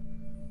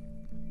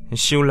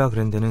 시울라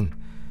그란데는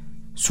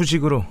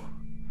수직으로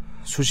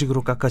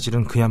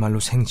깎아지른 그야말로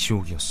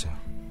생지옥이었어요.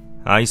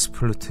 아이스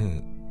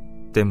플루트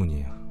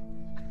때문이에요.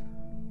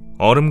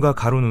 얼음과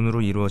가루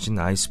눈으로 이루어진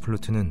아이스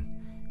플루트는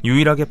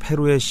유일하게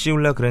페루의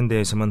시울라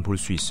그란데에서만 볼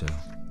수 있어요.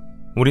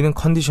 우리는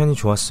컨디션이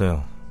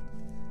좋았어요.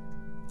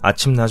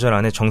 아침나절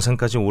안에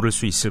정상까지 오를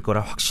수 있을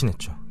거라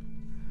확신했죠.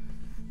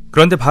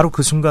 그런데 바로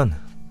그 순간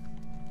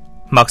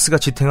막스가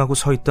지탱하고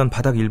서 있던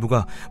바닥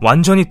일부가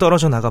완전히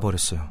떨어져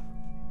나가버렸어요.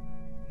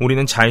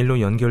 우리는 자일로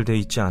연결되어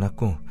있지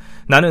않았고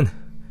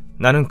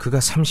나는 그가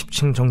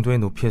 30층 정도의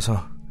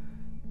높이에서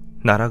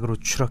나락으로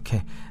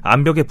추락해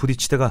암벽에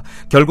부딪히다가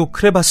결국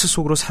크레바스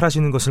속으로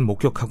사라지는 것을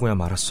목격하고야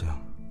말았어요.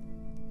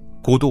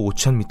 고도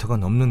 5,000m가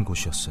넘는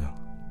곳이었어요.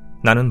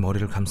 나는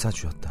머리를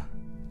감싸주었다.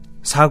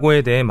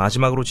 사고에 대해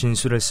마지막으로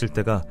진술했을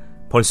때가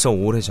벌써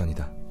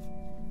오래전이다.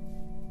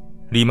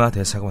 리마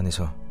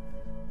대사관에서.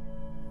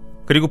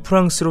 그리고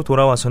프랑스로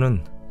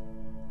돌아와서는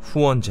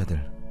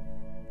후원자들,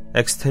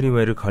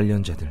 엑스테리웨르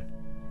관련자들,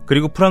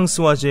 그리고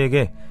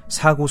프랑스와지에게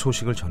사고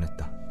소식을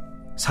전했다.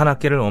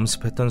 산악계를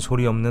엄습했던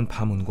소리 없는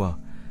파문과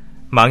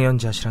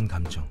망연자실한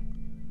감정,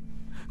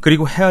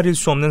 그리고 헤아릴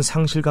수 없는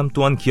상실감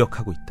또한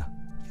기억하고 있다.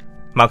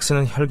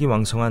 막스는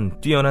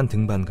혈기왕성한 뛰어난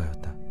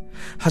등반가였다.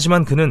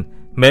 하지만 그는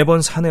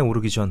매번 산에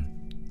오르기 전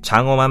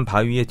장엄한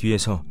바위의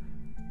뒤에서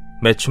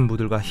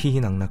매춘부들과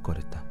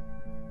희희낙낙거렸다.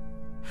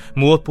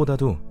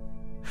 무엇보다도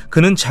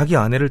그는 자기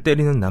아내를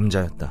때리는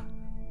남자였다.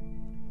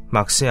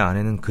 막스의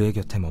아내는 그의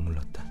곁에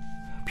머물렀다.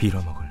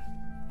 빌어먹을.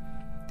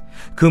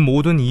 그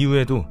모든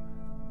이유에도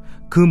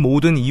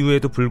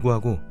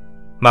불구하고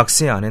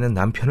막스의 아내는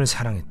남편을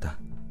사랑했다.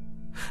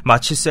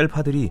 마치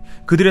셀파들이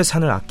그들의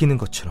산을 아끼는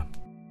것처럼.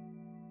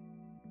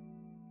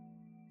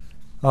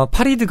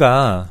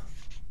 파리드가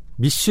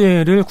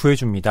미셸을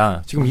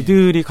구해줍니다. 지금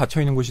이들이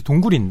갇혀있는 곳이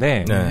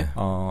동굴인데, 네.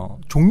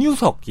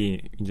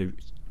 종유석이 이제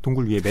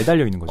동굴 위에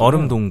매달려 있는 거죠.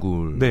 얼음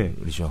동굴이죠.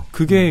 네.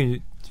 그게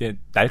이제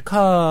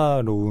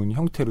날카로운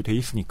형태로 돼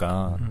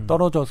있으니까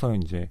떨어져서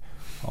이제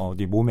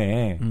어디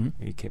몸에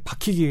이렇게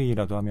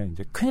박히기라도 하면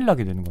이제 큰일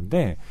나게 되는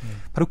건데,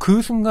 바로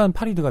그 순간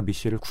파리드가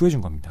미셸을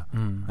구해준 겁니다.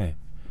 네.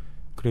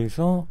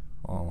 그래서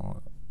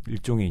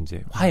일종의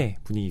이제 화해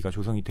분위기가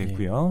조성이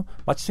됐고요.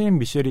 마침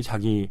미셸이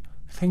자기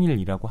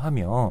생일이라고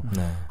하며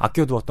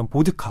아껴두었던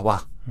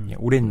보드카와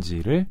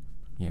오렌지를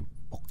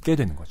먹게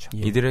되는 거죠.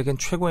 이들에겐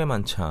최고의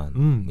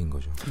만찬인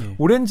거죠.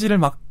 오렌지를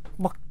막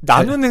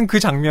나누는 그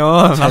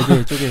장면.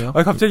 잘게 쪼개요.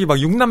 갑자기 막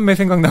 6남매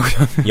생각나고.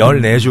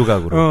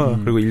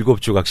 14조각으로. 그리고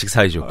 7조각씩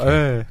사이좋게.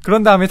 네.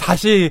 그런 다음에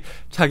다시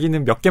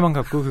자기는 몇 개만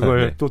갖고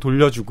그걸 또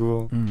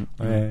돌려주고.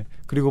 네.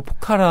 그리고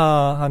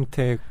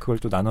포카라한테 그걸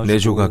또 나눠주고.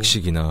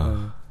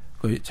 4조각씩이나.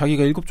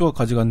 자기가 7조각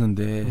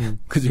가져갔는데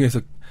그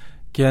중에서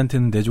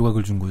걔한테는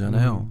 4조각을 준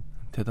거잖아요.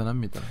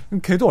 대단합니다.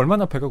 걔도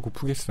얼마나 배가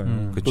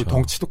고프겠어요. 또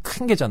덩치도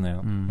큰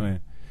개잖아요.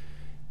 네.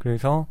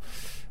 그래서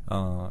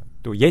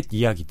또 옛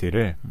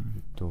이야기들을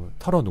또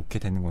털어놓게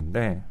되는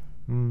건데,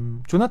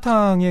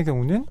 조나탕의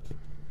경우는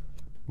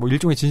뭐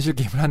일종의 진실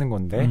게임을 하는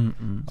건데,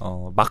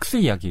 막스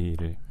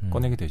이야기를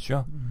꺼내게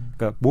되죠.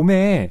 그러니까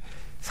몸에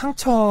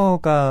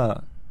상처가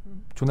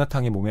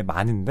조나탕의 몸에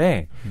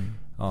많은데,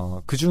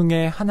 그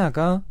중에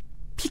하나가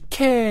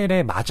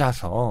피켈에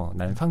맞아서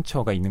난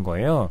상처가 있는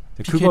거예요.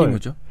 피켈이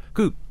뭐죠?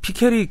 그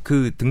피켈이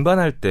그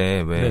등반할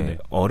때 왜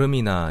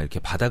얼음이나 이렇게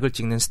바닥을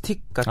찍는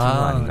스틱 같은 거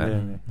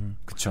아닌가요?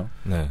 그렇죠.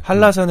 네.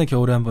 한라산에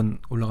겨울에 한번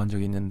올라간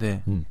적이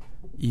있는데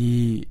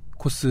이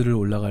코스를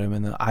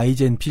올라가려면은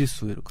아이젠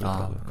필수 이렇게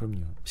그러더라고요.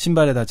 그럼요.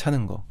 신발에다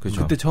차는 거.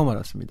 그렇죠. 그때 처음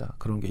알았습니다.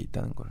 그런 게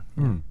있다는 걸.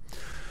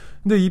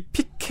 근데 이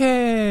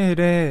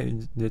피켈에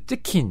이제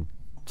찍힌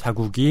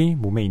자국이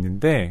몸에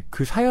있는데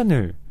그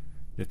사연을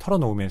이제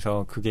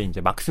털어놓으면서 그게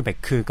이제 막스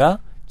베크가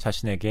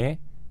자신에게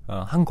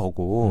한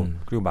거고,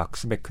 그리고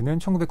막스 베크는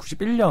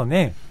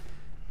 1991년에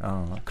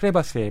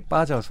크레바스에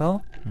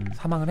빠져서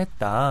사망을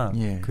했다.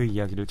 그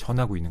이야기를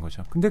전하고 있는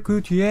거죠. 근데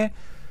그 뒤에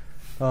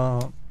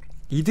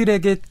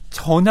이들에게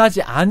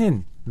전하지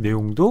않은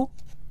내용도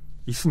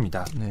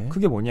있습니다.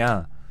 그게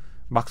뭐냐?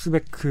 막스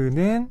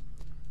베크는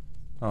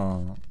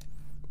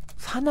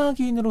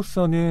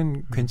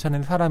산악인으로서는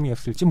괜찮은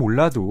사람이었을지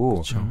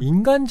몰라도 그쵸.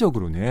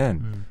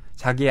 인간적으로는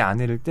자기의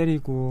아내를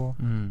때리고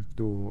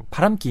또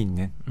바람기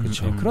있는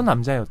그런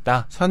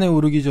남자였다. 산에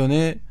오르기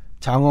전에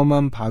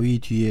장엄한 바위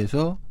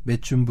뒤에서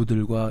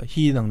매춘부들과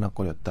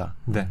희희낙낙거렸다.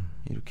 네.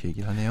 이렇게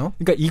얘기를 하네요.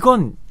 그러니까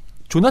이건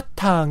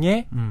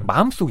조나탕의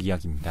마음속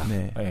이야기입니다.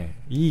 네. 네.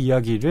 이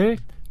이야기를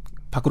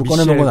밖으로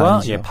꺼내놓은 건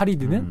아니죠. 예,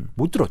 파리드는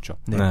못 들었죠.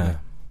 네. 네.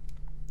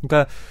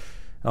 그러니까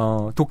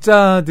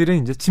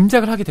독자들은 이제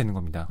짐작을 하게 되는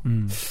겁니다.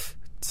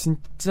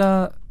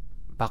 진짜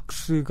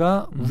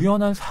막스가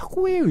우연한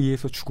사고에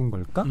의해서 죽은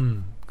걸까?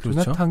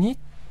 그렇죠. 조나탕이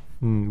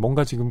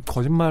뭔가 지금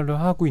거짓말을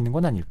하고 있는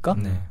건 아닐까?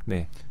 네.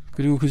 네.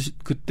 그리고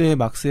그때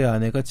막스의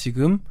아내가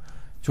지금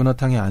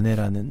조나탕의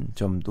아내라는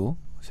점도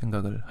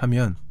생각을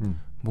하면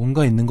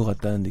뭔가 있는 것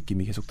같다는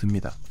느낌이 계속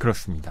듭니다.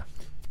 그렇습니다.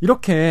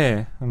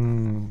 이렇게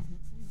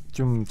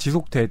좀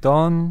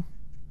지속되던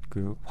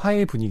그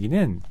화해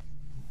분위기는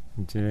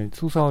이제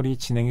소설이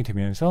진행이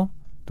되면서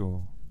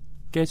또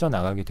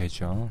깨져나가게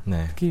되죠.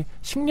 네. 특히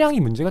식량이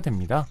문제가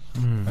됩니다.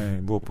 네,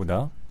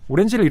 무엇보다.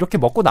 오렌지를 이렇게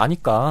먹고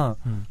나니까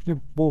이제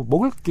뭐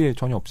먹을 게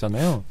전혀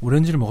없잖아요.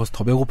 오렌지를 먹어서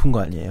더 배고픈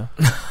거 아니에요?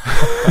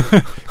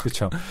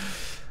 그렇죠.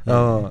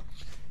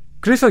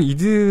 그래서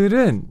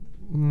이들은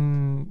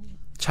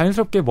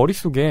자연스럽게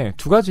머릿속에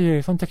두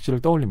가지의 선택지를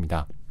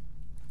떠올립니다.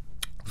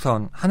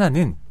 우선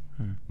하나는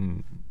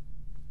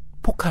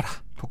포카라.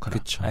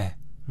 그렇죠. 네.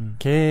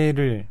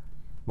 개를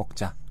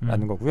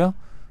먹자라는 거고요.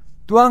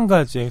 또 한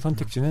가지의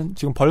선택지는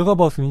지금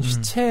벌거벗은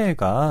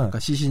시체가 아까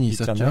시신이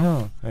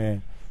있잖아요. 네.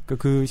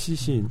 그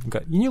시신,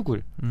 그러니까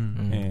인육을.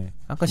 네.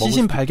 아까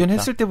시신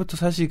발견했을 있다. 때부터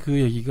사실 그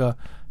얘기가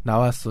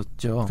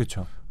나왔었죠.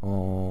 그렇죠.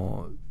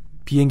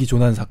 비행기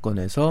조난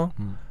사건에서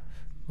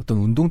어떤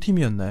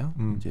운동팀이었나요?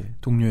 이제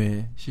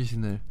동료의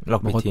시신을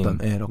럭비팀.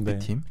 먹었던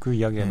럭비팀. 네. 그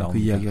이야기가 나옵니다. 그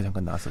이야기가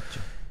잠깐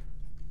나왔었죠.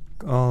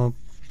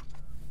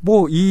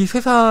 뭐 이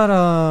세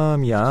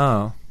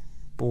사람이야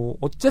뭐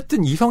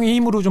어쨌든 이성의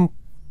힘으로 좀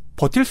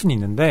버틸 수는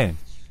있는데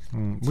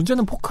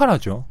문제는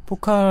포카라죠.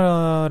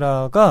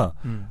 포카라가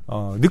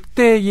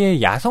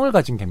늑대의 야성을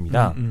가진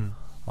개입니다.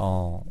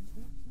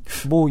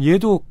 뭐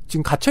얘도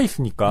지금 갇혀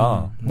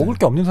있으니까 먹을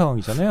게 없는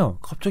상황이잖아요.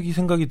 갑자기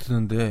생각이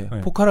드는데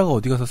네. 포카라가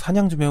어디 가서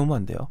사냥 좀 해오면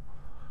안 돼요?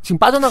 지금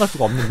빠져나갈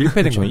수가 없는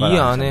밀폐된 그렇죠. 공간. 이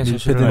안에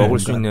사실은 먹을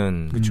수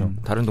있는 그렇죠.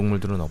 다른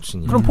동물들은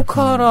없으니. 그럼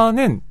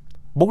포카라는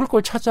먹을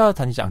걸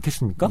찾아다니지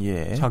않겠습니까?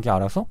 예. 자기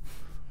알아서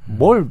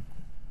뭘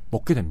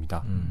먹게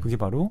됩니다. 그게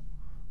바로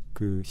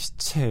그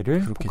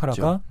시체를 그렇겠죠.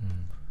 포카라가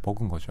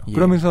먹은 거죠. 예.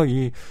 그러면서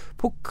이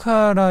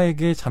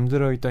포카라에게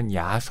잠들어 있던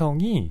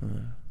야성이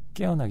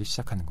깨어나기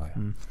시작하는 거예요.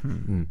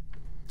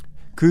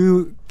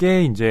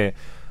 그게 이제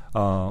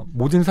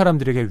모든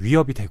사람들에게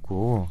위협이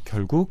되고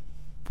결국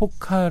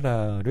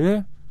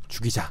포카라를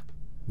죽이자.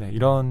 네,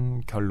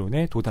 이런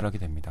결론에 도달하게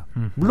됩니다.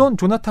 물론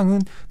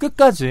조나탕은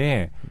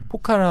끝까지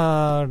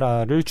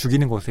포카라를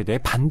죽이는 것에 대해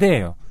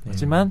반대해요.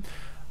 하지만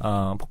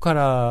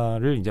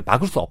포카라를 이제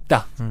막을 수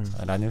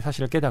없다라는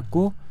사실을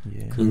깨닫고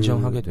예.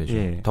 인정하게 되죠.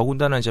 예.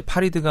 더군다나 이제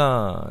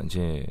파리드가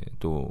이제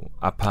또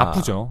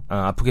아프죠.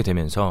 아프게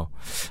되면서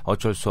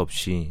어쩔 수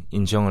없이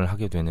인정을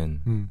하게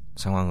되는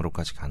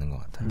상황으로까지 가는 것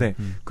같아요. 네,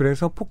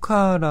 그래서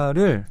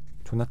포카라를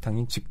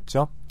조나탕이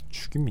직접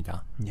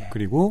죽입니다. 예.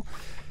 그리고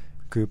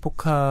그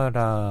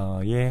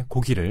포카라의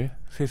고기를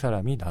세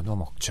사람이 나눠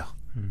먹죠.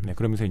 네,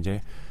 그러면서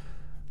이제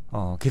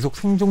계속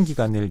생존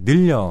기간을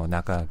늘려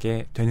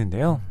나가게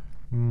되는데요.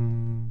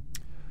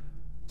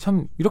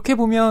 참 이렇게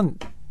보면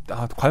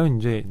과연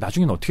이제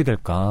나중에는 어떻게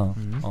될까?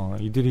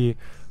 이들이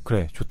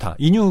그래 좋다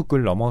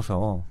인육을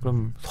넘어서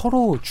그럼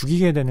서로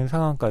죽이게 되는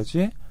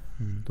상황까지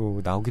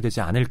또 나오게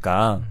되지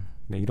않을까?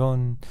 네,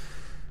 이런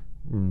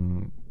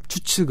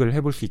추측을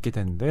해볼 수 있게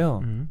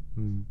되는데요.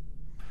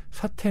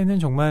 사태는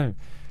정말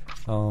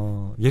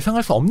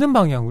예상할 수 없는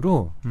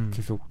방향으로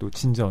계속 또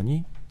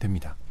진전이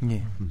됩니다.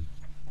 예.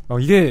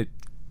 이게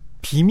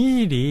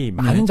비밀이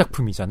많은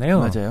작품이잖아요.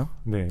 맞아요.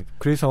 네.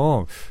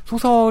 그래서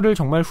소설을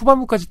정말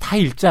후반부까지 다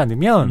읽지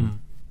않으면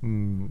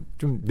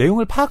좀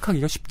내용을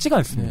파악하기가 쉽지가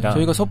않습니다. 네,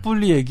 저희가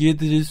섣불리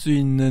얘기해드릴 수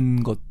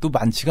있는 것도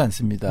많지가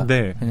않습니다.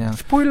 네. 그냥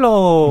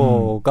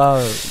스포일러가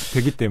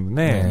되기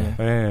때문에 네.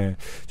 네.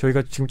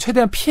 저희가 지금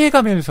최대한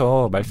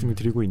피해가면서 말씀을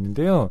드리고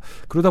있는데요.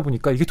 그러다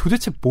보니까 이게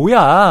도대체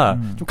뭐야?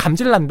 좀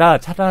감질난다.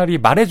 차라리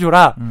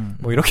말해줘라.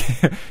 뭐 이렇게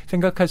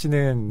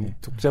생각하시는 네.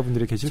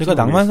 독자분들이 계실지 제가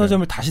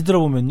낭만서점을 다시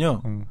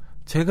들어보면요.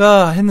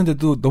 제가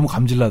했는데도 너무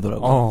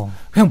감질나더라고요.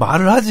 그냥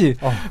말을 하지.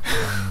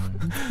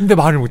 근데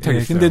말을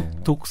못하겠어요. 네,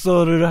 근데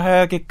독서를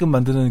하게끔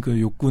만드는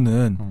그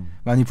욕구는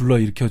많이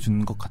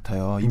불러일으켜주는 것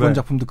같아요. 이번 네.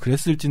 작품도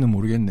그랬을지는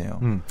모르겠네요.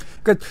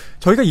 그러니까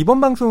저희가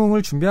이번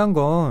방송을 준비한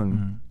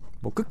건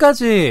뭐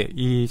끝까지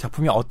이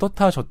작품이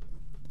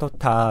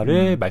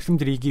어떻다를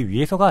말씀드리기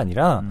위해서가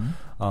아니라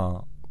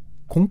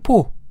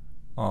공포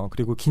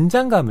그리고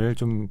긴장감을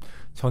좀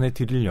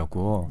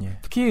전해드리려고 예.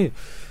 특히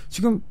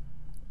지금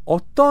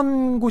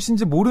어떤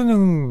곳인지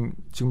모르는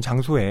지금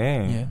장소에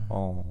예.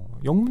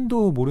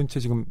 영문도 모른 채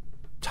지금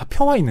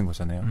잡혀와 있는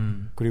거잖아요.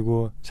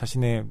 그리고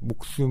자신의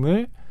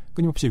목숨을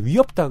끊임없이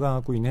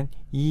위협당하고 있는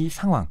이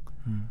상황.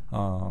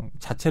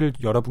 자체를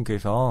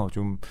여러분께서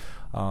좀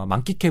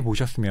만끽해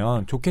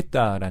보셨으면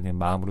좋겠다라는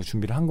마음으로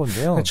준비를 한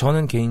건데요.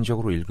 저는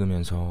개인적으로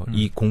읽으면서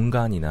이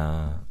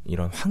공간이나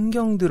이런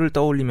환경들을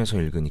떠올리면서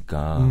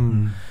읽으니까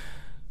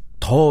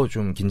더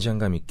좀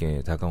긴장감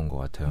있게 다가온 것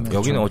같아요. 그렇죠.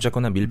 여기는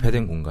어쨌거나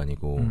밀폐된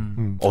공간이고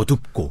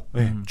어둡고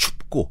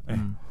춥고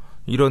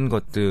이런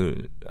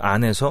것들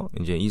안에서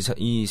이제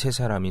이 세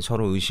사람이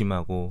서로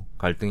의심하고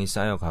갈등이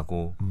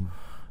쌓여가고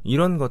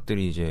이런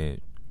것들이 이제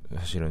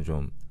사실은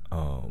좀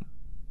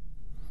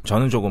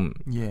저는 조금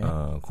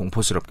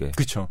공포스럽게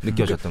그쵸.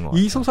 느껴졌던 것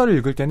같아요. 이 소설을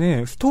읽을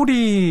때는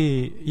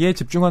스토리에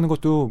집중하는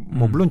것도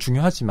뭐 물론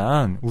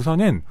중요하지만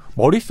우선은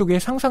머릿속의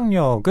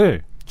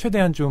상상력을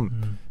최대한 좀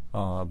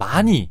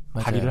많이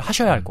발휘를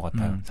하셔야 할 것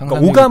같아요. 그러니까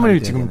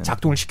오감을 지금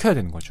작동을 시켜야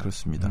되는 거죠.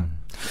 그렇습니다.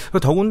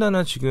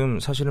 더군다나 지금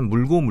사실은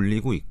물고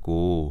물리고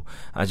있고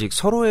아직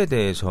서로에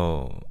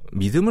대해서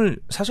믿음을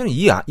사실은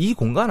이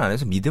공간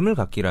안에서 믿음을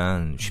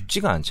갖기란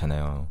쉽지가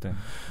않잖아요. 네.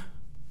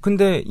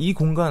 근데 이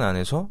공간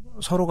안에서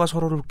서로가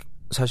서로를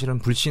사실은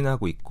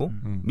불신하고 있고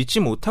믿지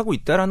못하고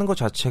있다라는 것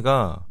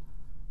자체가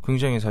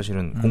굉장히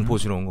사실은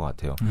공포스러운 것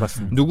같아요.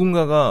 맞습니다.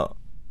 누군가가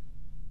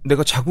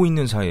내가 자고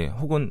있는 사이에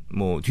혹은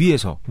뭐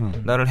뒤에서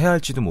나를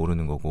해할지도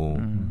모르는 거고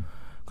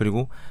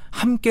그리고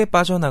함께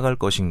빠져나갈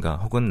것인가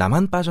혹은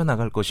나만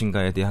빠져나갈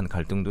것인가에 대한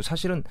갈등도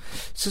사실은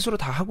스스로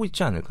다 하고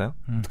있지 않을까요?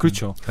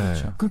 그렇죠. 네.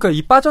 그러니까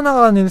이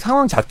빠져나가는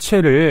상황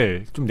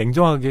자체를 좀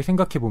냉정하게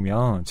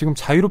생각해보면 지금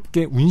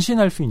자유롭게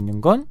운신할 수 있는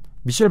건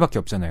미셸밖에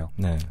없잖아요.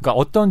 네. 그러니까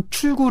어떤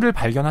출구를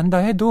발견한다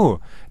해도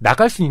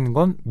나갈 수 있는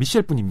건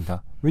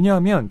미셸뿐입니다.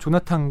 왜냐하면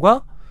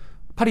조나탄과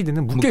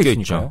파리드는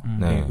묶여있으니까요.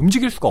 네.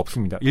 움직일 수가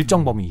없습니다.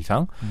 일정 범위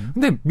이상.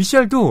 근데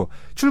미셸도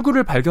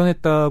출구를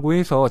발견했다고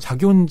해서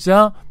자기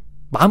혼자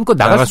마음껏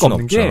나갈 수가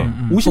없는 게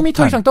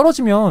 50m 이상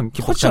떨어지면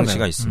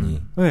기폭장치가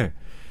있으니. 네.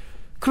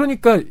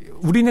 그러니까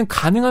우리는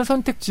가능한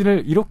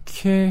선택지를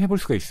이렇게 해볼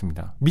수가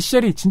있습니다.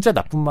 미셸이 진짜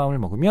나쁜 마음을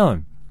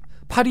먹으면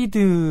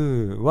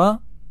파리드와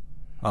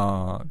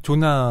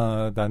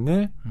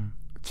조나단을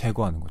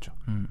제거하는 거죠.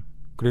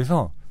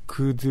 그래서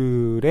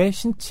그들의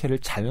신체를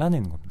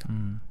잘라내는 겁니다.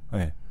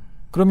 네.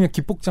 그러면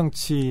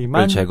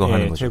기폭장치만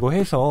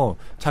제거해서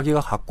자기가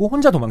갖고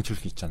혼자 도망칠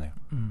수 있잖아요.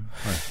 네.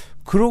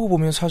 그러고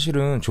보면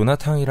사실은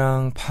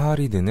조나탄이랑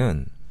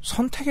파리드는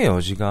선택의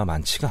여지가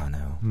많지가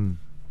않아요.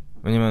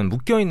 왜냐면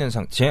묶여있는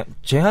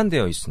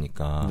제한되어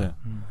있으니까. 네.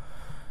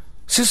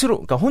 스스로,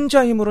 그러니까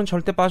혼자 힘으로는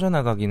절대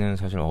빠져나가기는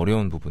사실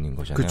어려운 부분인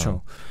거잖아요.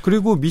 그렇죠.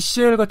 그리고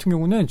미셸 같은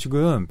경우는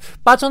지금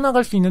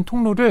빠져나갈 수 있는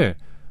통로를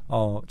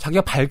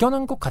자기가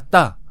발견한 것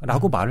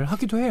같다라고 말을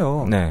하기도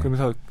해요. 네.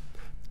 그러면서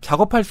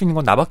작업할 수 있는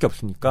건 나밖에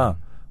없으니까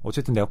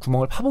어쨌든 내가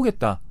구멍을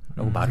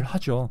파보겠다라고 말을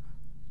하죠.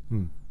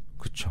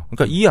 그렇죠.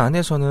 그러니까 이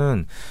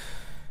안에서는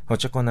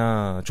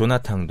어쨌거나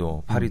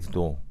조나탄도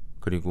파리드도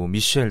그리고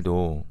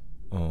미셸도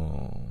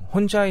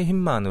혼자의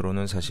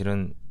힘만으로는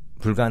사실은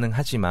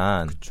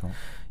불가능하지만 그쵸.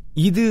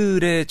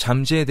 이들의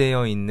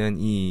잠재되어 있는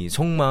이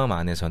속마음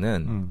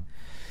안에서는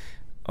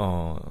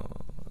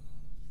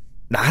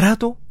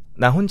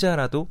나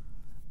혼자라도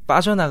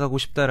빠져나가고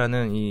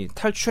싶다라는 이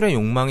탈출의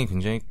욕망이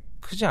굉장히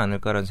크지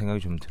않을까라는 생각이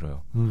좀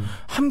들어요.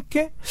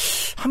 함께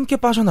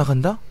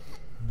빠져나간다?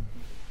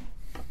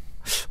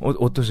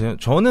 어떠세요?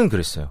 저는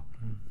그랬어요.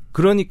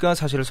 그러니까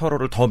사실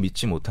서로를 더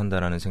믿지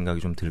못한다라는 생각이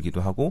좀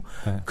들기도 하고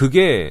네.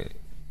 그게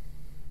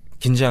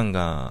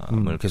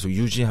긴장감을 계속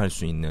유지할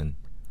수 있는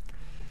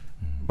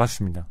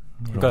맞습니다.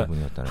 그러니까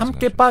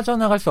함께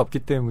빠져나갈 수 없기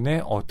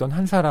때문에 어떤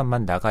한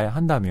사람만 나가야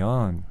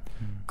한다면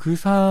그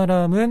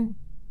사람은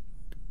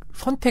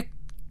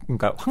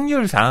그러니까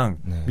확률상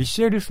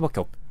미셸일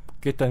수밖에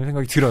없겠다는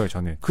생각이 들어요.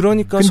 저는.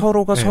 그러니까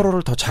서로가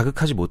서로를 더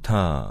자극하지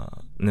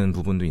못하는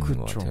부분도 있는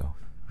것 같아요.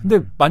 근데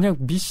만약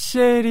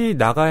미셸이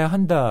나가야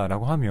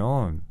한다라고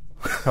하면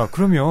자,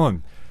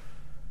 그러면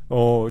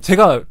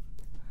제가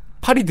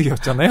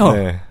파리드였잖아요.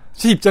 네.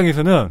 제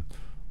입장에서는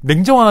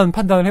냉정한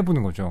판단을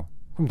해보는 거죠.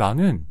 그럼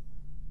나는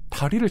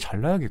다리를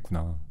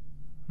잘라야겠구나.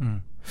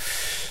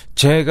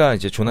 제가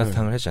이제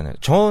조나탄을 했잖아요.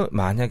 저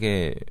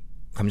만약에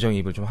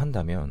감정이입을 좀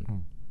한다면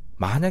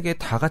만약에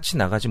다 같이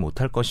나가지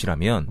못할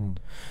것이라면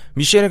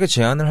미셸에게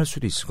제안을 할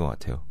수도 있을 것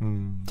같아요.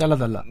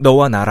 잘라달라.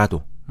 너와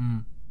나라도.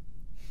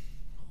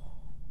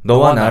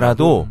 너와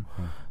나라도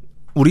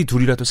우리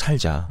둘이라도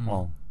살자.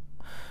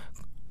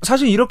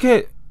 사실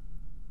이렇게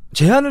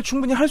제안을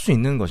충분히 할 수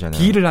있는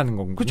거잖아요. 딜을 하는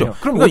거군요. 그렇죠.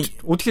 그럼 그러니까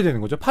어떻게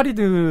되는 거죠?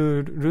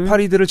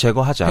 파리드를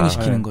제거하자.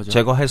 행시키는 거죠.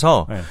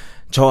 제거해서 네.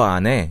 저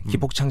안에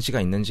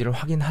기폭장치가 있는지를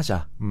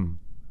확인하자.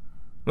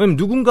 왜냐면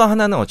누군가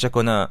하나는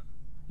어쨌거나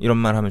이런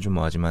말 하면 좀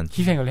뭐하지만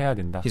희생을 해야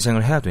된다.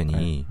 희생을 해야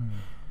되니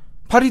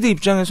파리드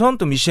입장에선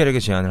또 미셸에게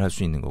제안을 할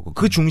수 있는 거고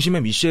그 중심에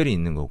미셸이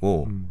있는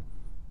거고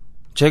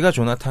제가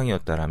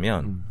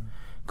조나탄이었다라면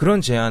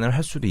그런 제안을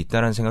할 수도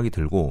있다라는 생각이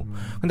들고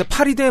근데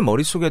파리드의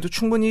머릿속에도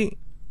충분히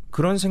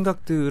그런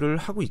생각들을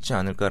하고 있지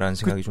않을까라는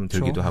생각이 좀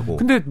들기도 하고.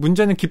 근데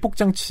문제는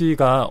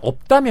기폭장치가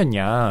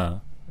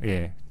없다면야,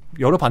 예.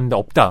 열어봤는데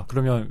없다.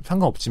 그러면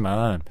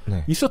상관없지만,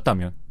 네.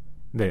 있었다면,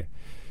 네.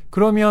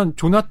 그러면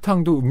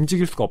조나탄도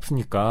움직일 수가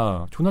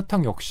없으니까,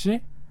 조나탄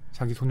역시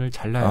자기 손을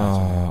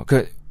잘라야죠.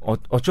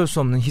 어쩔 수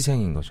없는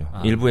희생인 거죠.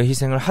 일부의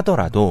희생을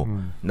하더라도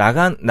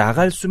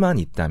나갈 수만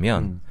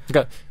있다면.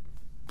 그러니까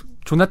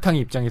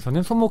조나탕의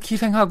입장에서는 손목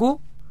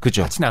희생하고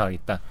그죠. 같이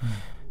나가겠다.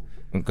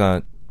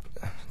 그러니까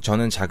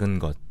저는 작은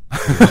것.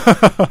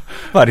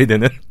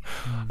 파리드는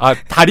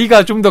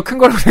다리가 좀 더 큰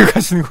거라고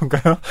생각하시는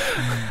건가요?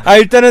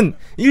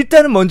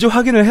 일단은 먼저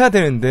확인을 해야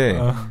되는데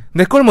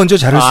내 걸 먼저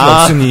자를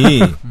수가 없으니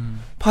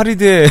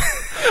파리드의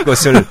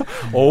것을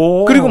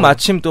그리고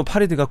마침 또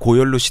파리드가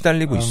고열로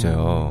시달리고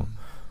있어요.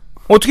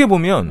 어떻게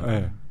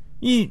보면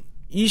이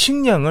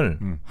식량을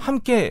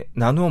함께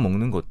나누어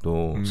먹는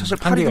것도 사실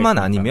파리드만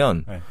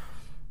아니면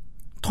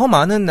더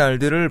많은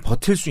날들을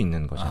버틸 수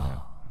있는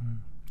거잖아요.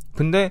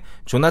 근데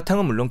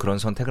조나탕은 물론 그런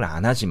선택을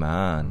안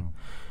하지만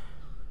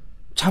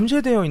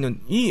잠재되어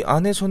있는 이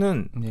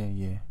안에서는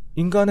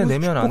인간의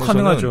내면 안에서는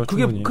가능하죠,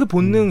 그게 그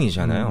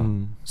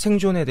본능이잖아요.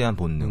 생존에 대한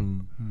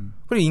본능.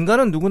 그리고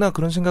인간은 누구나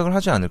그런 생각을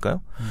하지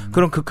않을까요?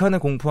 그런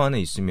극한의 공포 안에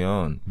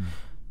있으면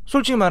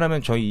솔직히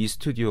말하면 저희 이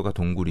스튜디오가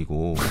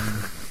동굴이고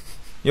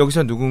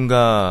여기서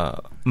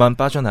누군가만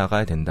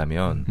빠져나가야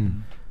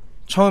된다면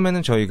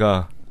처음에는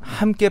저희가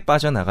함께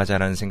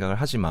빠져나가자라는 생각을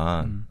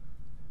하지만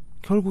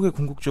결국에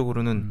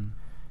궁극적으로는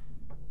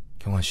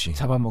경아 씨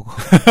잡아먹어.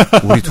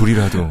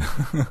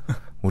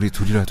 우리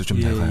둘이라도 좀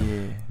나가요.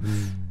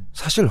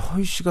 사실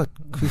허희 씨가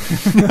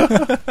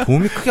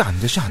도움이 크게 안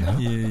되지 않아요?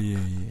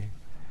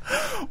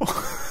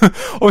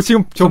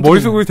 지금 저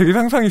머릿속으로 되게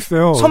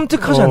상상했어요.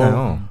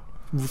 섬뜩하잖아요.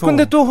 무서워.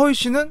 근데 또 허희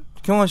씨는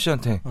경아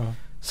씨한테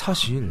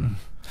사실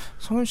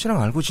성현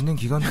씨랑 알고 지낸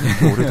기간도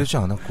오래되지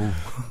않았고.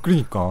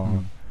 그러니까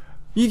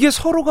이게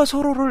서로가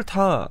서로를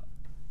다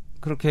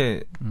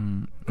그렇게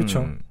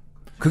그렇죠.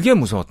 그게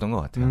무서웠던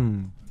것 같아요.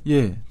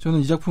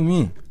 저는 이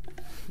작품이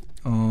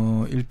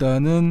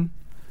일단은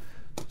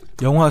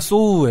영화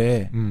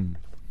소우의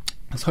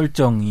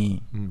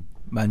설정이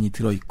많이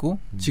들어있고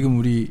지금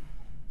우리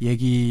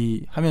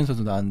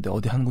얘기하면서도 나왔는데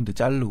어디 한 군데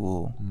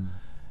자르고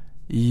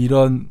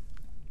이런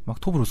막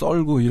톱으로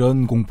썰고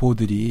이런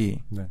공포들이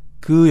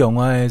그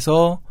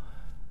영화에서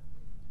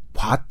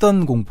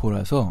봤던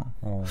공포라서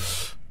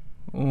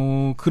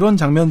그런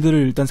장면들을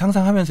일단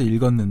상상하면서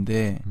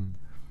읽었는데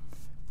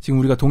지금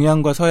우리가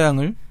동양과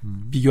서양을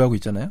비교하고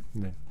있잖아요.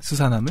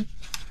 스산함을.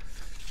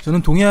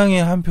 저는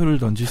동양에 한 표를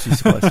던질 수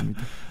있을 것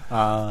같습니다.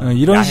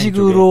 이런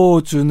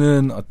식으로 쪽에.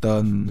 주는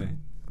어떤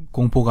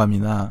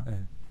공포감이나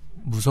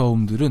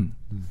무서움들은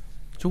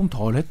조금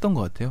덜 했던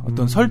것 같아요.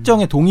 어떤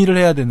설정에 동의를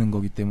해야 되는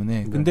거기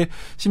때문에. 근데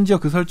심지어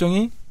그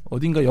설정이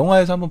어딘가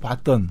영화에서 한번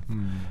봤던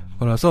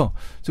거라서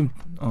좀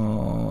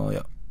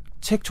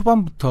책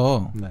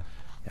초반부터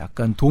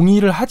약간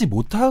동의를 하지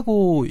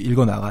못하고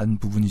읽어나간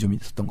부분이 좀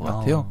있었던 것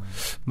같아요.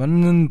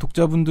 많은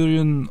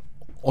독자분들은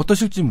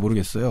어떠실지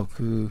모르겠어요.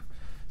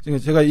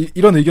 제가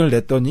이런 의견을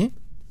냈더니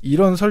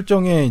이런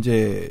설정의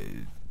이제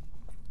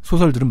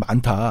소설들은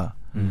많다.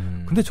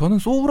 근데 저는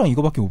소우랑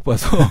이거밖에 못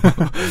봐서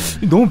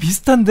너무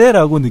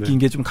비슷한데라고 느낀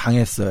게 좀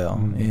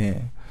강했어요.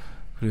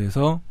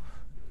 그래서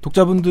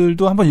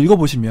독자분들도 한번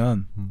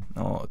읽어보시면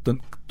어떤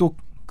또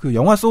그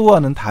영화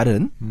소우와는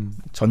다른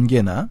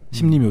전개나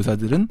심리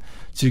묘사들은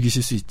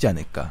즐기실 수 있지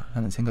않을까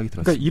하는 생각이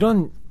들었습니다. 그러니까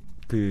이런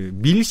그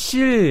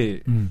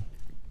밀실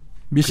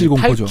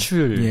공포죠.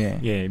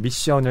 탈출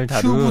미션을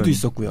다룬 큐브도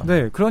있었고요.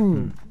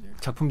 그런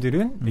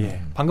작품들은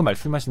방금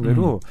말씀하신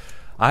대로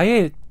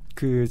아예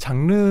그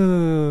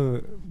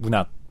장르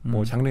문학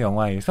장르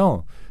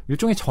영화에서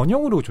일종의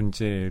전형으로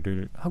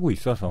존재를 하고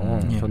있어서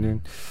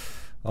저는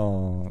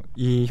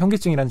이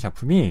현기증이라는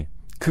작품이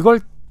그걸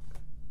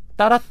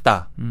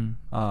따랐다.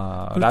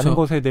 그렇죠. 라는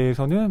것에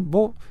대해서는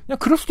뭐 그냥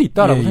그럴 수도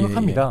있다라고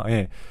생각합니다.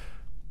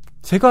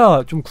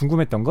 제가 좀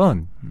궁금했던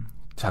건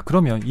자,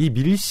 그러면 이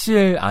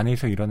밀실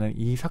안에서 일어난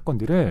이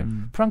사건들을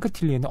프랑크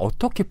틸리에는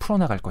어떻게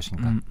풀어나갈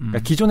것인가? 그러니까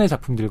기존의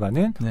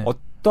작품들과는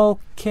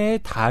어떻게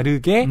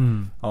다르게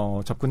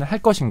접근을 할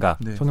것인가?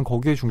 저는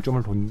거기에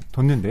중점을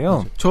뒀는데요.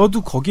 맞아.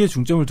 저도 거기에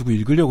중점을 두고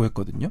읽으려고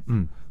했거든요.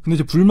 근데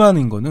이제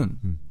불만인 거는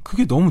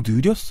그게 너무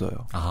느렸어요.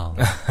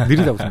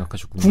 느리다고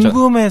생각하셨군요.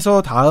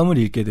 궁금해서 다음을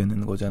읽게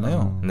되는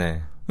거잖아요.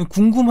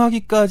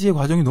 궁금하기까지의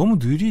과정이 너무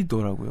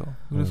느리더라고요.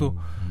 그래서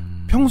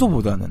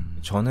평소보다는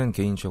저는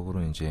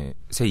개인적으로 이제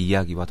새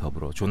이야기와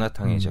더불어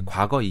조나탕의 이제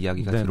과거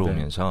이야기가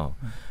들어오면서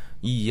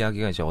이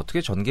이야기가 이제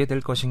어떻게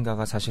전개될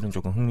것인가가 사실은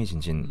조금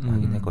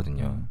흥미진진하긴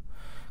했거든요.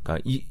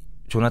 그러니까 이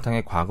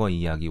조나탕의 과거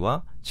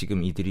이야기와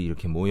지금 이들이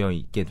이렇게 모여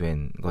있게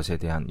된 것에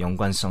대한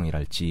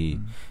연관성이랄지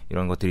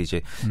이런 것들이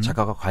이제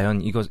작가가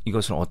과연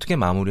이것을 어떻게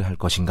마무리할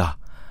것인가,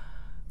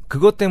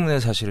 그것 때문에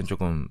사실은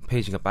조금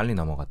페이지가 빨리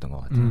넘어갔던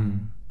것 같아요.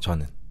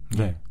 저는.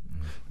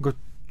 그러니까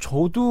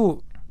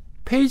저도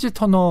페이지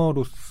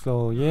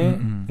터너로서의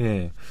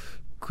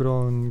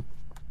그런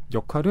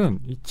역할은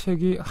이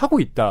책이 하고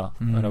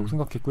있다라고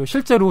생각했고요.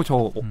 실제로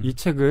저 이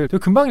책을 되게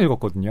금방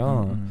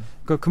읽었거든요.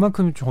 그러니까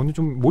그만큼 저는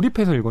좀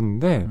몰입해서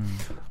읽었는데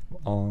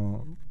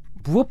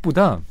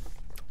무엇보다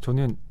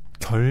저는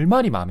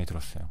결말이 마음에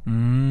들었어요.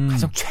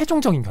 가장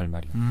최종적인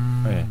결말이요.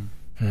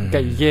 그러니까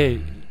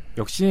이게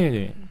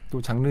역시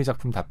또 장르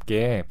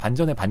작품답게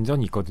반전에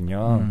반전이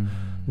있거든요.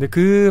 근데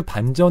그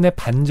반전의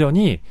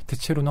반전이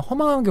대체로는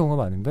허망한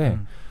경우가 많은데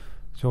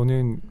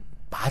저는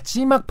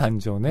마지막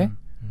반전에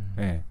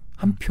네,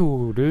 한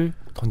표를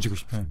던지고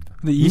싶습니다.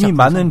 근데 이미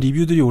많은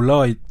리뷰들이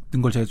올라와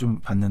있는 걸 제가 좀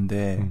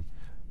봤는데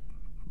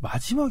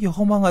마지막에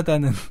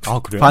허망하다는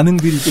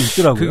반응들이 또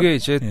있더라고요. 그게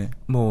이제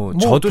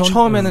저도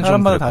처음에는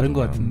사람마다 좀 다른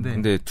것 같은데.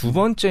 근데 두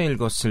번째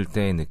읽었을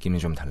때 느낌이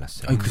좀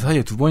달랐어요. 아니, 그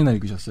사이에 두 번이나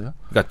읽으셨어요?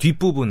 그러니까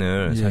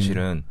뒷부분을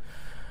사실은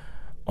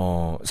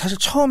사실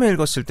처음에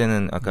읽었을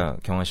때는 아까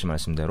경환 씨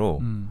말씀대로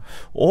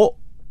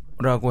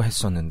라고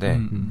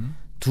했었는데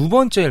두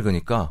번째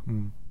읽으니까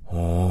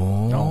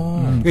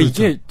그러니까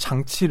이게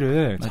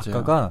장치를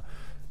작가가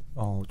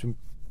좀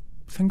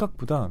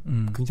생각보다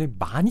굉장히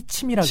많이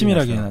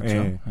치밀하게 해놨죠.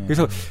 예.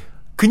 그래서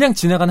그냥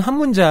지나가는 한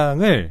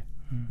문장을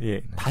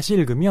다시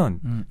읽으면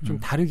좀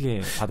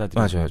다르게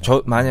받아들여요. 맞아요.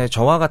 만약에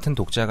저와 같은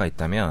독자가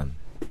있다면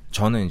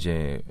저는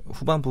이제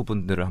후반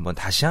부분들을 한번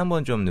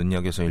좀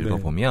눈여겨서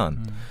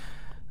읽어보면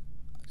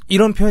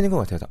이런 표현인 것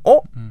같아요.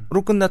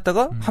 로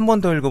끝났다가 한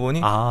번 더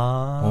읽어보니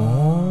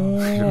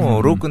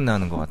로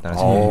끝나는 것 같다는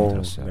생각이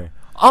들었어요. 네.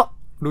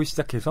 로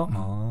시작해서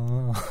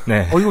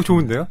네. 이거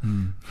좋은데요?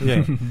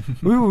 예.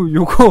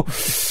 요거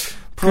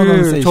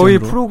저희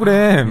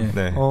프로그램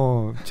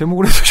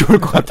제목으로 해서 좋을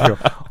것 같아요.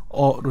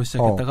 로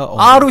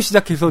시작했다가 로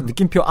시작해서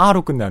느낌표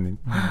로 끝나는.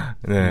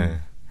 네.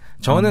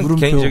 저는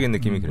개인적인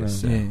느낌이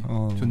그랬어요. 네.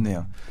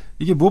 좋네요.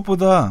 이게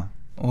무엇보다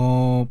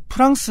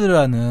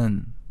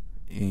프랑스라는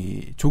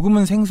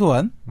조금은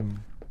생소한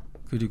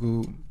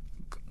그리고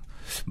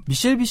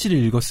미셸 비시를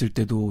읽었을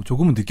때도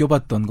조금은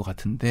느껴봤던 것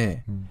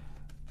같은데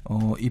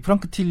이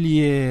프랑크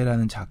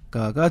틸리에라는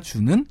작가가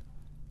주는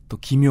또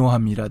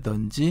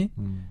기묘함이라든지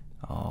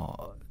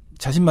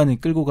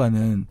자신만이 끌고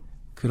가는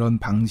그런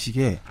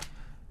방식에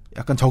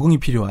약간 적응이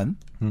필요한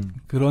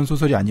그런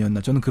소설이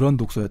아니었나, 저는 그런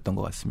독서였던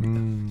것 같습니다.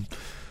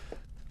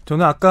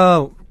 저는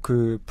아까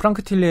그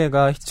프랑크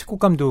틸리에가 히치콕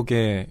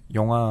감독의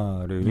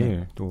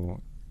영화를 또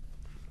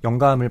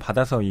영감을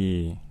받아서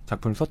이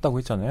작품을 썼다고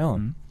했잖아요.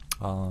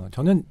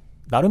 저는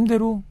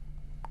나름대로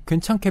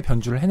괜찮게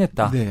변주를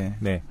해냈다.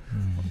 네.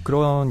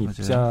 그런 맞아요.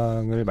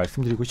 입장을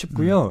말씀드리고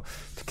싶고요.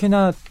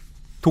 특히나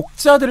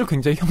독자들을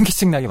굉장히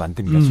현기증 나게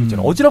만듭니다.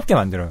 실제로 어지럽게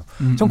만들어요.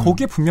 전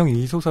거기에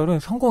분명히 이 소설은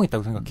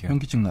성공했다고 생각해요.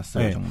 현기증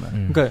났어요, 정말.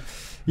 그러니까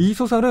이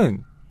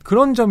소설은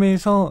그런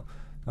점에서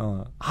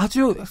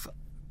아주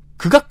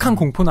극악한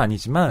공포는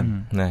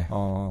아니지만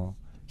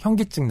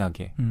현기증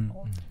나게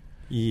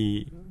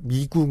이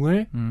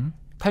미궁을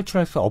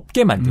탈출할 수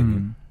없게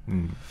만드는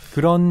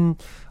그런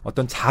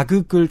어떤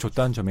자극을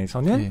줬다는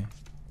점에서는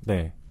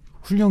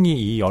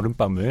훌륭히 이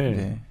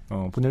여름밤을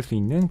보낼 수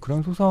있는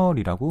그런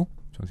소설이라고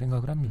저는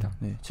생각을 합니다.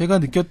 제가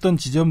느꼈던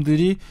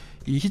지점들이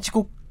이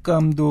히치콕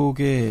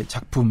감독의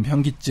작품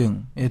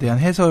현기증에 대한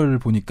해설을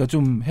보니까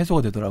좀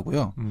해소가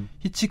되더라고요.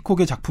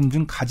 히치콕의 작품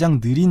중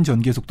가장 느린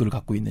전개 속도를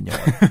갖고 있는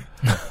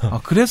영화.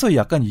 그래서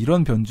약간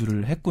이런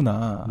변주를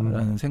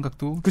했구나라는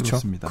생각도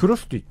들었습니다. 그럴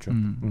수도 있죠.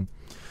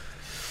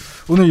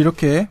 오늘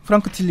이렇게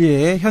프랑크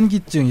틸리에의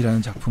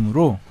현기증이라는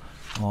작품으로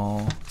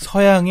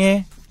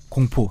서양의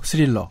공포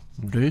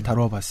스릴러를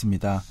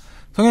다뤄봤습니다.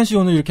 성현 씨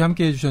오늘 이렇게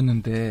함께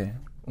해주셨는데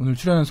오늘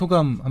출연한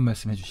소감 한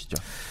말씀 해주시죠.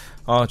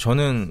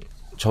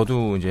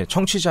 저도 이제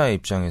청취자의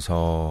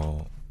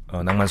입장에서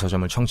낭만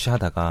서점을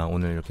청취하다가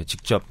오늘 이렇게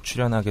직접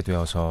출연하게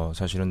되어서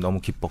사실은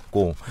너무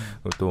기뻤고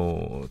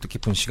또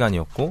뜻깊은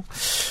시간이었고,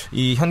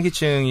 이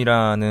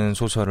현기증이라는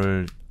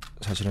소설을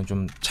사실은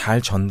좀 잘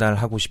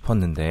전달하고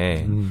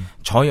싶었는데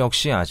저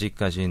역시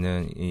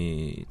아직까지는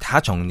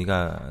다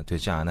정리가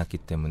되지 않았기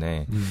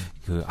때문에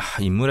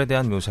인물에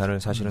대한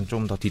묘사를 사실은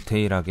좀 더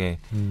디테일하게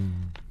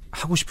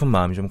하고 싶은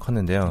마음이 좀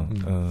컸는데요.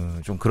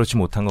 좀 그렇지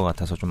못한 것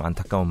같아서 좀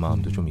안타까운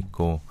마음도 좀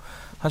있고,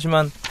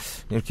 하지만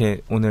이렇게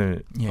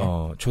오늘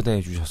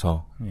초대해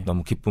주셔서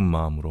너무 기쁜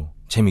마음으로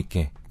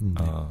재밌게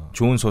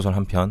좋은 소설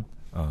한 편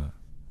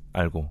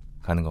알고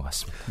가는 것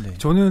같습니다.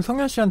 저는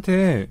성현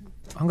씨한테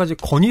한 가지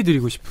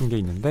건의드리고 싶은 게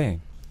있는데,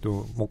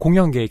 또 뭐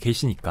공연계에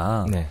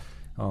계시니까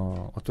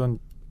어떤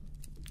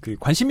그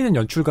관심 있는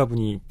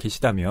연출가분이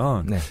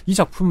계시다면 이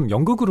작품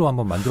연극으로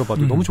한번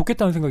만들어봐도 너무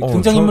좋겠다는 생각이 들어요.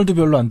 등장인물도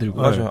별로 안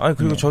들고. 맞아요.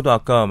 그리고 저도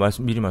아까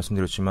미리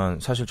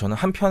말씀드렸지만 사실 저는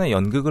한 편의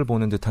연극을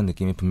보는 듯한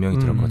느낌이 분명히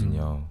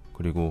들었거든요.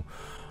 그리고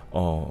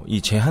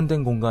이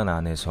제한된 공간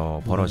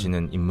안에서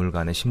벌어지는 인물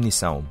간의 심리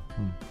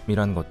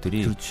싸움이라는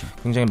것들이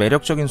굉장히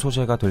매력적인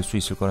소재가 될 수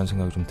있을 거라는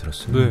생각이 좀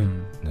들었어요.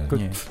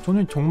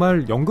 저는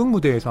정말 연극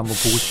무대에서 한번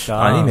보고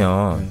싶다.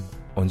 아니면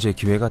언제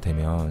기회가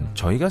되면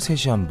저희가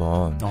셋이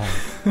한번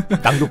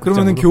낭독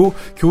그러면은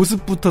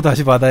교습부터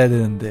다시 받아야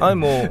되는데.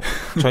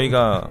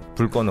 저희가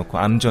불 꺼놓고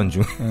암전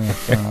중.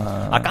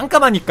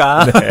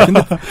 깜깜하니까.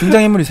 근데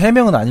등장인물이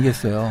 3명은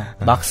아니겠어요.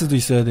 막스도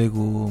있어야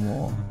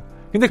되고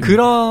근데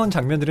그런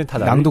장면들은 다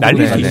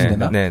낭독으로 수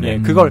있습니다.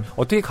 그걸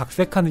어떻게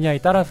각색하느냐에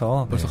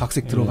따라서 벌써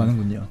각색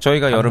들어가는군요.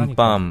 저희가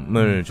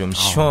여름밤을 좀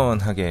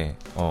시원하게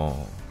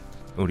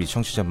우리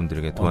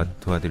청취자분들에게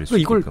도와드릴 수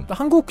있게끔. 이걸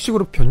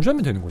한국식으로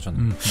변주하면 되는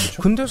거잖아요.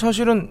 근데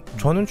사실은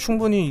저는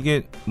충분히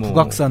이게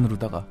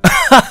북악산으로다가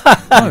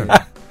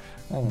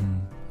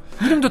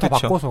이름도 다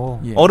그쵸. 바꿔서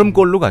예.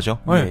 얼음골로 가죠.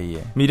 예,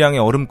 예. 밀양의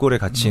얼음골에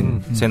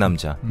갇힌 세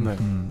남자. 네.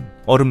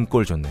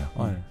 얼음골 좋네요.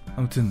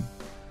 아무튼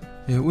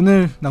예,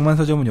 오늘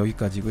낭만서점은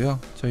여기까지고요.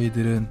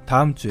 저희들은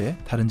다음 주에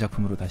다른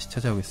작품으로 다시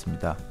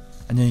찾아오겠습니다.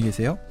 안녕히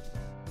계세요.